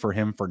trade for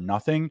him for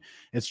nothing.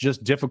 It's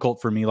just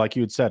difficult for me. Like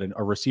you had said,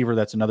 a receiver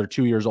that's another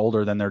 2 years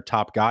older than their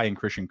top guy in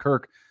Christian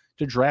Kirk,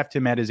 to draft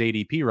him at his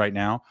ADP right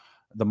now.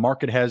 The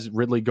market has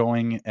Ridley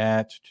going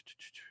it's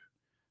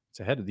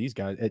ahead of these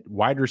guys at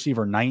wide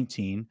receiver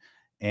 19,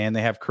 and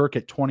they have Kirk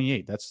at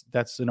 28.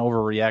 That's an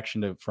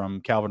overreaction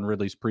from Calvin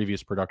Ridley's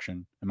previous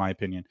production, in my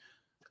opinion.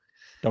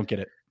 Don't get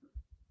it.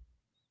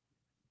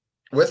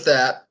 With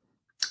that,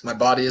 my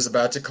body is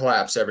about to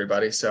collapse,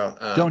 everybody. So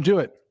don't do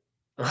it.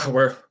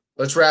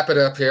 Let's wrap it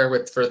up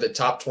here for the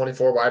top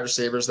 24 wide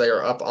receivers. They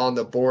are up on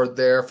the board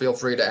there. Feel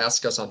free to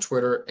ask us on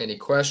Twitter any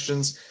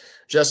questions.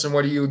 Justin,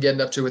 what are you getting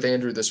up to with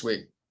Andrew this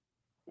week?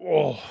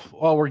 Oh,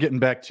 well, we're getting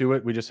back to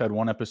it. We just had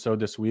one episode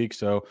this week,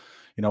 so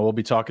we'll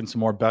be talking some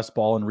more best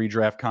ball and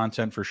redraft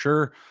content for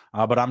sure.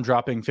 But I'm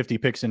dropping 50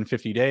 picks in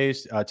 50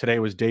 days. Today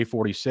was day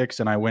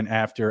 46, and I went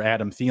after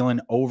Adam Thielen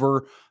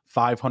over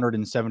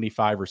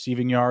 575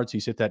 receiving yards.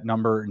 He's hit that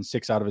number in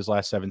 6 out of his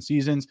last 7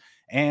 seasons,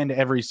 and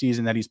every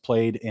season that he's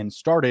played and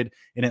started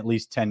in at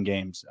least 10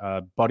 games.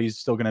 Buddy's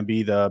still going to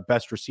be the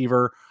best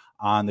receiver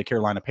on the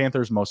Carolina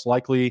Panthers, most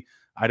likely.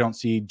 I don't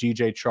see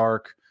DJ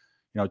Chark,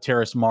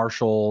 Terrace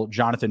Marshall,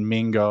 Jonathan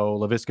Mingo,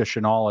 Laviska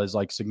Shenault as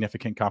like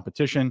significant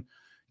competition.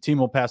 Team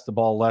will pass the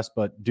ball less,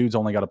 but dude's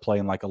only got to play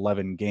in like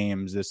 11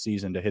 games this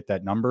season to hit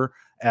that number.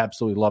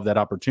 Absolutely love that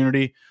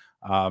opportunity.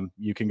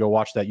 You can go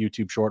watch that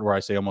YouTube short where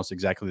I say almost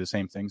exactly the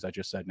same things I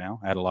just said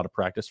now. I had a lot of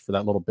practice for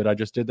that little bit I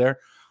just did there.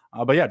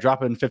 But yeah,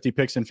 dropping 50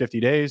 picks in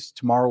 50 days.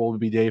 Tomorrow will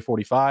be day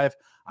 45.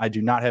 I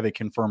do not have a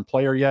confirmed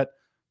player yet.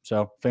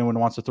 So if anyone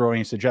wants to throw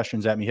any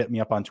suggestions at me, hit me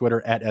up on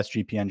Twitter at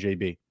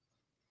SGPNJB.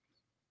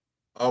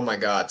 Oh my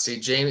God. See,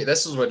 Jamie,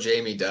 this is what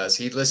Jamie does.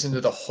 He listened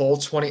to the whole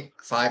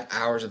 25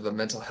 hours of the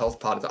mental health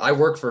pod. I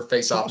work for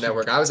Face Off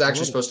Network. I was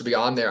actually supposed to be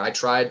on there. I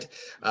tried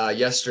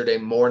yesterday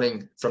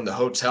morning from the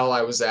hotel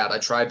I was at. I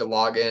tried to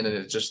log in and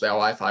it just the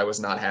Wi-Fi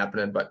was not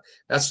happening. But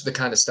that's the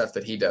kind of stuff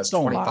that he does.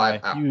 Don't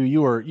 25 lie.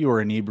 You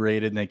were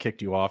inebriated and they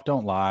kicked you off.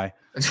 Don't lie.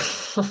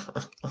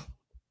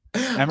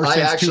 hours.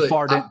 Emerson's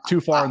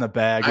too far in the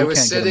bag. I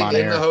was sitting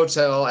in the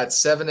hotel at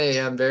 7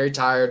 a.m., very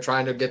tired,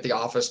 trying to get the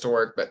office to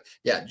work. But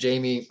yeah,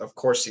 Jamie, of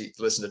course, he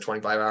listened to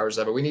 25 hours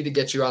of it. We need to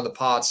get you on the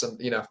pod. Some,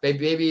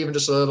 maybe even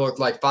just a little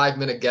like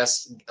 5-minute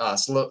guest,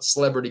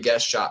 celebrity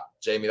guest shot,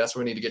 Jamie. That's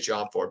what we need to get you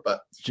on for.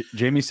 But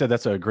Jamie said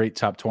that's a great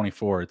top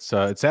 24.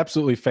 It's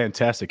absolutely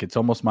fantastic. It's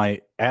almost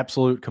my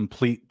absolute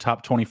complete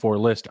top 24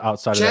 list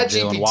outside of that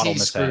Jalen Waddle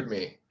mishap. Screwed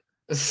me.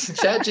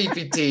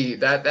 ChatGPT,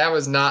 that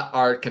was not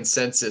our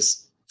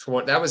consensus.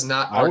 That was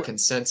not our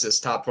consensus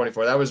top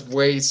 24. That was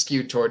way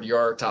skewed toward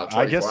your top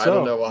 24. I guess so. I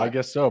don't know why. I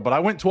guess so. But I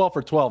went 12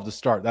 for 12 to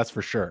start. That's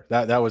for sure.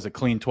 That was a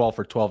clean 12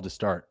 for 12 to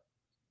start.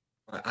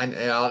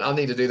 I'll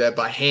need to do that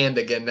by hand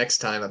again next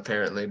time,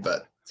 apparently.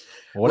 But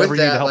whatever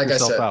you need to help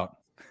yourself out.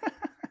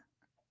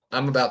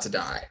 I'm about to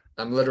die.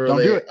 I'm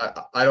literally. Don't do it.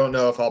 I don't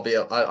know if I'll be.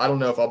 I don't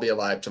know if I'll be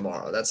alive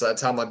tomorrow.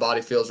 That's how my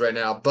body feels right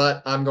now.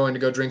 But I'm going to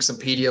go drink some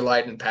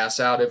Pedialyte and pass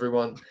out.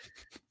 Everyone,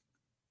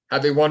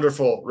 have a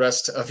wonderful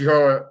rest of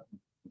your.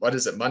 What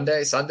is it?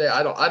 Monday, Sunday?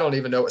 I don't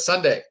even know.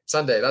 Sunday.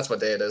 That's what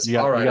day it is.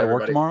 All right, you got to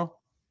work tomorrow.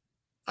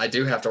 I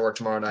do have to work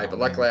tomorrow night, but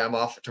luckily I'm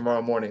off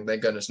tomorrow morning.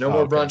 Thank goodness. No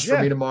more brunch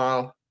for me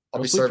tomorrow. I'll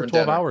be serving for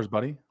 12 hours,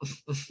 buddy.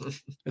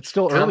 It's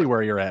still early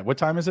where you're at. What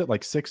time is it?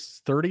 Like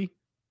 6:30?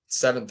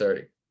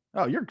 7:30.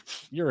 Oh,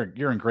 you're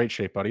in great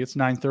shape, buddy. It's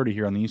 9:30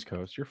 here on the East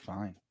Coast. You're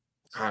fine.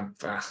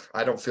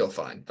 I don't feel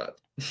fine,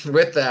 but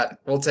with that,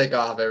 we'll take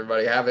off,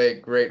 everybody. Have a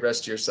great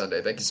rest of your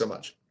Sunday. Thank you so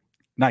much.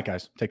 Night,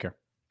 guys. Take care.